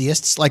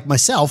enthusiasts like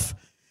myself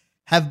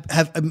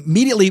have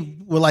immediately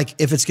were like,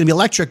 if it's going to be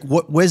electric,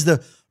 where's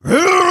the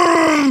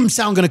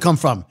sound going to come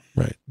from?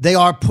 Right. They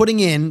are putting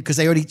in, because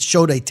they already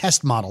showed a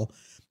test model,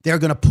 they're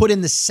going to put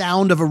in the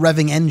sound of a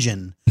revving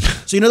engine.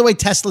 So you know the way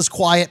Tesla's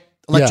quiet,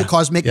 electric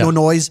cars make no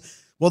noise?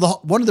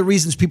 Well, one of the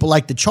reasons people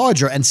like the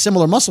Charger and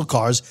similar muscle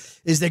cars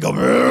is they go.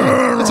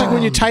 It's like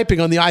when you're typing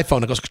on the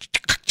iPhone, it goes.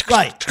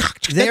 Right.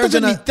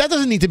 That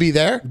doesn't need to be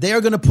there. They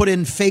are going to put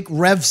in fake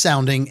rev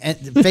sounding,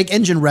 fake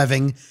engine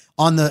revving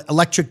on the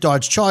electric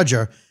Dodge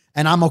Charger,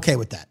 and I'm okay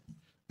with that.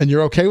 And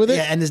you're okay with it?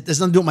 Yeah, and there's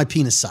nothing to do with my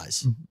penis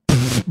size.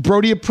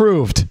 Brody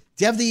approved. Do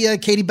you have the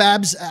Katie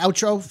Babs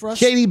outro for us?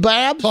 Katie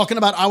Babs? Talking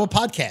about our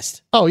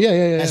podcast. Oh, yeah.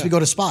 As we go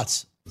to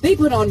spots. They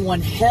put on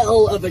one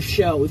hell of a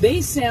show.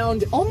 They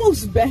sound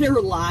almost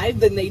better live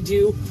than they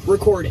do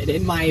recorded,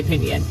 in my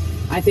opinion.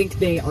 I think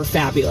they are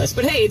fabulous.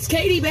 But hey, it's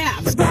Katie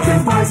Babs.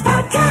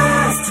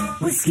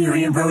 Podcast with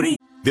Scary and Brody.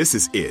 This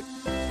is it.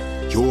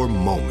 Your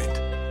moment.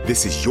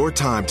 This is your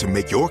time to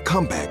make your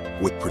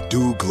comeback with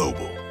Purdue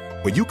Global.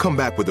 When you come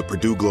back with a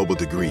Purdue Global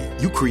degree,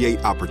 you create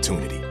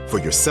opportunity for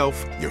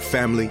yourself, your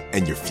family,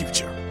 and your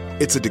future.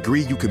 It's a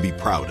degree you can be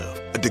proud of,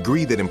 a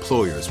degree that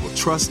employers will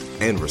trust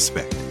and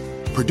respect.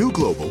 Purdue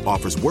Global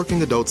offers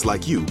working adults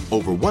like you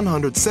over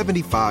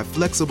 175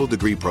 flexible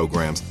degree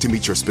programs to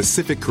meet your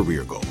specific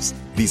career goals.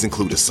 These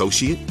include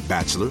associate,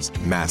 bachelor's,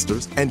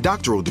 master's, and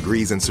doctoral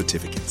degrees and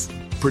certificates.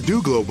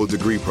 Purdue Global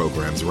degree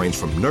programs range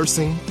from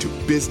nursing to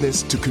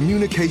business to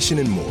communication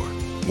and more.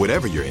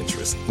 Whatever your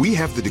interest, we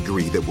have the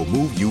degree that will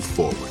move you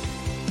forward.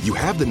 You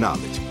have the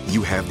knowledge,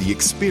 you have the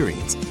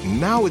experience.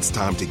 Now it's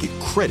time to get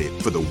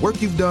credit for the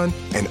work you've done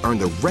and earn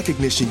the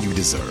recognition you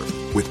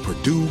deserve with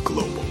Purdue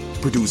Global,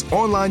 Purdue's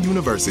online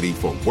university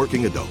for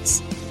working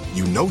adults.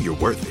 You know you're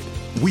worth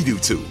it. We do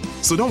too.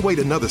 So don't wait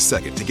another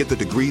second to get the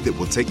degree that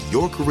will take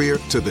your career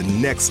to the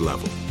next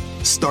level.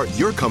 Start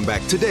your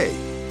comeback today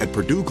at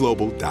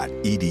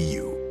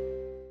purdueglobal.edu.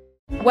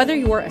 Whether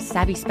you're a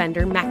savvy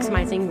spender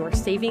maximizing your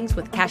savings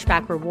with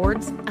cashback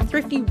rewards, a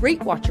thrifty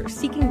rate watcher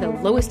seeking the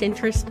lowest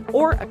interest,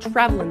 or a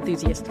travel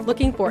enthusiast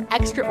looking for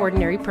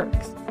extraordinary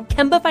perks,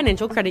 Kemba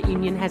Financial Credit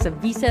Union has a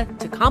visa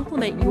to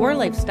complement your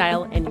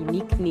lifestyle and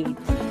unique needs.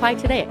 Apply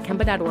today at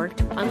Kemba.org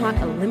to unlock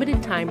a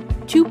limited time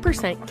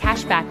 2%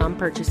 cash back on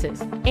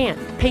purchases and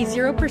pay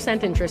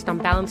 0% interest on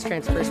balance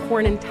transfers for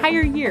an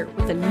entire year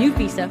with a new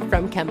visa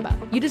from Kemba.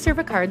 You deserve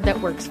a card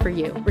that works for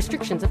you.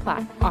 Restrictions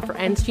apply. Offer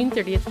ends June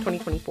 30th,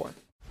 2024.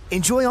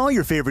 Enjoy all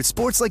your favorite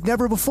sports like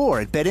never before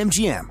at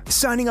BetMGM.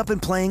 Signing up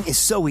and playing is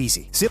so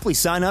easy. Simply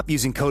sign up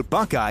using code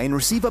Buckeye and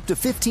receive up to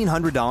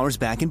 $1,500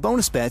 back in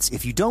bonus bets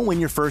if you don't win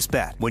your first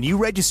bet. When you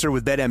register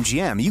with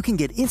BetMGM, you can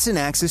get instant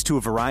access to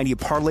a variety of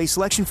parlay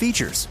selection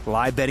features,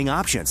 live betting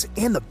options,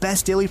 and the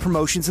best daily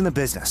promotions in the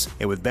business.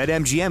 And with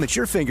BetMGM at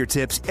your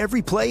fingertips,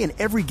 every play and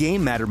every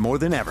game matter more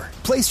than ever.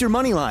 Place your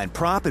moneyline,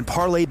 prop, and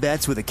parlay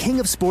bets with the king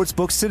of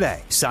sportsbooks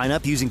today. Sign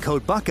up using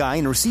code Buckeye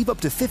and receive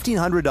up to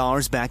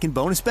 $1,500 back in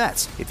bonus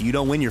bets if you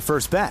don't win your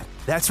first bet.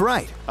 That's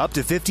right, up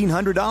to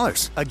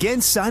 $1,500. Again,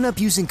 sign up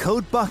using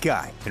code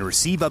Buckeye and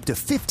receive up to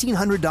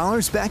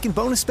 $1,500 back in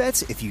bonus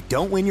bets if you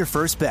don't win your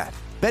first bet.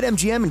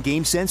 BetMGM and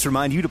GameSense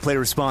remind you to play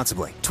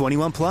responsibly.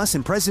 21 plus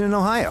and present in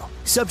Ohio.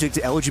 Subject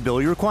to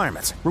eligibility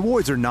requirements.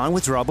 Rewards are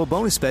non-withdrawable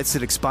bonus bets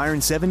that expire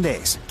in 7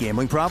 days.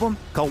 Gambling problem?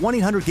 Call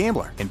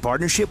 1-800-GAMBLER in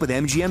partnership with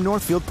MGM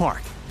Northfield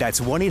Park. That's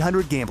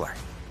 1-800-GAMBLER.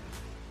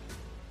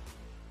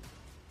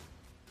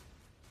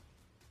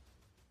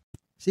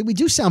 See, we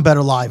do sound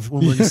better live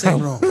when we're in the same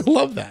room.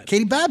 Love that.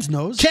 Katie Babs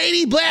knows.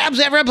 Katie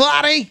Babs,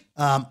 everybody.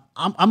 I'm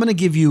going to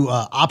give you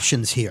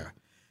options here.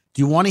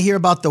 Do you want to hear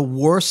about the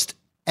worst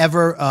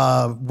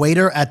ever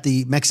waiter at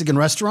the Mexican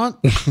restaurant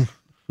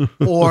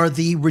or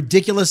the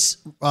ridiculous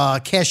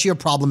cashier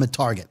problem at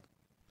Target?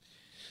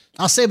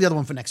 I'll save the other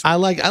one for next week. I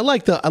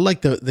like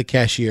the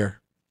cashier.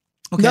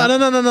 Okay.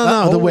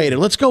 No. The waiter.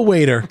 Let's go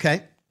waiter.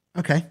 Okay.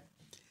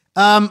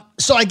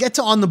 So I get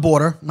to On the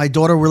Border. My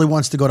daughter really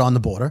wants to go to On the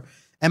Border.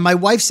 And my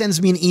wife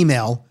sends me an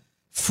email,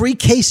 free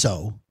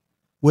queso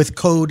with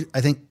code,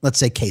 I think, let's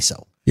say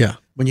queso. Yeah.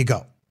 When you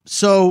go.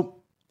 So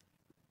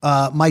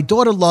my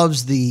daughter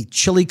loves the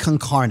chili con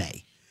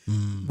carne,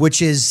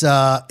 which is,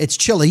 it's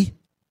chili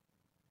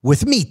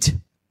with meat,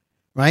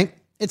 right?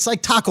 It's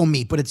like taco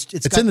meat, but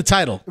it's in the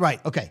title.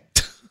 Right. Okay.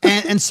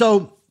 and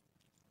so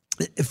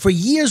for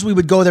years we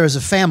would go there as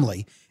a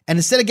family. And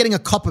instead of getting a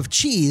cup of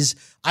cheese,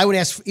 I would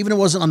ask, even if it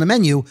wasn't on the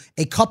menu,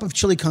 a cup of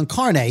chili con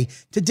carne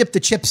to dip the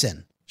chips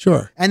in.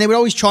 Sure. And they would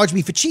always charge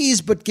me for cheese,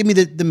 but give me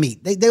the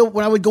meat. They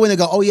when I would go in, they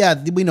go, oh, yeah,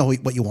 we know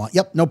what you want.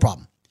 Yep, no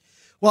problem.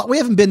 Well, we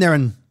haven't been there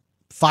in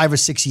 5 or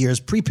 6 years,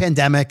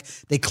 pre-pandemic.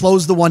 They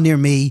closed the one near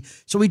me.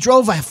 So we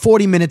drove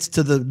 40 minutes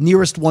to the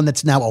nearest one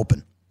that's now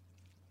open.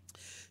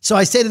 So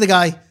I say to the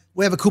guy,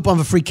 we have a coupon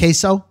for free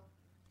queso.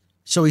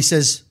 So he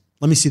says,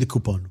 let me see the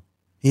coupon.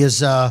 He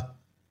is, well,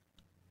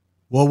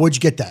 where'd you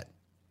get that?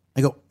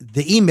 I go,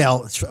 the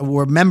email,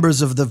 we're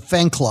members of the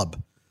fan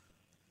club.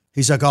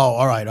 He's like, oh,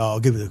 all right, I'll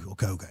give you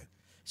the, okay.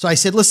 So I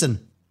said,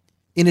 listen,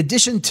 in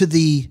addition to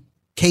the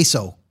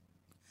queso,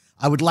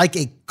 I would like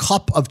a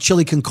cup of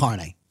chili con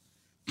carne.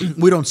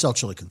 We don't sell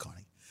chili con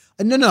carne.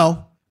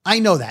 No, I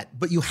know that,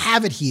 but you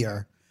have it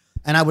here,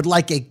 and I would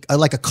like a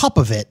cup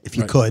of it if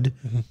you could,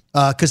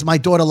 because my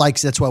daughter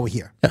likes it. That's why we're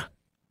here. Yeah.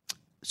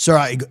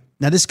 Sir,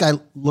 now this guy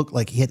looked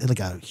like he had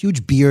like a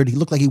huge beard. He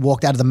looked like he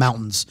walked out of the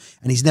mountains,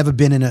 and he's never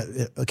been in a.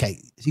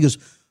 Okay, he goes,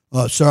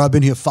 sir, I've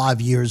been here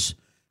 5 years.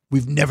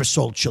 We've never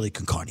sold chili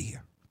con carne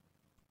here.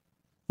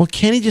 Well,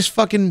 can't he just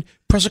fucking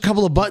press a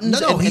couple of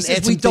buttons? No, he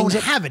says we don't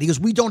have it. He goes,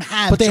 we don't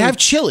have. But they have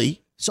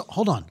chili. So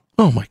hold on.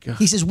 Oh my God.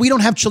 He says we don't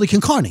have chili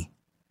con carne.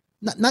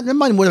 Not never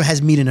mind whether it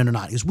has meat in it or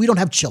not. He goes, we don't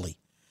have chili.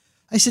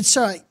 I said,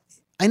 sir,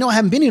 I know I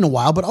haven't been in a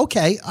while, but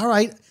okay, all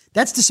right,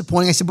 that's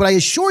disappointing. I said, but I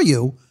assure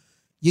you,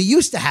 you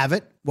used to have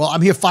it. Well,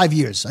 I'm here 5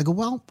 years. I go,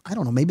 well, I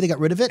don't know. Maybe they got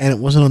rid of it. And it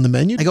wasn't on the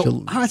menu? I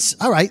go,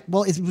 all right.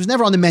 Well, it was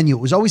never on the menu.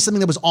 It was always something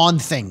that was on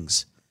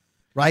things,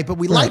 right? But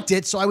we liked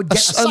it, so I would get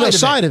a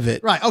side of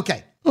it. Right,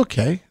 okay.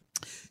 Okay.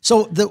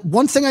 So the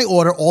one thing I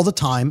order all the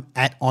time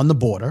at On the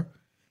Border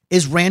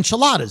is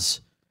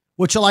rancholadas,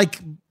 which are like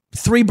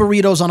 3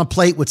 burritos on a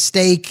plate with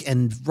steak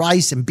and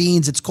rice and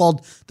beans. It's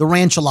called the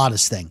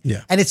rancholadas thing.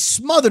 Yeah. And it's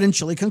smothered in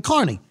chili con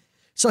carne.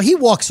 So he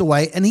walks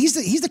away, and he's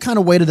the kind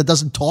of waiter that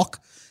doesn't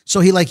talk. So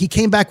he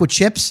came back with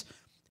chips,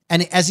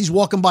 and as he's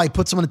walking by, he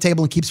puts them on the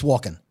table and keeps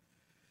walking.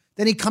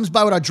 Then he comes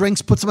by with our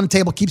drinks, puts them on the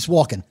table, keeps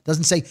walking.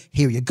 Doesn't say,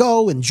 here you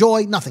go,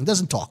 enjoy, nothing.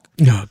 Doesn't talk.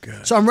 Oh,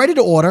 God. So I'm ready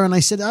to order, and I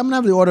said, I'm going to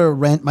have the order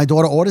rent. My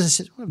daughter orders. I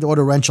said, I'm going to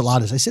order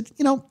rancholadas. I said,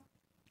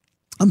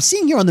 I'm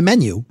seeing here on the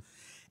menu,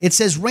 it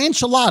says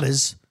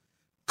rancholadas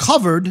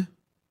covered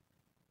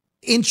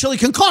in chili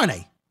con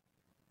carne.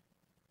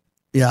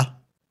 Yeah.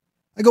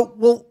 I go,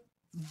 well,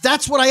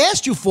 that's what I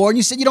asked you for, and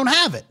you said you don't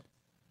have it.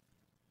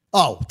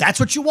 Oh, that's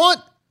what you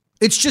want?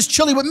 It's just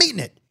chili with meat in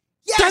it.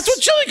 Yes. That's what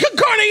chili con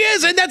carne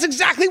is, and that's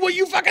exactly what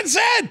you fucking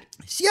said.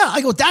 Yeah,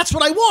 I go, that's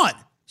what I want.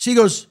 She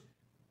goes,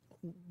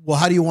 well,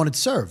 how do you want it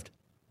served?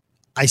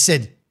 I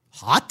said,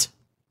 hot?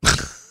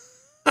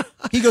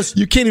 He goes,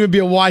 you can't even be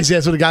a wise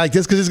ass with a guy like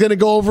this because it's going to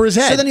go over his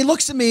head. So then he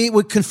looks at me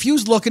with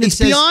confused look, and he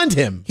says, beyond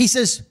him. He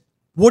says,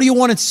 what do you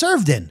want it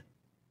served in?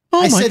 Oh,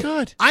 I my said,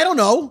 God. I don't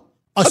know.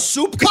 A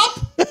soup cup?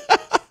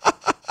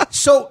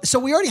 So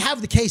we already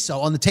have the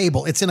queso on the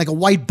table. It's in like a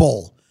white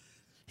bowl.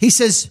 He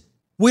says,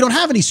 we don't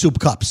have any soup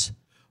cups.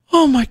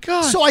 Oh, my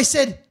God. So I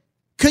said,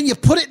 can you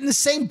put it in the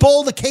same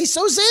bowl the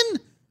queso's in?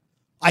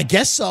 I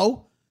guess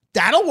so.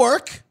 That'll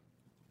work.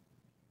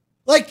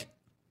 Like,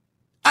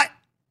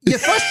 you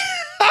first...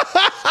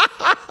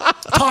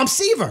 Tom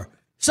Seaver.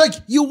 It's like,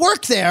 you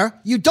work there.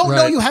 You don't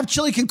know you have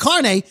chili con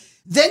carne.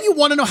 Then you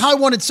want to know how I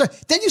want it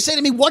served. Then you say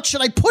to me, what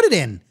should I put it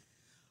in?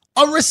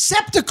 A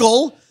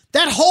receptacle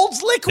that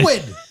holds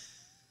liquid.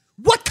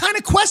 What kind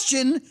of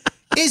question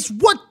is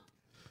what?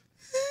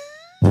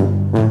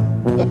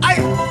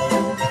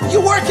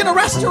 You work in a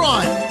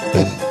restaurant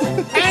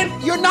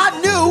and you're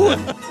not new.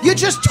 You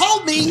just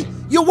told me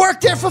you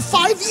worked there for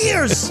 5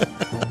 years.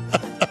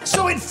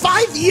 So in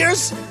 5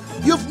 years,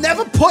 you've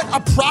never put a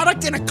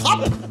product in a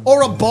cup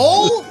or a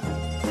bowl?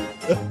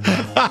 You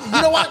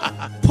know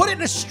what? Put it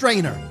in a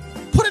strainer.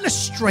 Put it in a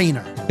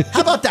strainer.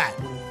 How about that?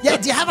 Yeah,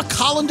 do you have a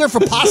colander for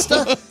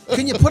pasta?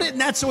 Can you put it in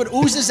that so it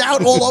oozes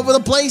out all over the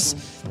place?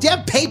 Do you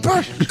have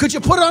paper? Could you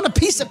put it on a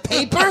piece of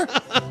paper?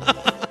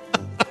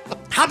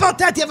 How about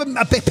that? Do you have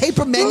a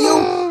paper menu?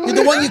 You're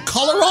the one you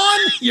color on?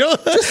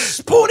 Just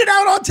spoon it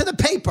out onto the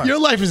paper. Your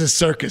life is a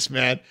circus,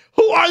 man.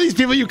 Who are these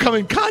people you come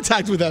in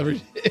contact with every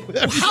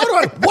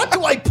What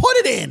do I put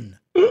it in?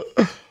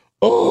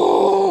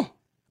 Oh.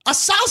 A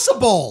salsa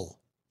bowl.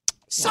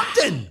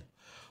 Something.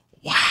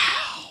 Wow.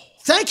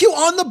 Thank you,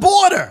 On the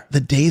Border.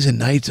 The days and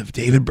nights of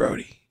David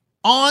Brody.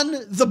 On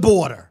the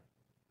Border.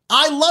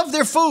 I love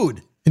their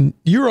food. And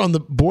you're on the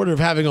border of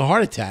having a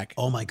heart attack.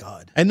 Oh, my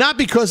God. And not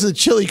because of the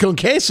chili con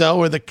queso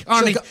or the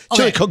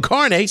chili con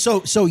carne.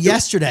 So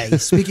yesterday,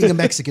 speaking of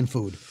Mexican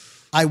food,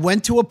 I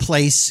went to a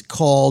place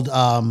called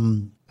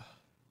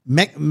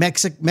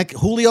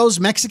Julio's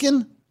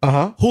Mexican.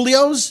 Uh-huh.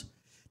 Julio's.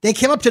 They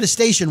came up to the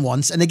station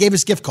once, and they gave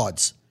us gift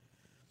cards.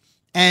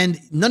 And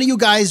none of you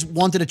guys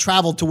wanted to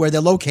travel to where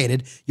they're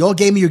located. You all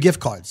gave me your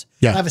gift cards.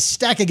 Yeah. I have a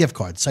stack of gift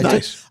cards. So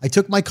Nice. I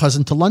took my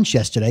cousin to lunch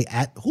yesterday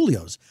at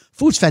Julio's.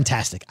 Food's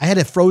fantastic. I had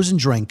a frozen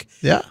drink.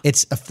 Yeah.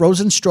 It's a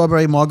frozen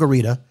strawberry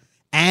margarita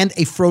and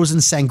a frozen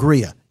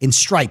sangria in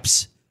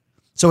stripes.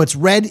 So it's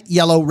red,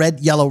 yellow,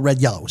 red, yellow,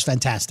 red, yellow. It was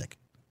fantastic.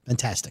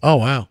 Fantastic. Oh,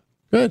 wow.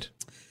 Good.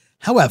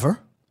 However,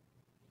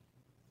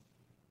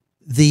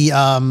 the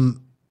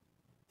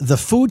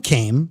food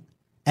came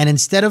And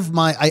instead of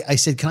I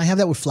said, can I have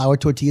that with flour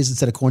tortillas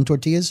instead of corn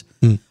tortillas?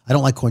 I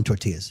don't like corn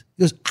tortillas.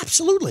 He goes,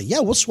 absolutely. Yeah,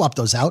 we'll swap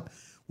those out.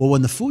 Well,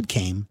 when the food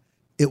came,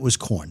 it was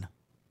corn.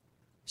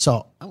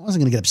 So I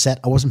wasn't going to get upset.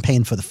 I wasn't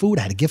paying for the food.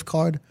 I had a gift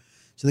card.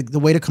 So the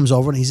waiter comes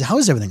over and he said, how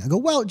is everything? I go,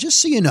 well,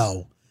 just so you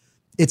know,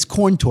 it's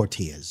corn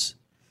tortillas.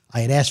 I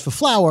had asked for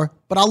flour,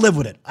 but I'll live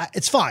with it.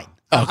 It's fine.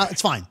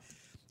 It's fine.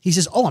 He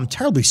says, oh, I'm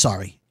terribly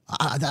sorry.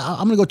 I'm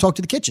going to go talk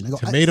to the kitchen. I go,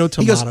 Tomato.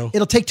 He goes,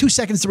 it'll take 2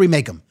 seconds to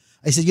remake them.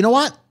 I said, you know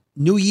what?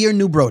 New year,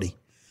 new Brody.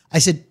 I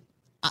said,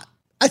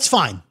 that's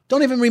fine.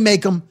 Don't even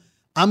remake them.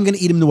 I'm going to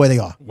eat them the way they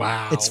are.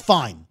 Wow. It's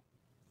fine.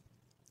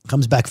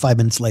 Comes back 5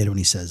 minutes later and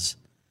he says,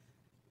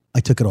 I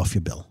took it off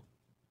your bill.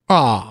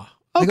 Ah,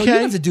 okay. I go, you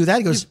don't have to do that.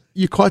 He goes,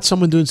 you caught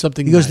someone doing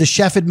something. He goes, the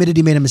chef admitted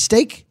he made a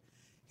mistake.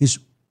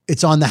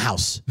 It's on the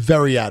house.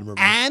 Very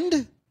admirable.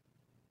 And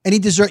any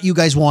dessert you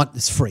guys want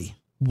is free.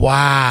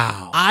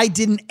 Wow. I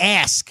didn't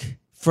ask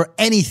for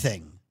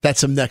anything. That's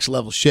some next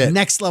level shit.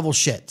 Next level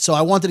shit. So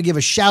I wanted to give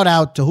a shout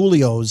out to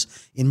Julio's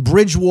in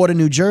Bridgewater,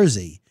 New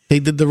Jersey. They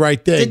did the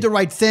right thing. They did the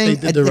right thing.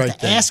 They did the right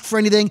thing. Ask for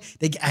anything.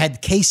 They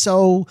had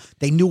queso.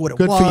 They knew what it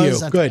Good was.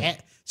 for you. Good.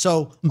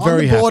 So I'm on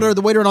very the border, happy.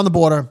 the waiter on the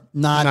border,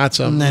 not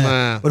so.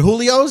 nah. But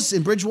Julio's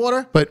in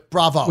Bridgewater, but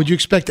bravo. Would you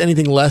expect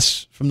anything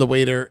less from the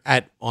waiter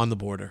on the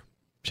border?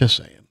 Just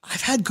saying.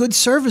 I've had good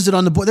service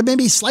on the border. There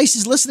may be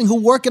slices listening who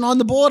working on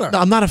the border. No,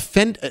 I'm not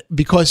offended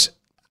because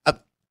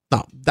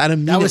no, I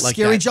didn't mean that it was like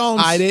Scary that.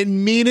 Jones. I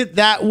didn't mean it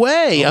that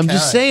way. I'm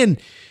just saying,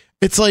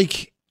 it's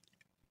like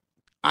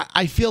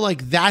I feel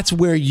like that's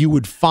where you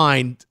would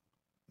find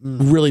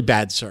really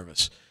bad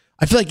service.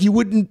 I feel like you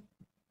wouldn't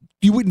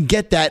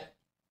get that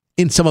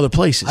in some other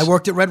places. I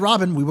worked at Red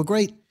Robin. We were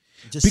great.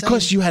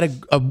 Because you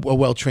had a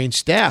well-trained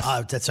staff.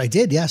 I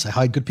did, yes. I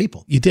hired good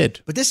people. You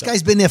did. But this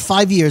guy's been there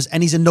 5 years,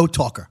 and he's a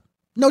no-talker.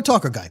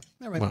 No-talker guy.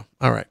 All right. Well,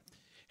 all right.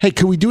 Hey,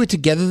 can we do it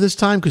together this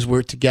time because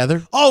we're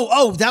together?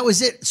 Oh, that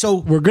was it. So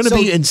we're going to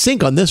be in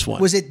sync on this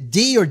one. Was it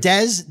D or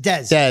Dez?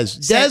 Dez.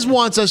 Dez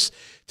wants us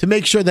to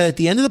make sure that at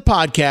the end of the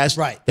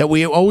podcast, that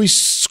we always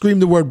scream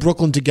the word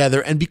Brooklyn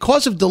together. And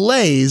because of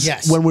delays,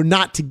 when we're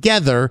not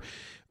together,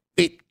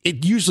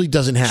 it usually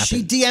doesn't happen.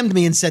 She DM'd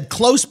me and said,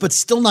 close, but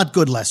still not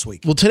good last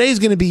week. Well, today's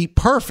going to be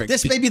perfect.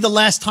 This may be the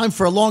last time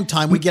for a long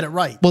time we get it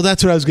right. Well,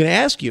 that's what I was going to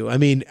ask you. I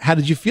mean, how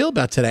did you feel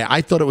about today?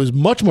 I thought it was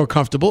much more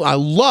comfortable. I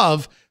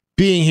love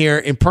being here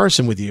in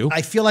person with you.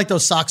 I feel like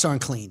those socks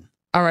aren't clean.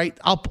 All right.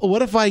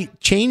 What if I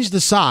change the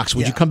socks?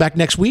 Would you come back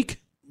next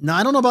week? No,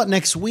 I don't know about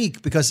next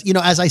week because,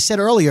 as I said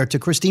earlier to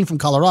Christine from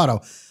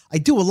Colorado, I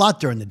do a lot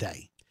during the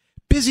day.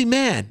 Busy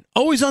man,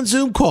 always on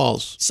Zoom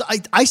calls. So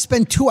I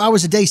spend 2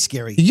 hours a day,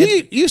 Scary.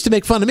 You used to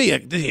make fun of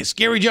me.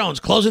 Scary Jones,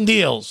 closing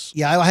deals.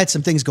 Yeah, I had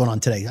some things going on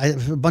today. I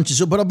have a bunch of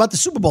Zoom, but about the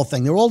Super Bowl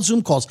thing, they were all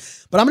Zoom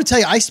calls. But I'm going to tell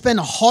you, I spend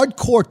a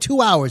hardcore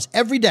 2 hours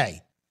every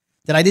day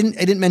that I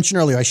didn't mention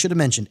earlier. I should have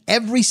mentioned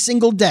every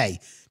single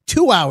day.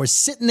 2 hours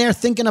sitting there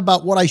thinking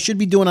about what I should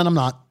be doing and I'm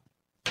not.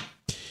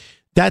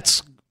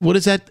 What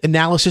is that?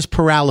 Analysis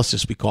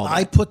paralysis, we call that.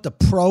 I put the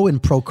pro in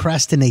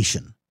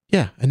procrastination.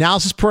 Yeah,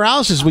 analysis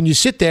paralysis when you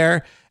sit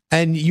there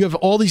and you have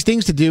all these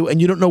things to do and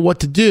you don't know what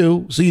to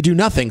do, so you do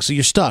nothing. So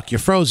you're stuck. You're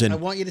frozen. I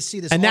want you to see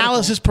this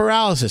analysis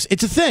paralysis.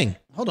 It's a thing.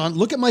 Hold on.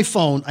 Look at my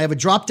phone. I have a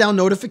drop-down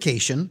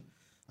notification.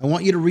 I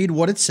want you to read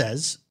what it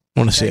says.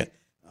 I want to see it.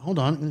 Hold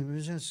on.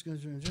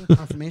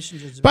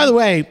 Confirmation. By the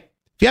way, if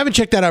you haven't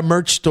checked out our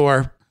merch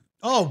store,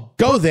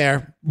 go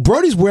there.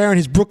 Brody's wearing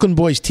his Brooklyn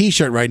Boys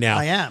t-shirt right now.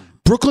 I am.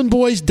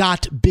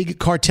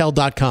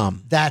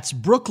 BrooklynBoys.BigCartel.com. That's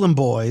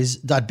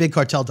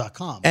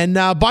BrooklynBoys.BigCartel.com. And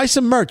buy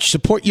some merch.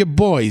 Support your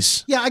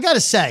boys. Yeah, I got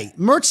to say,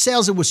 merch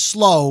sales, it was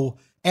slow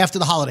after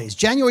the holidays.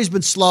 January's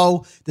been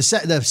slow. The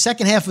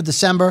second half of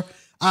December.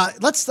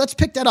 Let's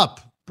pick that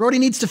up. Brody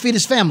needs to feed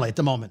his family at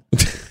the moment.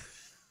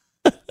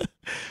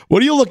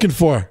 What are you looking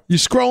for? You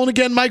scrolling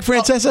again, Mike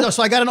Francesa? No,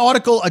 so I got an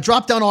article, a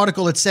drop-down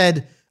article. It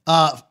said,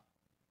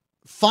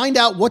 find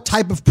out what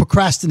type of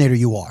procrastinator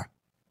you are.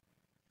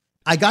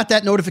 I got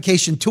that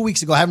notification 2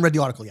 weeks ago. I haven't read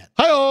the article yet.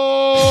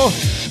 Hi-oh!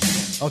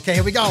 Okay,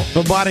 here we go.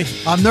 Good body.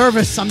 I'm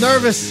nervous. The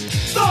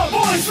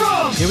boys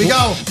from Here we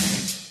go.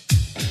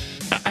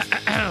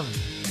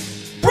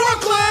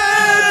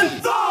 Brooklyn!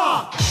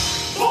 The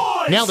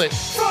boys Nailed it.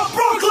 from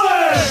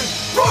Brooklyn!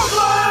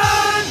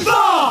 Brooklyn!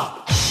 The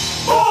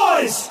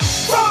boys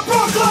from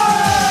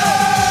Brooklyn!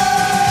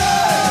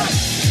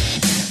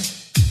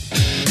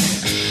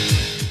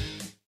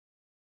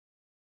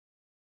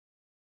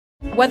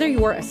 Whether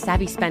you're a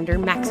savvy spender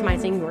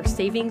maximizing your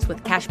savings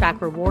with cashback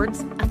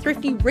rewards, a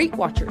thrifty rate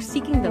watcher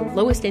seeking the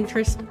lowest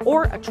interest,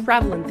 or a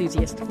travel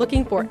enthusiast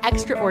looking for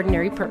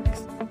extraordinary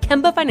perks,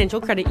 Kemba Financial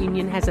Credit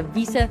Union has a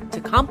visa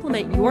to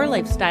complement your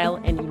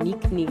lifestyle and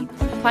unique needs.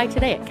 Apply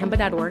today at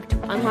Kemba.org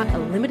to unlock a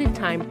limited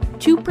time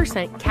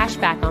 2% cash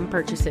back on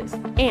purchases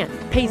and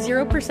pay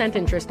 0%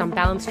 interest on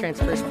balance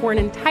transfers for an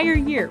entire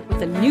year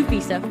with a new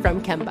visa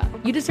from Kemba.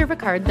 You deserve a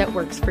card that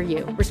works for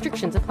you.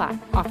 Restrictions apply.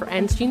 Offer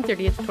ends June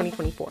 30th,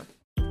 2024.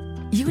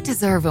 You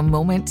deserve a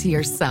moment to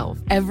yourself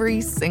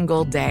every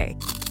single day.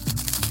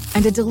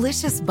 And a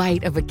delicious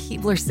bite of a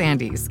Keebler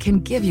Sandies can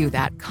give you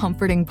that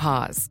comforting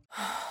pause.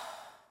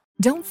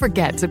 Don't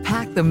forget to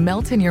pack the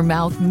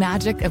melt-in-your-mouth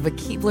magic of a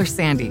Keebler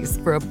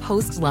Sandies for a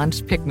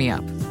post-lunch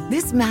pick-me-up.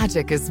 This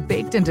magic is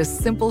baked into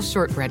simple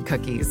shortbread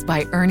cookies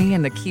by Ernie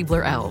and the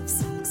Keebler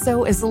Elves.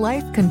 So as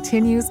life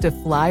continues to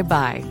fly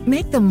by,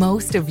 make the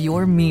most of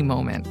your me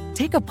moment.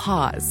 Take a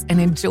pause and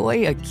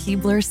enjoy a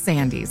Keebler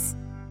Sandies.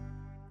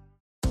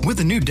 With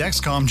the new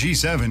Dexcom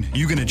G7,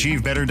 you can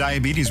achieve better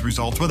diabetes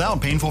results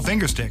without painful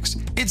finger sticks.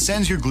 It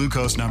sends your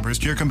glucose numbers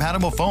to your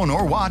compatible phone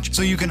or watch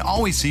so you can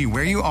always see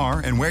where you are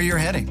and where you're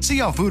heading. See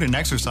how food and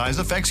exercise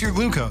affects your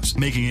glucose,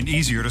 making it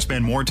easier to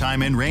spend more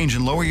time in range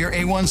and lower your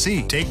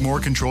A1C. Take more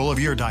control of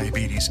your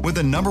diabetes with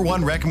the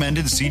 #1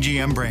 recommended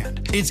CGM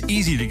brand. It's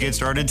easy to get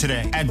started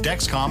today at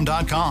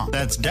Dexcom.com.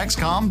 That's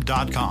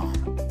Dexcom.com.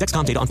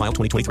 Dexcom data on file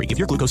 2023. If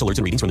your glucose alerts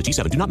and readings from the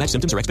G7 do not match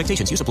symptoms or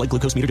expectations, use a blood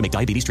glucose meter to make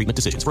diabetes treatment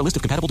decisions. For a list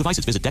of compatible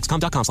devices, visit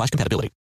Dexcom.com/compatibility.